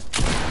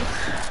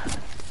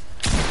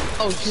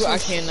 Oh shoot, I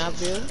cannot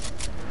build.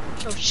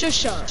 So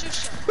shush up.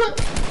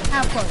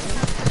 Have fun.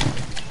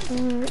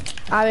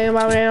 I mean,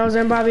 my Reynolds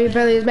and Bobby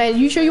Billy's, man.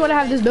 You sure you want to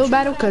have this build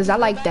battle? Cause I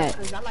like that.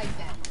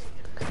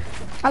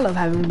 I love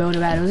having build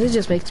battles. It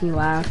just makes me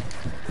laugh.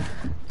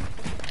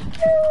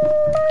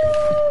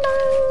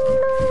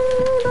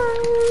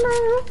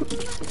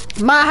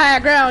 My high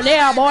ground,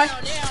 yeah, boy.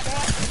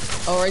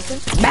 Alright then.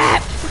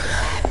 Bap.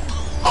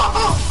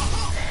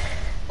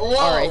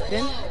 Alright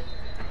then.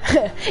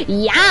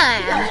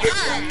 Yeah.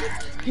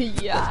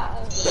 Yeah.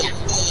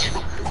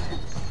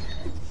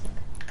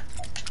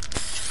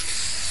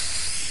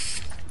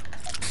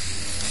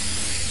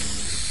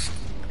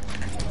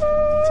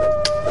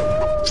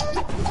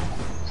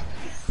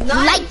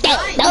 Like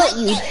that, don't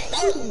you?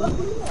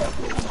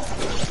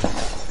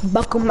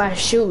 Buckle my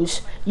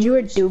shoes. You're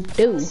a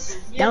doo-doo.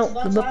 Don't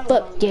give a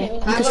fuck, yeah. You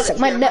can suck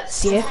my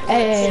nuts, yeah.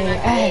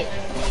 Hey.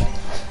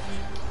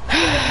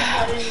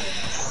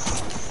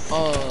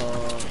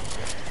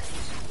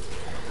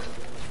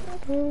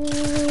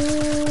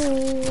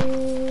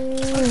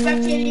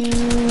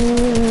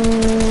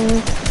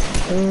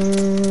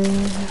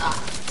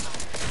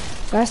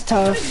 That's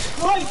tough.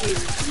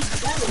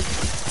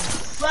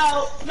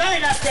 Well, really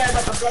not fair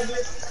about the brother.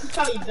 He's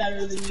probably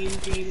better than me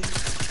and Jaden.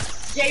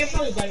 Yeah, you're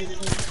probably better than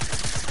me.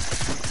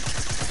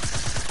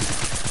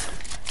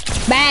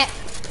 Bat.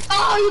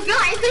 Oh, you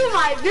got through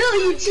my bill,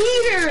 you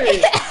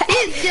cheaters!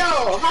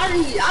 Yo, how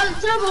did you? I was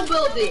turbo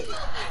building.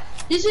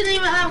 You shouldn't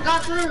even have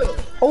got through.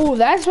 Oh,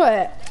 that's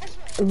what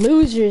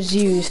losers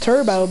use.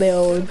 Turbo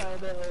build.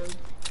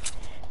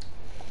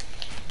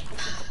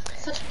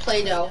 Such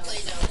Play-Doh.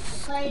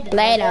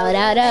 Play-Doh.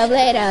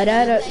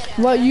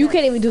 Well, you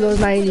can't even do those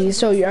 90s,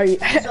 so are you?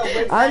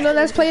 I don't know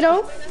that's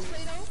Play-Doh.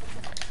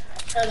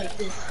 Like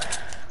this.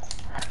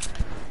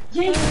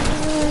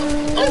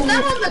 Oh,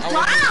 that on the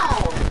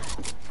ground!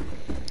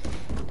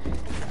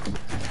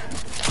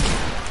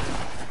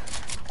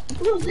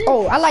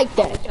 Oh, I like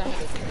that.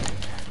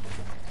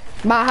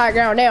 My high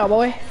ground now,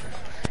 boy.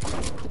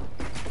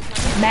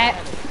 Matt.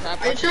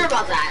 Are you sure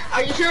about that?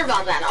 Are you sure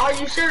about that? Are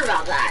you sure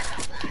about that?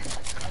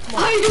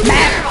 Are you sure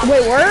Matt. about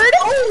Wait, word?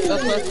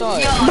 That's what I thought.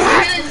 Yo, you're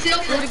gonna steal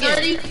for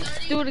 30?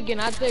 Do it again,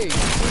 I dare you. Do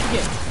it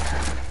again.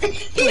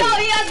 Yo,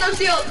 he has no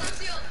shield.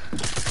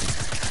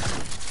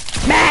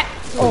 Matt.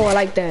 Oh, I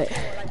like that.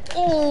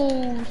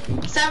 Oh.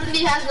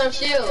 70 has no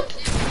shield.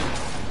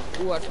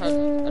 Ooh, I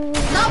tried.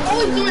 Stop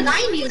always doing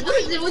 90s. What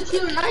is it with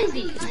you and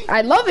 90s?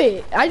 I love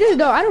it. I just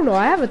don't. I don't know.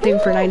 I have a thing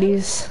for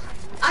 90s.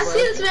 I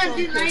see this man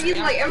do 90s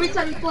like every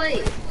time he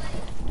plays.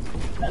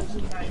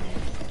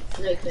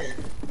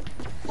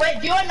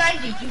 Wait, do a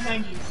 90s, do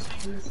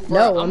 90s.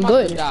 No, Bro, I'm about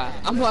good. to die.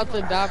 I'm about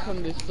to die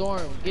from the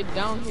storm. Get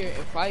down here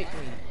and fight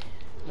me.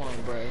 Come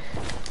on, bro.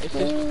 It's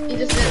just. He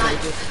just did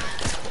 90s.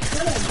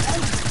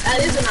 That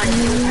is a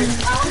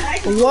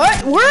 90s.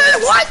 What?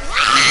 Word? What?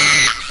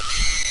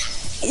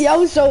 Yo, I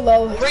was so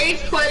low.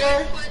 Rage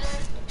quitter.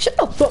 Shut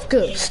the fuck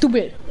up,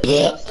 stupid.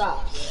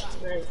 Stop.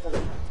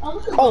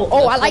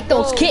 Oh, I like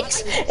those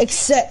kicks.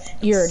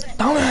 Except your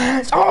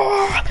dumbass.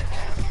 Oh.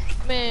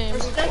 Man,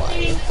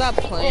 stop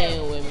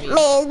playing with me.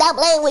 Man, stop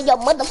playing with your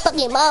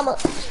motherfucking mama.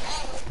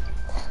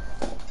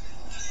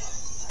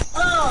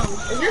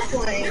 Is this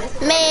playing?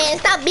 Man,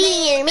 stop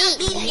beating your meat.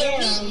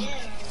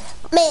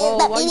 Man,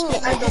 stop beating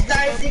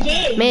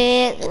it.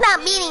 Man, stop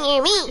beating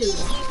your meat,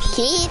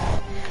 kid.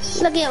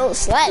 Look at your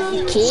slap,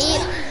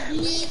 kid.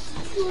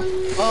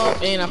 Oh,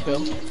 and I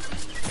fell.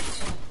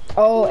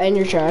 Oh, and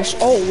you're trash.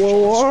 Oh,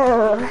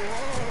 whoa.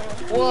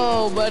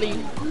 Whoa, buddy.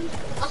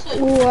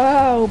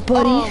 Wow,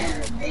 buddy.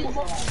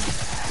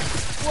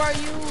 Who are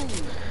you?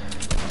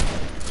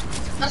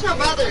 That's my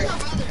brother.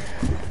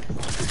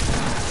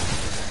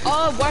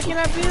 Oh, why can't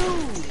I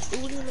build?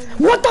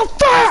 What the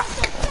fuck?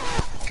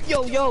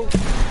 Yo, yo.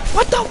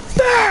 What the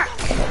fuck?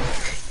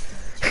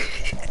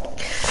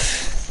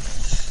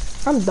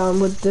 I'm done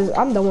with this.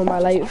 I'm done with my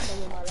life.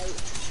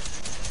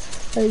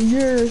 Hey,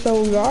 you're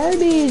so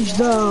garbage,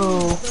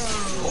 though.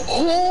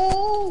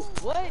 Oh,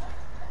 what?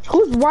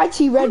 Who's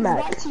YT Red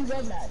Mac?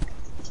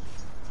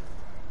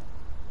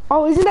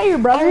 Oh, isn't that your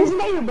brother?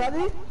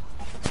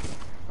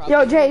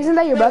 Yo, Jay, isn't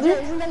that your brother?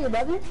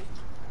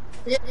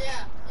 Yeah.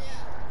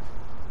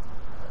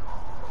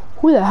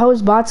 Who the hell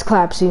is Bots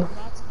Clapsy?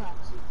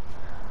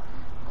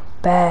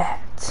 Bat.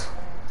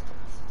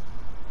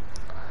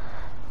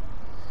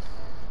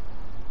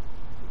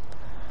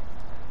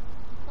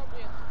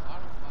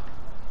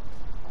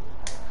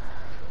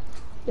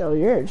 Yo,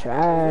 you're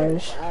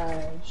trash.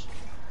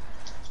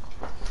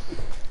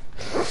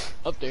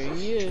 Up there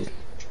he is.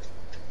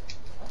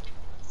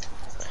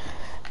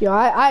 Yo,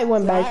 I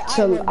went back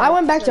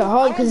to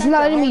hug because it's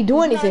not letting me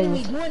do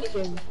anything.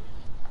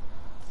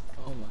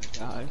 Oh my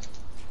god.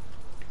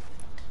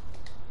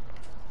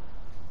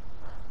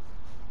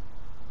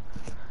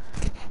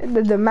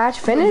 Did the match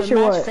finish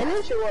or what?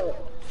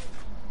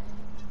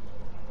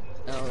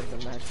 No, the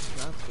match is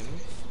not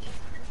finished.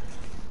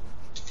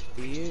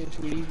 He is.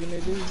 What are you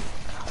gonna do?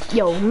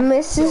 Yo,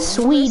 Mrs.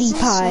 Sweetie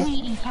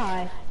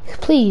Pie.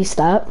 Please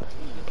stop.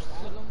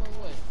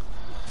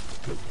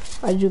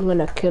 Are you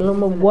gonna kill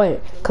him or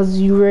what? Cause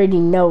you already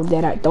know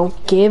that I don't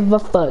give a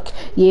fuck.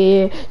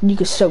 Yeah, you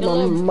can suck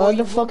my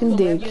motherfucking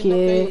dick,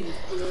 yeah.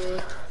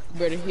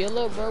 Better heal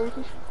up, bro.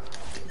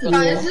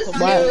 Yeah.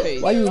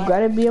 Why you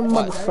gotta be a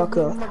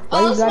motherfucker?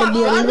 Why you gotta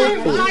be a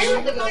little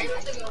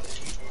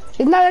bitch?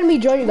 It's not letting me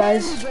join you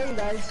guys.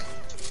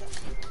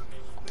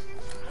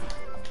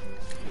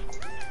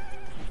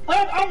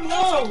 I'm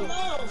low.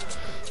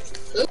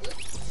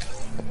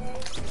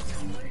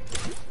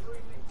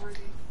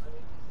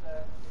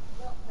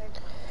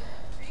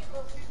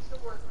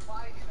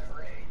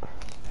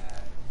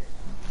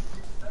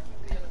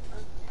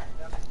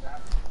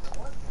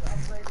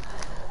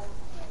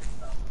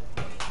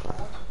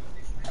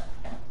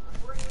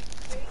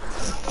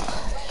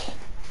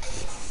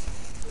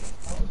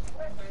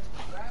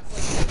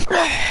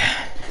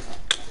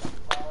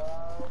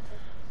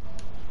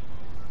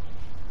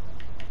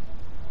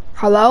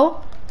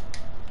 Hello?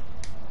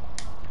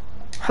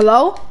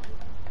 Hello?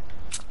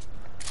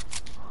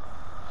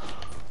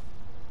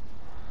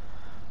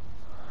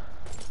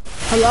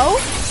 Hello?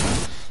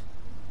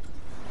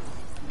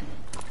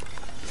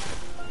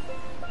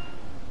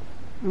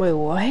 Wait,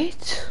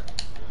 what?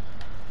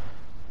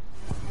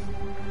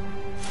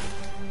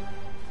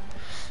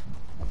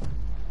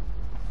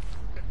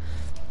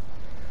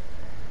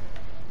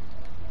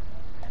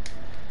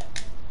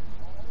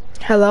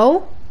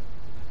 Hello?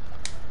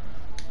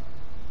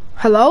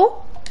 Hello?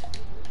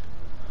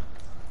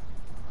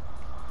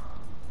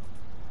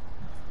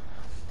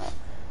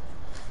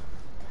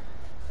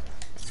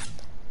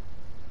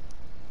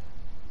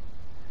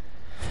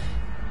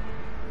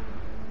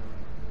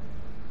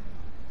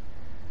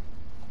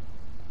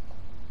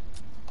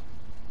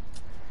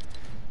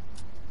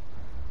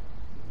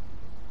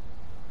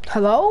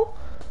 Hello?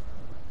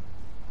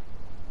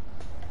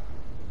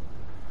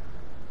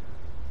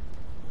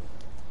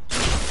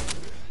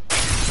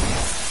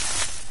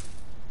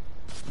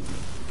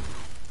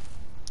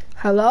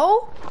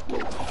 Hello?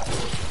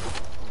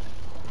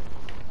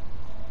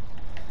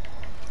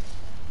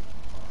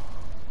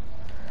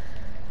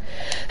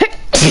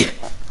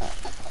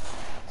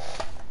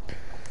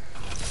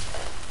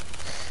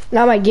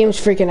 Now my game's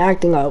freaking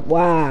acting up.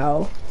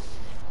 Wow.